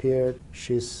disappeared.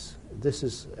 This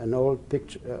is an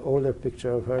older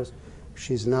picture of hers.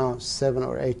 She's now 7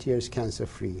 or 8 years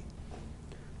cancer-free.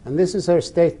 And this is her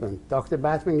statement. Dr.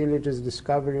 Batmanghelidj's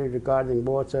discovery regarding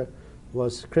water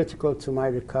was critical to my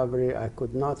recovery. I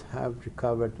could not have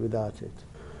recovered without it.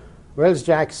 Wells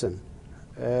Jackson,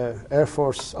 Air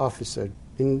Force officer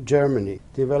in Germany,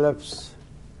 in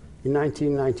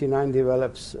 1999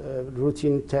 develops a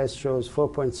routine test, shows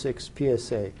 4.6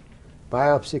 PSA.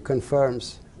 Biopsy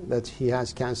confirms that he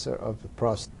has cancer of the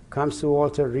prostate. Comes to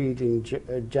Walter Reed in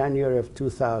January of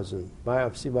 2000.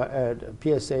 Biopsy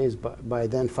PSA is by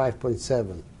then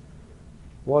 5.7.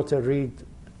 Walter Reed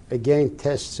again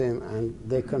tests him, and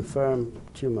they confirm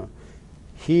tumor.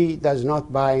 He does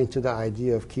not buy into the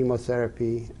idea of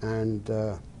chemotherapy and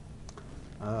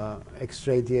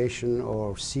X-radiation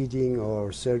or seeding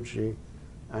or surgery,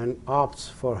 and opts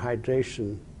for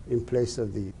hydration in place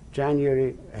of the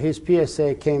January. His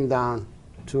PSA came down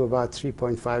to about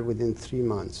 3.5 within 3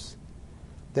 months.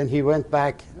 Then he went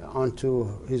back onto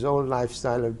his old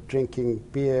lifestyle of drinking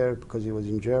beer because he was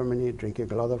in Germany,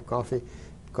 drinking a lot of coffee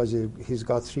because he's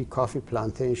got 3 coffee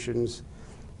plantations,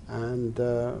 and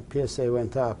PSA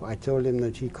went up. I told him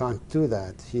that he can't do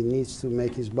that. He needs to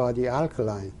make his body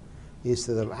alkaline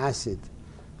instead of acid.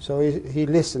 So he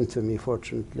listened to me,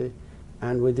 fortunately,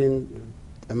 and within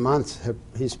a month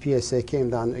his PSA came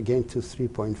down again to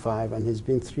 3.5, and he's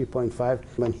been 3.5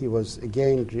 when he was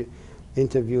again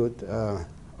interviewed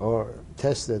or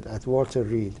tested at Walter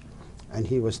Reed, and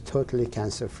he was totally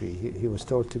cancer-free. He was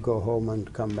told to go home and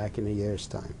come back in a year's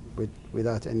time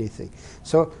without anything.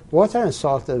 So water and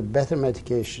salt are better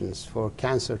medications for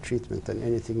cancer treatment than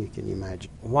anything you can imagine.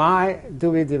 Why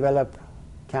do we develop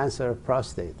cancer of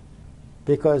prostate?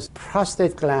 Because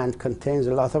prostate gland contains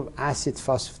a lot of acid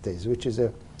phosphatase, which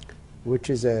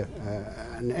is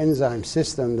an enzyme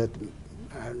system that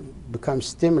becomes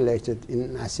stimulated in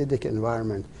an acidic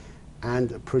environment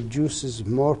and produces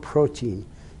more protein.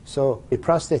 So the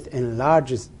prostate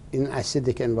enlarges in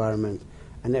acidic environment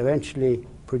and eventually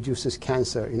produces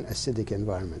cancer in acidic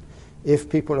environment. If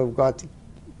people have got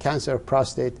cancer of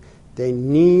prostate, they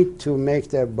need to make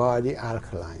their body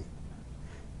alkaline.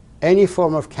 Any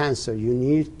form of cancer, you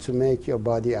need to make your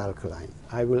body alkaline.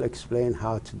 I will explain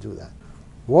how to do that.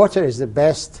 Water is the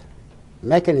best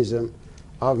mechanism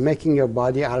of making your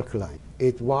body alkaline.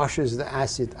 It washes the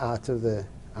acid out of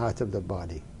the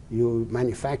body. You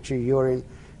manufacture urine,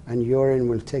 and urine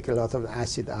will take a lot of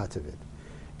acid out of it.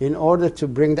 In order to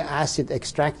bring the acid,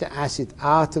 extract the acid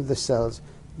out of the cells,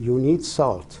 you need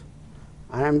salt.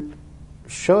 I'm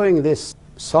showing this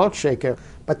salt shaker,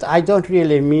 but I don't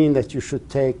really mean that you should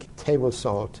take table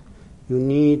salt. You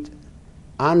need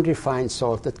unrefined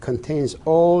salt that contains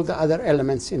all the other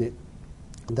elements in it.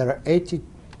 There are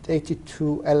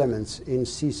 82 elements in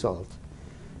sea salt.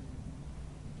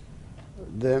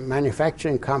 The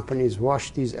manufacturing companies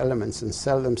wash these elements and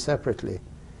sell them separately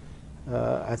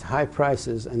at high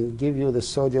prices and give you the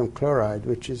sodium chloride,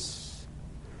 which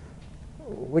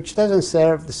doesn't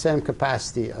serve the same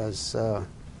capacity as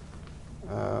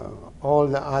all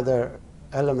the other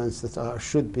elements that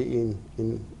should be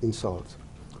in salt.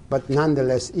 But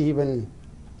nonetheless, even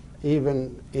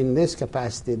in this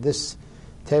capacity, this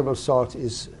table salt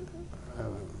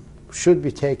should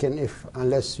be taken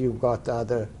unless you've got the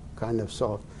other kind of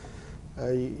salt.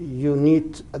 you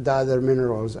need the other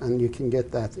minerals, and you can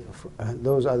get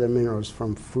those other minerals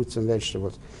from fruits and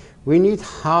vegetables. We need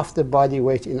half the body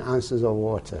weight in ounces of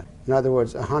water. In other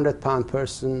words, a 100-pound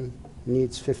person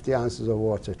needs 50 ounces of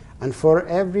water. And for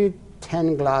every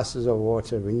 10 glasses of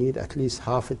water, we need at least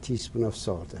half a teaspoon of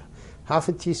salt. Half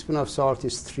a teaspoon of salt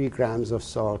is 3 grams of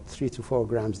salt, 3 to 4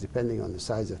 grams, depending on the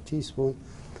size of teaspoon.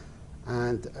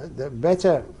 And the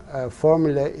better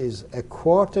formula is a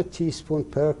quarter teaspoon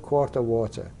per quart of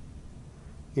water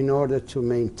in order to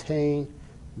maintain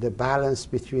the balance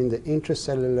between the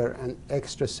intracellular and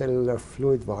extracellular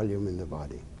fluid volume in the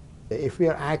body. If we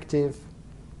are active,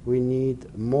 we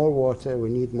need more water, we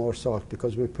need more salt,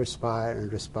 because we perspire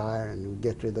and respire and we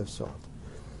get rid of salt.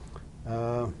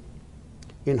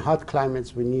 In hot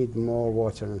climates, we need more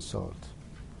water and salt.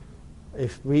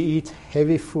 If we eat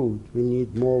heavy food, we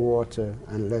need more water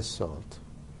and less salt,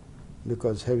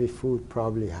 because heavy food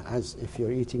probably has, if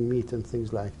you're eating meat and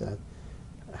things like that,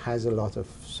 has a lot of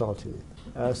salt in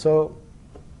it. So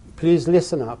please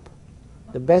listen up.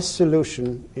 The best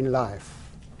solution in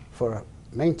life for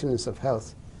maintenance of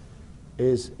health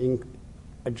is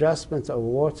adjustment of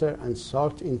water and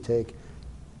salt intake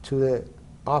to the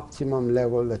optimum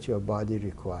level that your body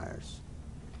requires.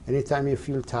 Anytime you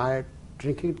feel tired,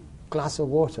 drink a glass of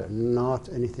water, not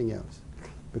anything else,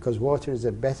 because water is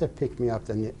a better pick-me-up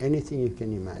than anything you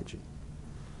can imagine.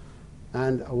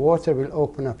 And water will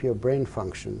open up your brain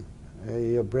function.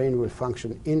 Your brain will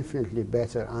function infinitely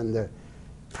better under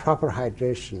proper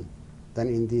hydration than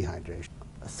in dehydration.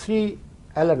 3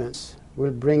 elements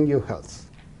will bring you health: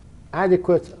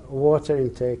 adequate water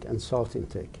intake and salt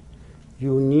intake.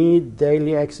 You need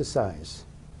daily exercise.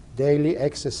 Daily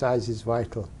exercise is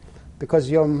vital,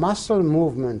 because your muscle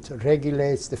movement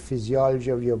regulates the physiology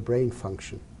of your brain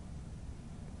function.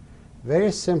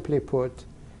 Very simply put,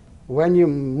 when you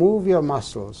move your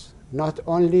muscles, not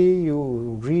only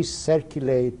you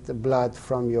recirculate the blood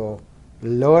from your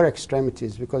lower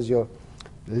extremities, because your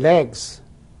legs,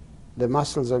 the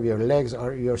muscles of your legs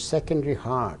are your secondary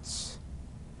hearts.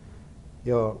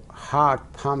 Your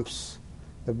heart pumps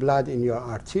the blood in your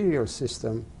arterial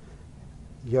system.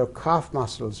 Your calf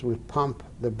muscles will pump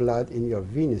the blood in your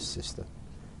venous system.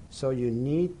 So you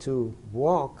need to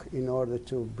walk in order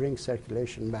to bring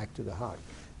circulation back to the heart,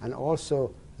 and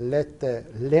also let the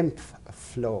lymph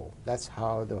flow. That's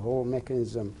how the whole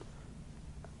mechanism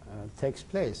takes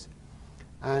place.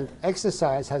 And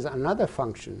exercise has another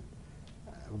function.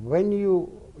 When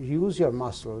you use your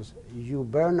muscles, you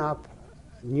burn up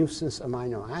nuisance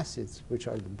amino acids, which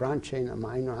are the branch-chain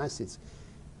amino acids: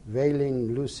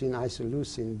 valine, leucine,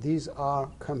 isoleucine. These are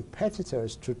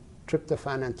competitors to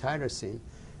tryptophan and tyrosine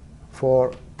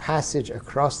for passage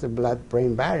across the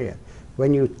blood-brain barrier.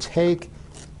 When you take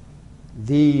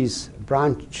these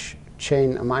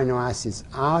branch-chain amino acids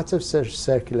out of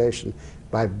circulation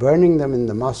by burning them in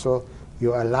the muscle,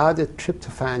 you allow the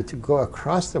tryptophan to go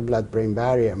across the blood-brain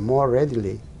barrier more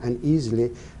readily and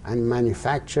easily and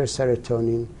manufacture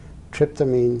serotonin,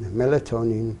 tryptamine,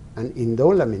 melatonin, and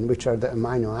indolamine, which are the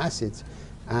amino acids.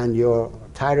 And your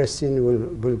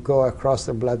tyrosine will go across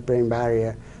the blood-brain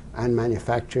barrier and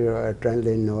manufacture your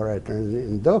adrenaline, noradrenaline,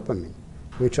 and dopamine,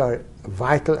 which are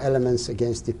vital elements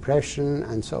against depression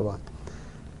and so on.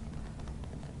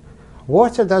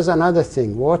 Water does another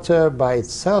thing. Water by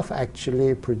itself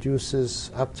actually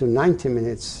produces up to 90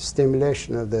 minutes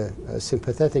stimulation of the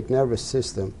sympathetic nervous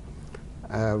system,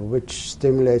 which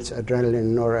stimulates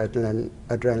adrenaline,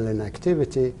 noradrenaline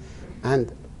activity.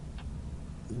 And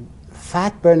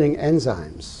fat-burning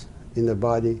enzymes in the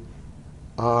body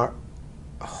are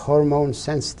hormone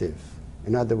sensitive.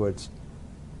 In other words,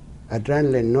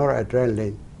 adrenaline,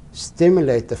 noradrenaline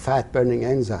stimulate the fat-burning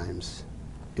enzymes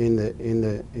in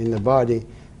the body,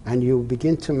 and you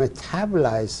begin to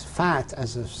metabolize fat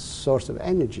as a source of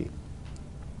energy.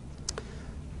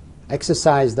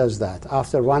 Exercise does that.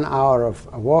 After 1 hour of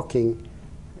walking,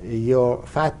 your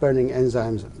fat-burning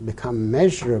enzymes become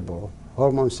measurable.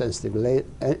 Hormone-sensitive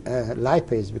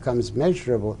lipase becomes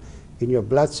measurable in your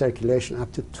blood circulation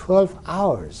up to 12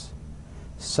 hours.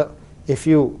 So if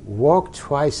you walk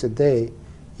twice a day,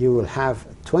 you will have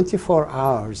 24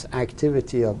 hours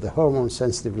activity of the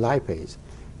hormone-sensitive lipase,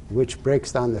 which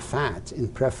breaks down the fat in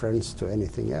preference to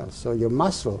anything else. So your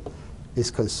muscle is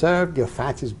conserved, your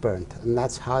fat is burnt, and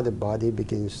that's how the body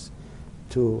begins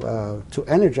to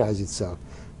energize itself.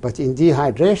 But in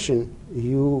dehydration,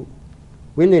 you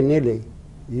willy-nilly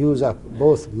use up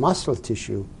both muscle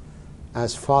tissue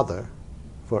as fodder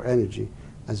for energy,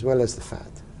 as well as the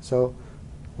fat. So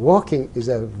walking is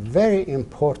a very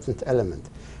important element.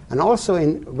 And also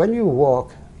when you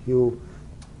walk, you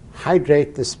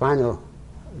hydrate the spinal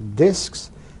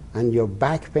discs, and your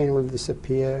back pain will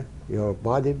disappear, your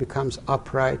body becomes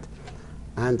upright,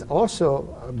 and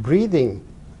also breathing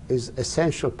is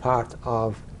essential part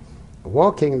of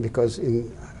walking, because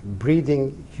in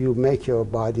breathing you make your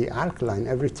body alkaline.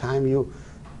 Every time you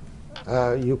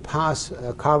pass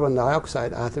carbon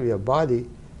dioxide out of your body,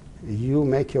 you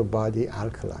make your body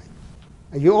alkaline.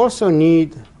 You also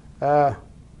need,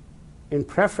 in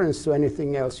preference to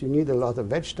anything else, you need a lot of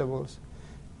vegetables,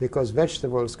 because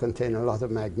vegetables contain a lot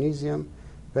of magnesium.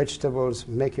 Vegetables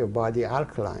make your body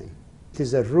alkaline. It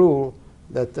is a rule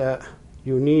that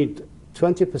you need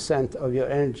 20% of your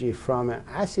energy from an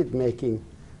acid-making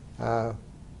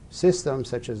system,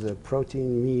 such as a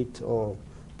protein, meat, or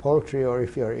poultry, or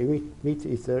if you're meat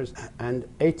eaters, and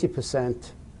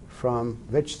 80% from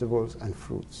vegetables and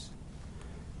fruits.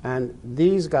 And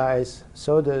these guys,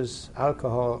 sodas,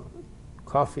 alcohol,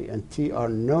 coffee, and tea, are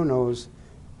no-nos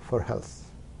for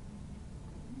health.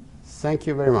 Thank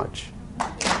you very much.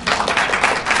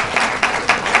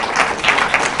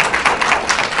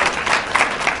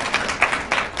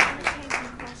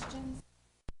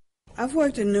 I've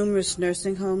worked in numerous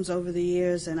nursing homes over the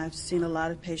years, and I've seen a lot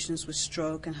of patients with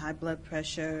stroke and high blood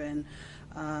pressure and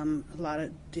a lot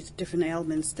of different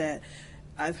ailments that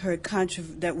I've heard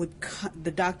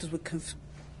the doctors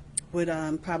would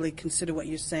probably consider what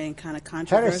you're saying kind of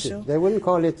controversial. Heresy. They wouldn't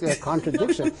call it a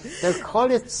contradiction. They'll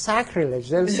call it sacrilege.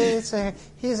 They'll say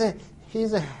he's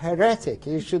a heretic.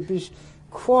 He should be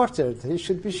quartered. He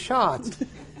should be shot.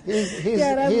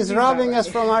 He's robbing us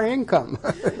from our income.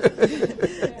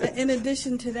 In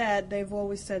addition to that, they've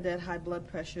always said that high blood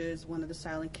pressure is one of the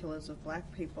silent killers of black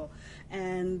people.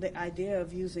 And the idea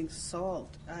of using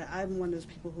salt, I'm one of those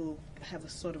people who have a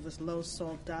sort of a low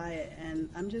salt diet, and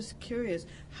I'm just curious,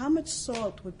 how much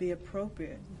salt would be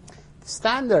appropriate?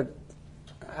 Standard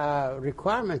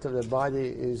requirement of the body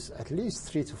is at least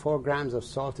 3 to 4 grams of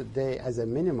salt a day as a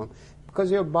minimum, because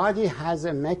your body has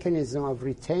a mechanism of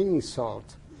retaining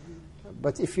salt.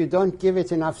 But if you don't give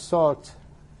it enough salt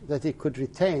that it could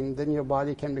retain, then your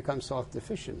body can become salt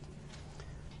deficient.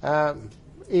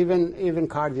 Even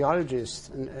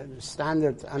cardiologists,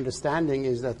 standard understanding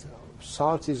is that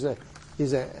salt is a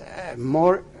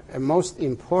most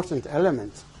important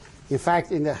element. In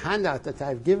fact, in the handout that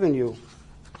I've given you,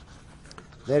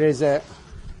 there is a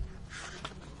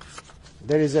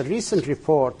recent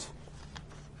report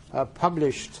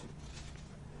published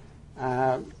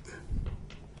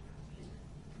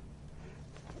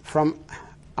from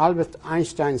Albert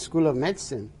Einstein School of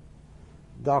Medicine.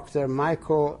 Dr.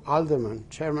 Michael Alderman,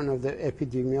 chairman of the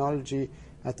epidemiology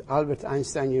at Albert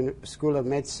Einstein School of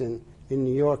Medicine in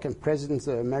New York and president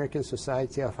of the American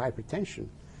Society of Hypertension,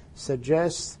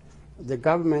 suggests the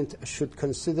government should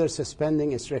consider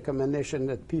suspending its recommendation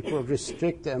that people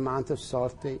restrict the amount of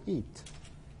salt they eat.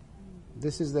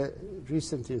 This is the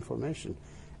recent information.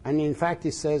 And in fact,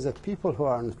 it says that people who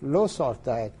are on low salt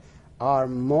diet are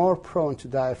more prone to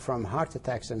die from heart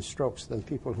attacks and strokes than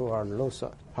people who are on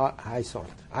higher salt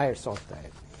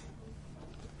diet.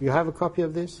 You have a copy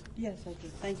of this? Yes, I do.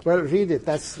 Thank you. Well, read it.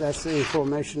 That's the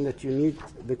information that you need,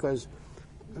 because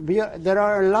there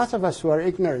are a lot of us who are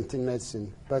ignorant in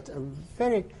medicine, but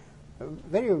very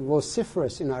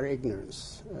vociferous in our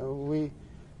ignorance.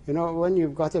 When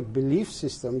you've got a belief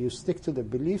system, you stick to the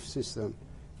belief system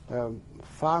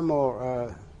far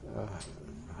more,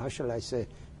 how shall I say,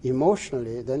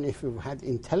 emotionally than if you had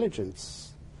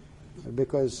intelligence,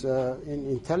 because in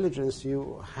intelligence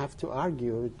you have to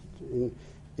argue.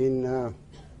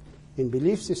 In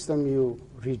belief system you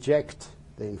reject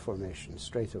the information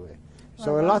straight away.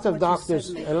 So a lot of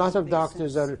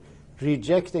doctors are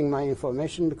rejecting my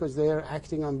information because they are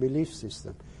acting on belief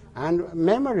system and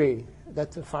memory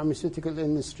that the pharmaceutical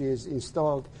industry is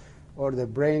installed or the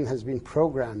brain has been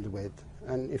programmed with.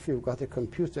 And if you've got a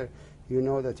computer, you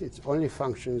know that it only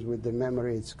functions with the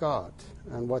memory it's got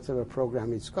and whatever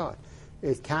program it's got.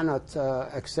 It cannot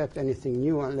accept anything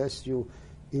new unless you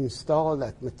install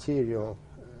that material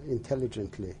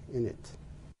intelligently in it.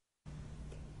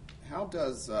 How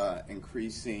does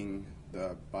increasing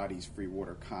the body's free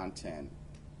water content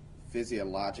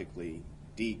physiologically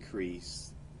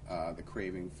decrease the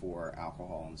craving for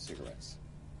alcohol and cigarettes?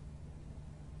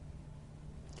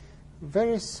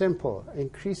 Very simple.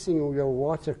 Increasing your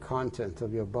water content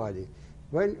of your body.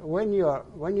 When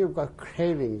you've got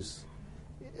cravings,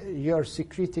 you're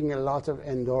secreting a lot of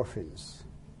endorphins.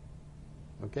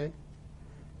 Okay?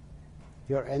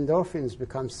 Your endorphins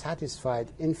become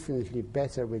satisfied infinitely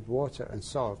better with water and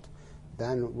salt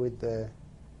than with the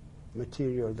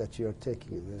material that you're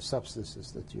taking, the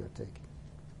substances that you're taking.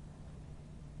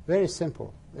 Very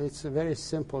simple. It's a very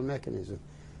simple mechanism.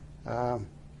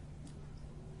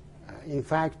 in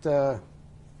fact, there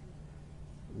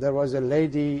was a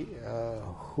lady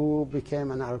who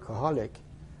became an alcoholic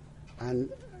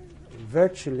and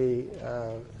virtually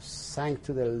sank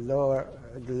to the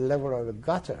level of a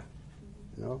gutter,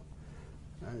 you know,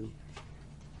 and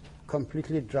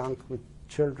completely drunk with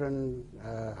children.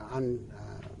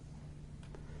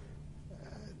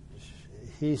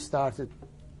 She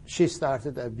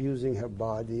started abusing her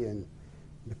body and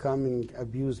becoming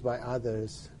abused by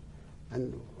others.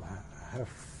 And her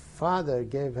father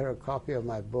gave her a copy of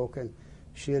my book, and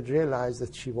she had realized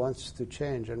that she wants to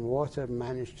change, and water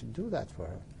managed to do that for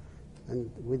her.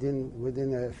 And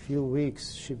within a few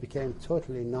weeks, she became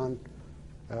totally no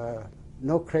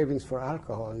cravings for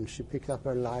alcohol, and she picked up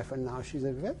her life, and now she's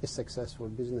a very successful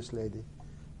business lady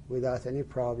without any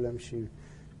problem. She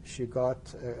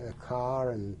got a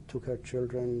car and took her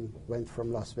children, went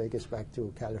from Las Vegas back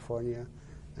to California,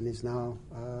 and is now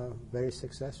very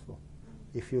successful.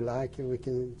 If you like, we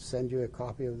can send you a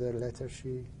copy of the letter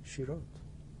she wrote.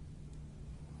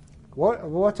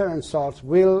 Water and salt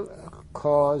will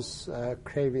cause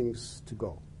cravings to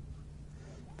go,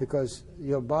 because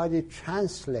your body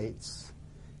translates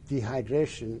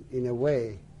dehydration in a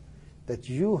way that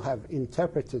you have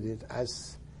interpreted it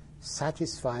as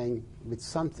satisfying with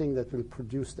something that will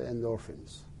produce the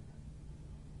endorphins.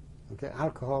 Okay,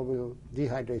 alcohol will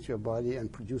dehydrate your body and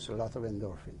produce a lot of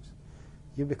endorphins.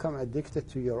 You become addicted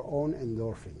to your own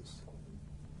endorphins,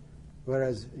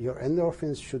 whereas your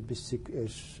endorphins should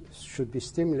be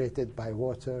stimulated by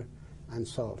water and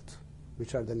salt,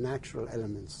 which are the natural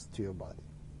elements to your body.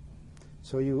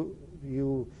 So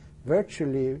you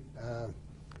virtually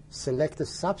select a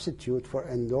substitute for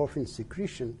endorphin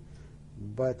secretion,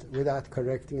 but without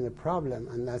correcting the problem,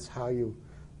 and that's how you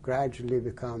gradually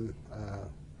become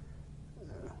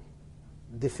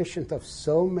deficient of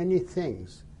so many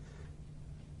things,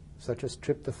 such as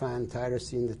tryptophan,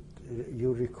 tyrosine, that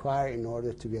you require in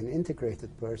order to be an integrated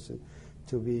person,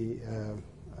 to be,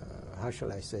 how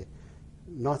shall I say,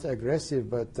 not aggressive,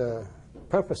 but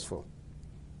purposeful.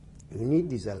 You need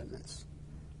these elements.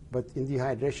 But in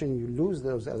dehydration, you lose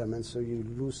those elements, so you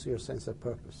lose your sense of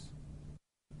purpose.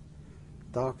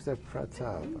 Dr.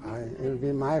 Pratap, it will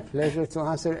be my pleasure to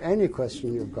answer any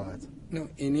question you've got. No,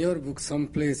 in your book,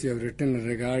 someplace you have written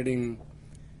regarding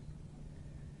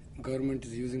government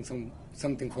is using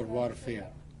something for warfare.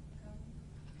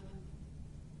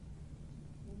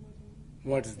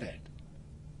 What is that?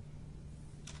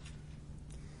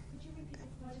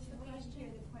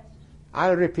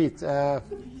 I'll repeat.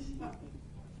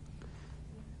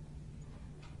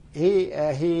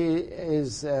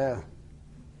 He's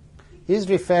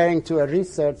referring to a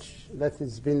research that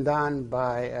has been done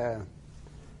by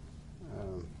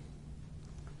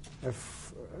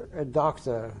a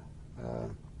doctor,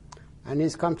 and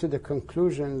he's come to the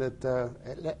conclusion that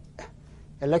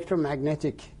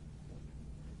electromagnetic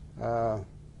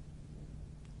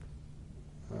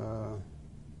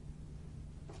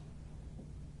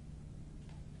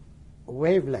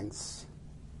wavelengths,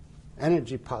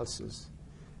 energy pulses,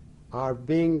 are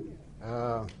being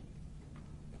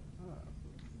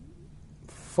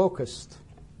focused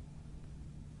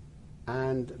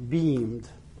and beamed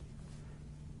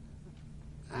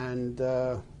and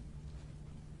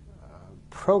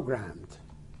programmed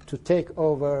to take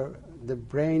over the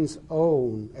brain's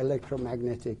own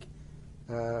electromagnetic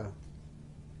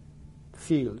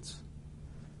fields.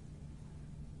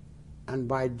 And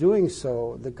by doing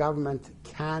so, the government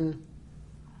can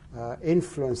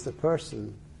influence the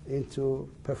person into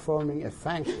performing a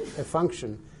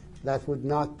function that would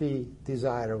not be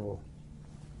desirable.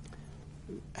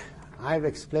 I've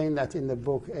explained that in the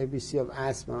book ABC of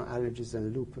Asthma, Allergies,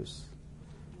 and Lupus,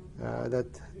 that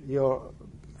your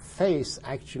face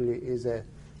actually is a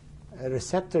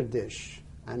receptor dish,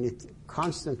 and it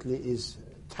constantly is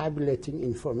tabulating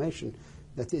information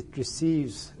that it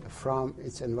receives from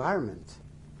its environment.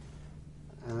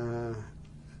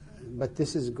 But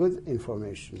this is good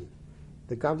information.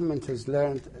 The government has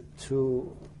learned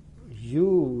to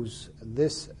use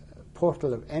this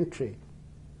portal of entry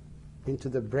into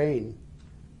the brain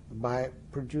by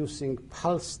producing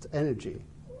pulsed energy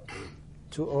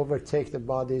to overtake the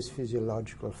body's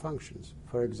physiological functions.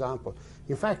 For example,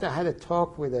 in fact, I had a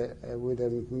talk with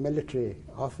a military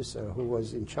officer who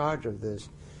was in charge of this.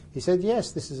 He said,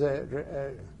 yes, this is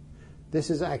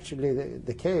actually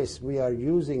the case. We are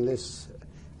using this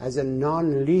as a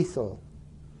non-lethal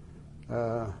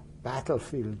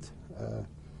battlefield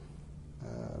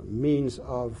means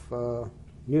of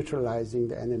neutralizing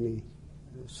the enemy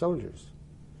soldiers.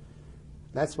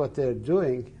 That's what they're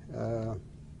doing.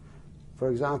 For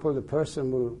example, the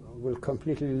person will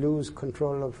completely lose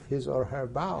control of his or her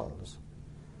bowels,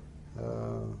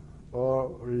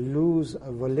 or lose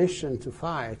a volition to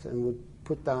fight and would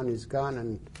put down his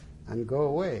gun and go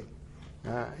away.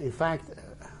 In fact,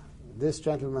 this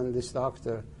gentleman, this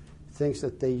doctor, thinks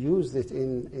that they used it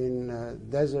in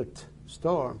Desert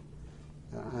Storm,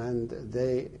 and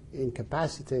they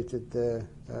incapacitated the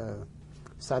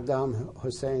Saddam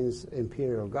Hussein's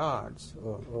imperial guards,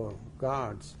 or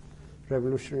guards,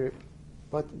 revolutionary,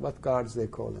 what guards they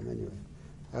call them anyway.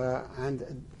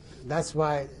 And that's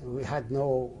why we had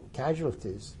no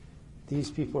casualties. These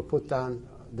people put down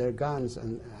their guns,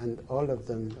 and all of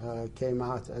them came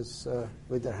out as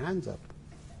with their hands up.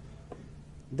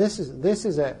 This is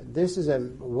a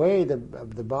way the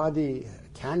body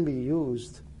can be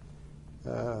used,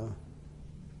 and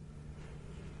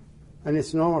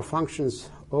its normal functions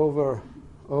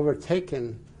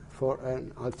overtaken for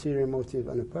an ulterior motive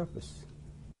and a purpose.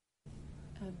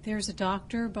 There's a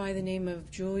doctor by the name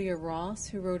of Julia Ross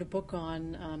who wrote a book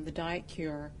on the diet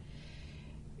cure.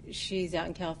 She's out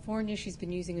in California. She's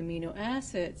been using amino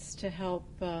acids to help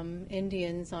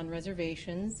Indians on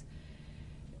reservations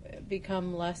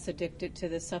become less addicted to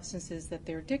the substances that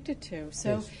they're addicted to.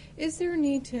 So yes. Is there a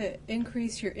need to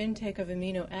increase your intake of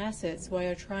amino acids while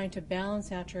you're trying to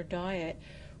balance out your diet,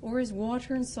 or is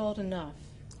water and salt enough?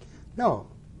 No.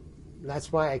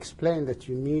 That's why I explained that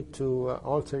you need to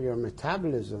alter your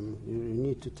metabolism. You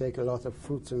need to take a lot of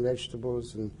fruits and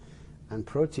vegetables and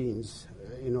proteins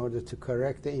in order to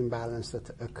correct the imbalance that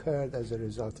occurred as a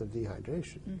result of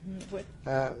dehydration.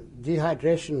 Mm-hmm.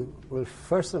 Dehydration will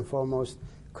first and foremost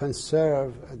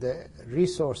conserve the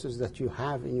resources that you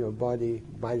have in your body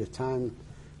by the time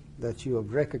that you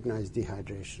have recognized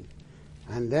dehydration.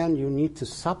 And then you need to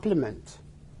supplement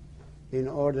in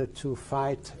order to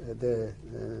fight the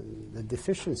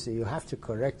deficiency. You have to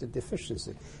correct the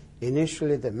deficiency.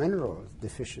 Initially, the mineral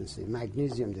deficiency,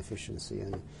 magnesium deficiency,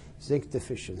 and zinc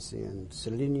deficiency, and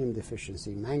selenium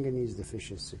deficiency, manganese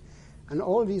deficiency, and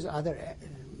all these other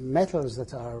metals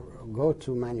that go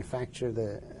to manufacture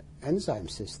the enzyme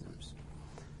systems.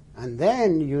 And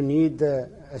then you need the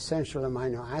essential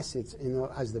amino acids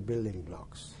as the building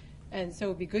blocks. And so it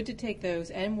would be good to take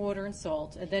those and water and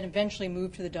salt, and then eventually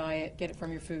move to the diet, get it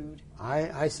from your food.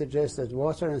 I suggest that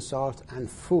water and salt and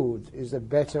food is a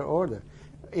better order.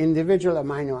 Individual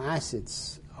amino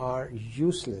acids are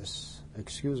useless,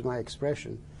 excuse my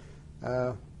expression,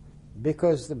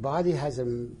 because the body has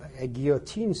a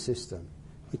guillotine system.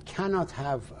 It cannot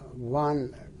have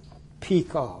one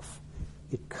peak off.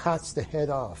 It cuts the head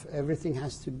off. Everything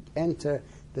has to enter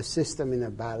the system in a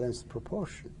balanced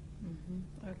proportion.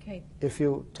 Mm-hmm. Okay. If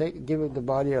you give the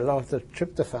body a lot of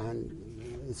tryptophan,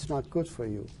 it's not good for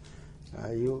you.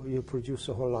 You produce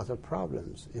a whole lot of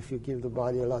problems. If you give the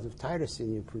body a lot of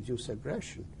tyrosine, you produce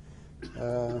aggression,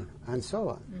 and so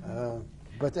on. Mm-hmm.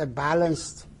 But a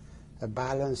balanced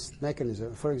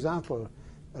mechanism. For example,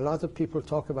 a lot of people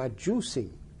talk about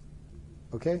juicing.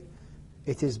 Okay,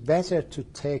 it is better to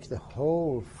take the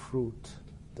whole fruit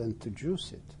than to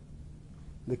juice it,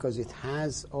 because it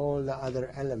has all the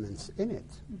other elements in it.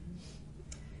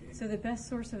 Mm-hmm. So the best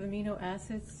source of amino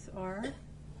acids are?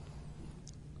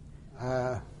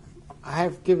 I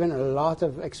have given a lot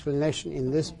of explanation in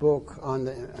this book on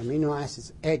the amino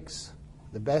acids. Eggs,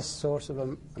 the best source of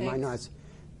amino acids.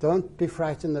 Don't be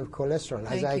frightened of cholesterol.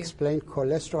 As I explained,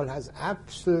 cholesterol has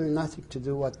absolutely nothing to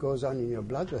do with what goes on in your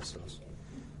blood vessels.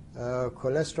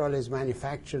 Cholesterol is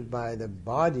manufactured by the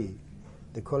body.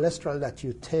 The cholesterol that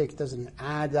you take doesn't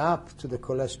add up to the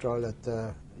cholesterol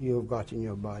that you've got in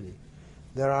your body.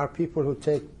 There are people who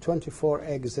take 24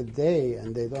 eggs a day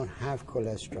and they don't have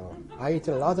cholesterol. I eat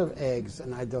a lot of eggs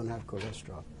and I don't have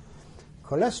cholesterol.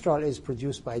 Cholesterol is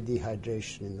produced by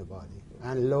dehydration in the body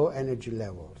and low energy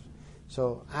levels.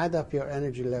 So add up your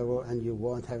energy level and you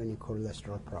won't have any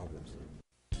cholesterol problems.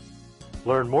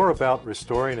 Learn more about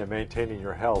restoring and maintaining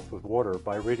your health with water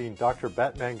by reading Dr.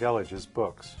 Batmanghelidj's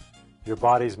books, Your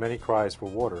Body's Many Cries for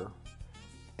Water,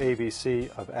 ABC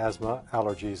of Asthma,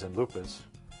 Allergies, and Lupus,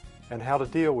 and How to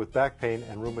Deal with Back Pain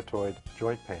and Rheumatoid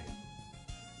Joint Pain.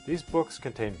 These books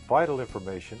contain vital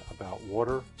information about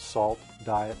water, salt,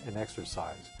 diet, and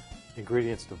exercise,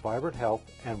 ingredients to vibrant health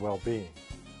and well-being.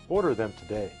 Order them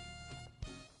today.